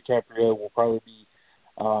 I know DiCaprio will probably be,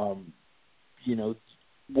 you know,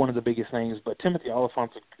 one of the biggest names, but Timothy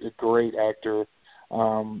Olyphant's a great actor.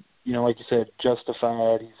 You know, like you said,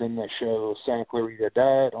 Justified. He's in that show Santa Clarita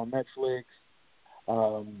Diet on Netflix.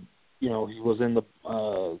 You know, he was in the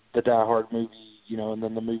Die Hard movie. You know, and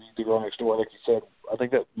then the movie The Girl Next Door. Like you said, I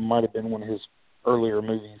think that might have been one of his earlier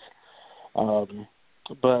movies.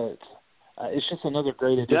 But it's just another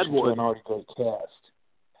great addition to an already great cast.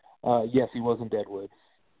 Yes, he was in Deadwood.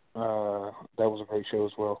 That was a great show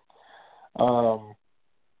as well.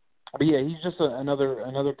 But yeah, he's just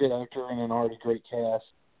another good actor in an already great cast.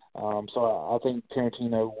 So I think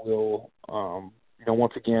Tarantino will, you know,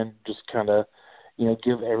 once again, just kind of, you know,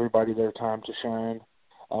 give everybody their time to shine.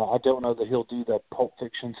 I don't know that he'll do the Pulp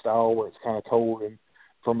Fiction style where it's kind of told and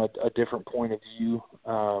from a different point of view.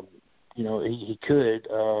 You know, he could.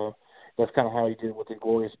 That's kind of how he did with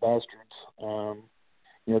Inglourious Bastards.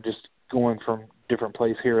 You know, just going from different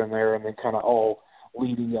place here and there, and then kind of all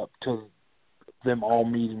leading up to them all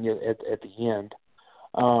meeting at the end.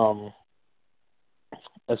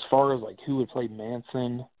 As far as like who would play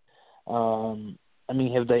Manson, I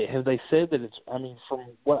mean, have they said that it's? I mean, from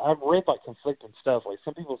what I've read, like conflicting stuff. Like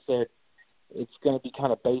some people said it's going to be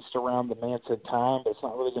kind of based around the Manson time, but it's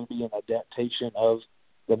not really going to be an adaptation of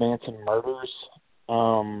the Manson murders.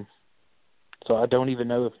 So I don't even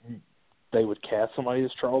know if they would cast somebody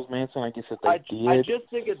as Charles Manson. I guess if they did. I just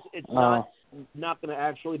think it's not going to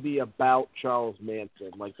actually be about Charles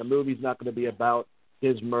Manson. Like the movie's not going to be about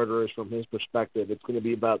his murderers from his perspective. It's going to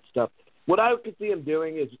be about stuff. What I could see him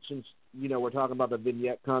doing is, since you know we're talking about the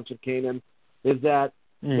vignette concept, Kanan, is that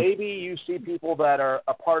maybe you see people that are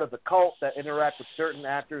a part of the cult that interact with certain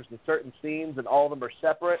actors in certain scenes, and all of them are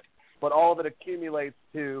separate, but all of it accumulates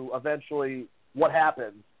to eventually what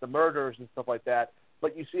happens, the murders and stuff like that.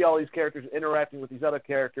 But you see all these characters interacting with these other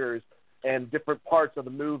characters and different parts of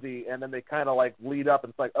the movie, and then they kind of like lead up,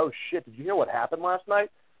 and it's like, oh shit, did you hear what happened last night?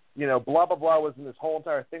 You know, blah blah blah was in this whole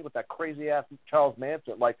entire thing with that crazy ass Charles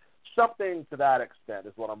Manson, like something to that extent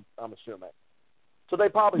is what I'm assuming. So they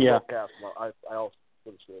probably will cast him. I also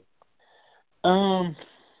would assume.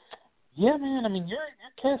 Yeah, man. I mean, your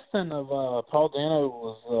casting of Paul Dano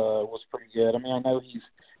was pretty good. I mean, I know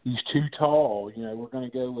he's too tall. You know, we're going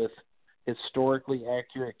to go with historically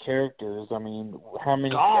accurate characters. I mean, how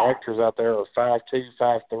many actors out there are 5'2",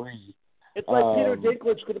 5'3"? It's like Peter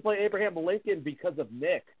Dinklage could have played Abraham Lincoln because of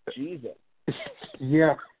Nick. Jesus.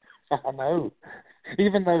 Yeah, I know.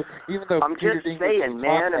 Even though I'm Peter just Dinklage saying,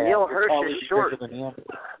 man, Emil Hirsch is short.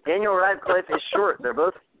 Daniel Radcliffe is short. They're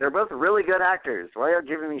both really good actors. Why are you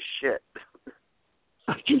giving me shit?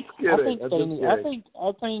 I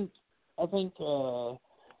think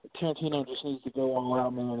Tarantino just needs to go all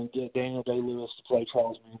out, man, and get Daniel Day-Lewis to play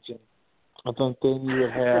Charles Manson. I think then you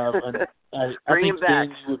would have bring him back.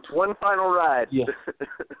 One final ride. Yeah.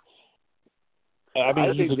 I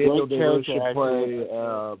mean, he's a Daniel great Day-Lewis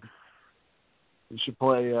character. should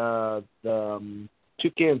play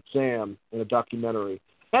Toucan Sam in a documentary.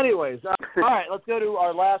 Anyways, all right, let's go to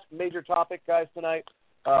our last major topic, guys, tonight.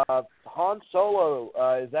 Han Solo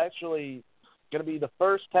is actually going to be the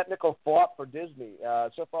first technical flop for Disney.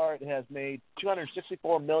 So far, it has made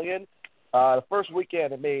 $264 million. The first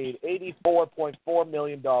weekend, it made $84.4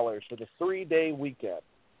 million for the 3-day weekend.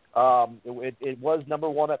 It was number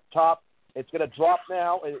one at the top. It's going to drop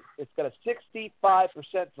now. It's got a 65%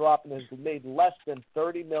 drop and has made less than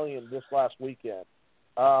 $30 million this last weekend.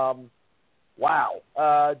 Wow.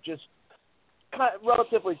 Just kind of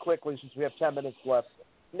relatively quickly, since we have 10 minutes left.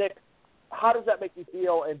 Nick, how does that make you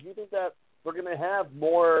feel? And do you think that we're going to have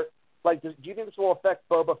more, like, do you think this will affect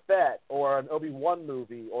Boba Fett or an Obi-Wan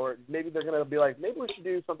movie? Or maybe they're going to be like, maybe we should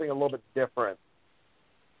do something a little bit different?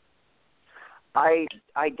 I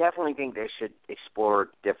definitely think they should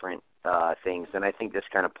explore different things, and I think this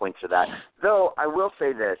kind of points to that. Though I will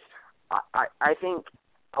say this, I think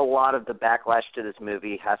a lot of the backlash to this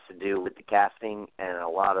movie has to do with the casting and a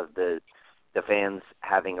lot of the fans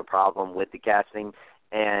having a problem with the casting,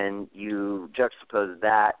 and you juxtapose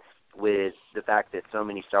that with the fact that so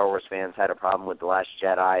many Star Wars fans had a problem with The Last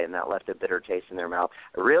Jedi, and that left a bitter taste in their mouth.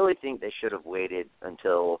 I really think they should have waited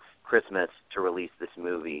until Christmas to release this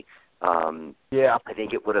movie. I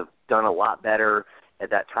think it would have done a lot better at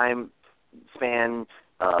that time span.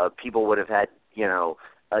 People would have had,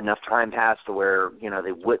 enough time pass to where,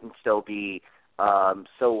 they wouldn't still be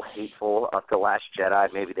so hateful of The Last Jedi.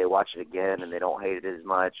 Maybe they watch it again and they don't hate it as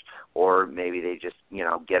much, or maybe they just,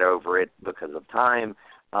 get over it because of time.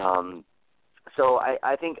 So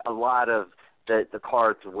I think a lot of the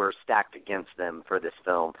cards were stacked against them for this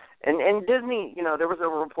film. And Disney, there was a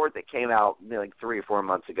report that came out like 3 or 4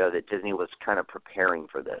 months ago that Disney was kind of preparing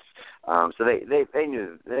for this. So they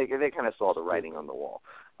knew, they kind of saw the writing on the wall.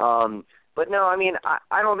 But no, I mean,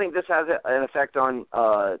 I don't think this has an effect on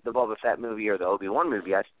the Boba Fett movie or the Obi-Wan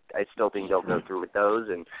movie. I still think they'll go through with those.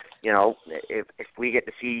 And, if we get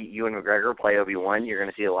to see Ewan McGregor play Obi-Wan, you're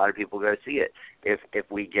going to see a lot of people go see it. If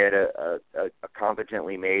we get a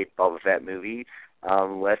competently made Boba Fett movie,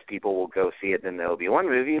 less people will go see it than the Obi-Wan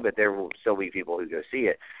movie, but there will still be people who go see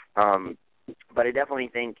it. But I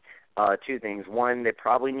definitely think two things. One, they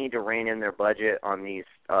probably need to rein in their budget on these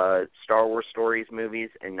Star Wars stories movies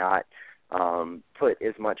and not put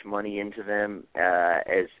as much money into them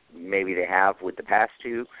as maybe they have with the past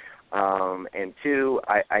two. And two,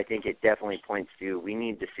 I think it definitely points to we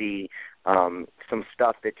need to see some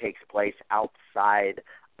stuff that takes place outside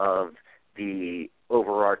of the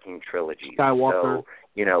overarching trilogy. Skywalker.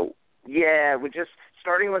 So, we're just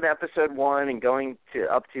starting with episode 1 and going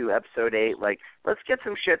up to episode 8. Like, let's get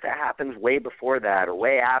some shit that happens way before that or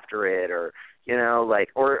way after it, or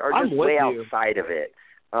or just way outside of it.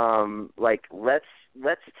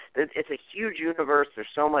 It's a huge universe. There's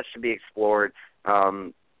so much to be explored.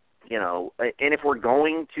 And if we're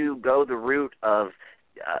going to go the route of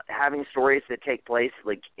having stories that take place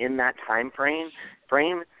like in that time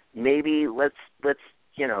frame, maybe let's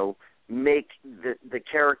make the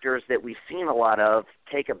characters that we've seen a lot of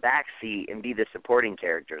take a backseat and be the supporting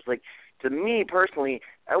characters. Like, to me personally,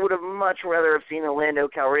 I would have much rather have seen a Lando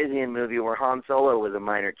Calrissian movie where Han Solo was a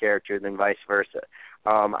minor character than vice versa.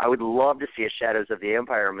 I would love to see a Shadows of the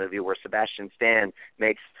Empire movie where Sebastian Stan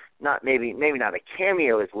makes maybe not a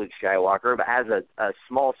cameo as Luke Skywalker, but has a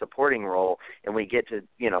small supporting role, and we get to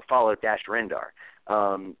follow Dash Rendar.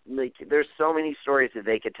 There's so many stories that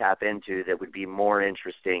they could tap into that would be more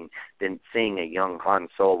interesting than seeing a young Han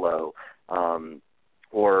Solo,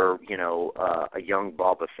 or a young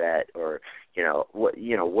Boba Fett, or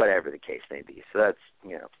whatever the case may be. So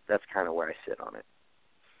that's kind of where I sit on it.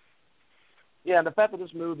 Yeah, and the fact that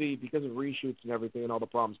this movie, because of reshoots and everything and all the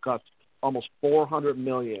problems, cost almost $400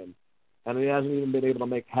 million, and it hasn't even been able to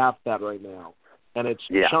make half that right now, and it's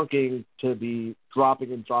chunking to be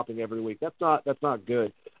dropping every week. That's not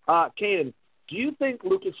good. Kanan, do you think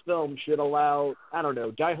Lucasfilm should allow, I don't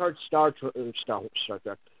know, diehard Star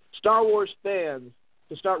Wars fans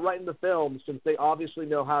to start writing the films, since they obviously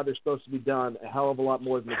know how they're supposed to be done a hell of a lot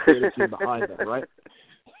more than the creative team behind them, right?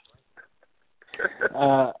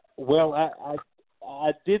 Well,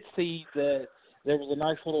 I did see that there was a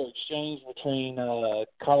nice little exchange between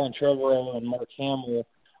Colin Trevorrow and Mark Hamill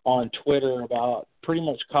on Twitter about pretty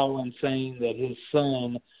much Colin saying that his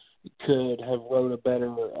son could have wrote a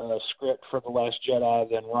better script for The Last Jedi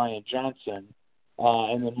than Rian Johnson.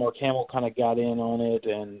 And then Mark Hamill kind of got in on it,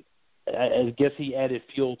 and I guess he added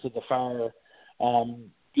fuel to the fire.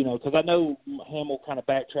 Because I know Hamill kind of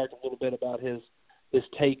backtracked a little bit about his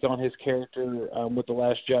take on his character with The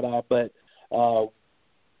Last Jedi, but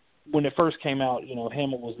when it first came out,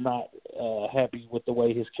 Hamill was not happy with the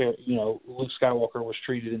way his character, Luke Skywalker was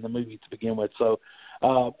treated in the movie to begin with. So,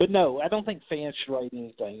 but no, I don't think fans should write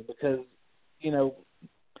anything because,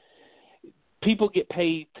 people get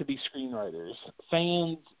paid to be screenwriters.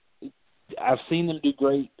 Fans, I've seen them do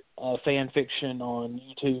great fan fiction on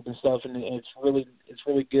YouTube and stuff, and it's really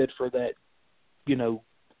good for that,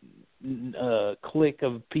 clique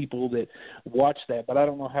of people that watch that. But I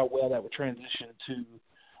don't know how well that would transition to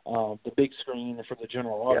the big screen and for the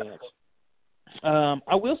general audience. Yeah.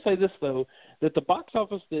 I will say this though, that the box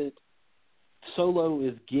office that Solo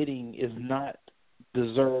is getting is not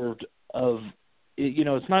deserved of.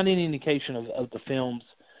 It's not any indication of the film's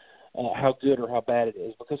how good or how bad it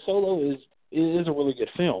is, because Solo is a really good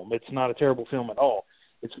film. It's not a terrible film at all.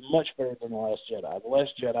 It's much better than The Last Jedi. The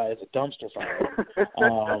Last Jedi is a dumpster fire.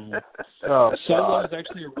 Solo is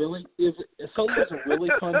actually Solo is a really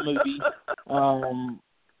fun movie.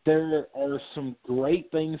 There are some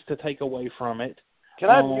great things to take away from it. Can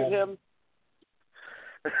I mute him?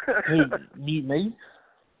 Mute me?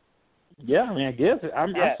 Yeah, I mean, I guess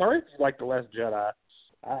I'm sorry if you like The Last Jedi.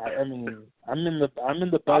 I mean, I'm in the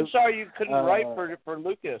boat. I'm sorry you couldn't write for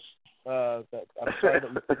Lucas. I'm sorry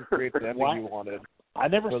that you couldn't create the ending you wanted. I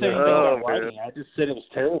never said anything about writing. I just said it was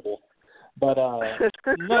terrible. But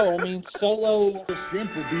no, I mean, Solo.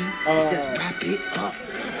 Simple, B. Just wrap it up.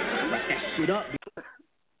 Wrap that shit up.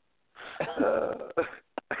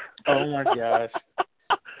 Oh my gosh.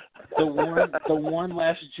 The one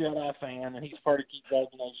Last Jedi fan, and he's part of Geek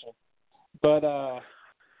Nation. But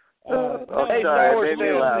hey, Star Wars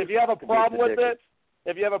fans, if you have a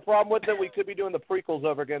problem with it, we could be doing the prequels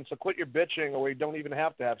over again. So quit your bitching, or we don't even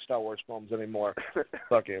have to have Star Wars films anymore.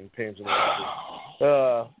 Fucking pains in the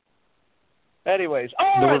asses. Anyways,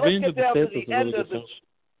 all right, let's get down to the end of this.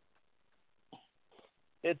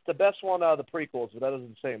 It's the best one out of the prequels, but that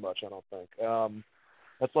doesn't say much, I don't think.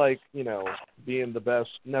 That's like, being the best.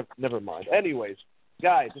 Never mind. Anyways,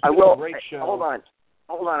 guys, it's been a great show. Hold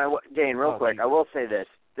on, Dane, real quick. I will say this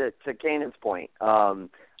to Kanan's point.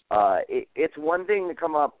 It's one thing to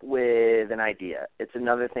come up with an idea. It's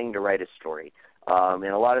another thing to write a story. And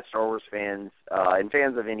a lot of Star Wars fans and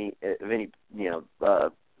fans of any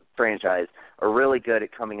franchise are really good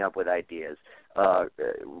at coming up with ideas.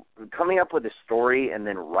 Coming up with a story and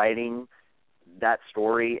then writing that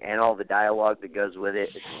story and all the dialogue that goes with it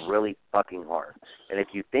is really fucking hard. And if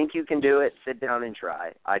you think you can do it, sit down and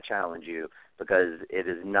try. I challenge you, because it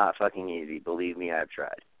is not fucking easy. Believe me, I've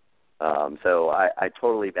tried. So I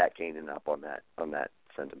totally back Kanan up on that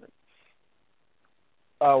sentiment.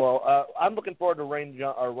 Oh, well, I'm looking forward to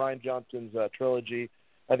Rian Johnson's trilogy.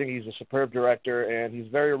 I think he's a superb director, and he's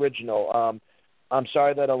very original. I'm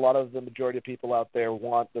sorry that a lot of the majority of people out there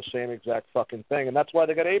want the same exact fucking thing, and that's why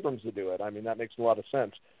they got Abrams to do it. I mean, that makes a lot of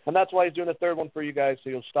sense. And that's why he's doing a third one for you guys, so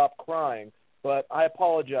you'll stop crying. But I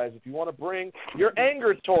apologize. If you want to bring your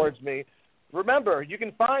anger towards me, remember, you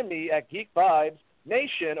can find me at Geek Vibes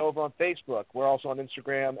Nation over on Facebook. We're also on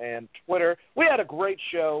Instagram and Twitter. We had a great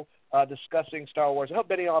show discussing Star Wars. I hope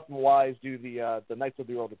Benioff and Wise do the Knights of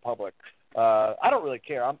the Old Republic. I don't really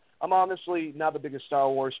care. I'm honestly not the biggest Star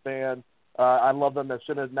Wars fan. I love them as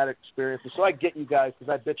cinematic experiences. So I get you guys,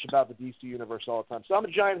 because I bitch about the DC universe all the time. So I'm a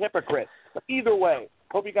giant hypocrite. But either way,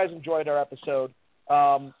 hope you guys enjoyed our episode.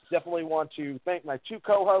 Definitely want to thank my two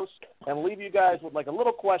co-hosts and leave you guys with like a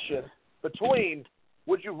little question between: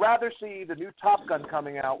 would you rather see the new Top Gun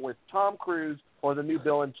coming out with Tom Cruise or the new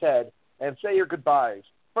Bill and Ted? And say your goodbyes.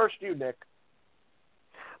 First, you, Nick.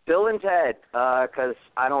 Bill and Ted, because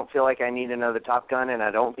I don't feel like I need another Top Gun, and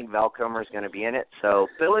I don't think Val Kilmer's going to be in it. So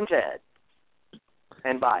Bill and Ted.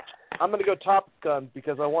 And bye. I'm going to go Top Gun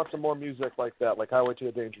because I want some more music like that, like Highway to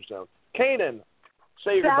the Danger Zone. Kanan,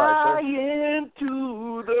 say your goodbye, sir.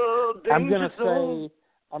 Into the danger zone.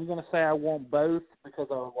 I'm going to say I want both because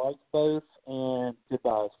I like both, and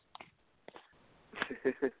goodbyes.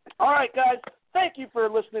 All right, guys. Thank you for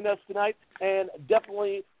listening to us tonight, and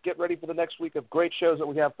definitely get ready for the next week of great shows that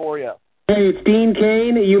we have for you. Hey, it's Dean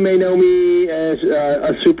Kane. You may know me as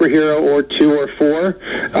a superhero or two or four.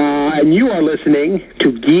 And you are listening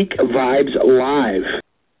to Geek Vibes Live.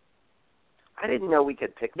 I didn't know we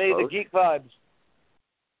could pick May both. the Geek Vibes.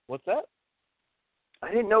 What's that?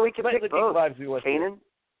 I didn't know we could May pick the both. Geek Vibes be with you. Kanan?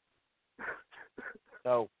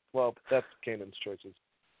 Oh, well, that's Kanan's choices.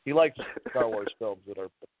 He likes Star Wars films that are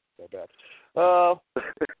bad.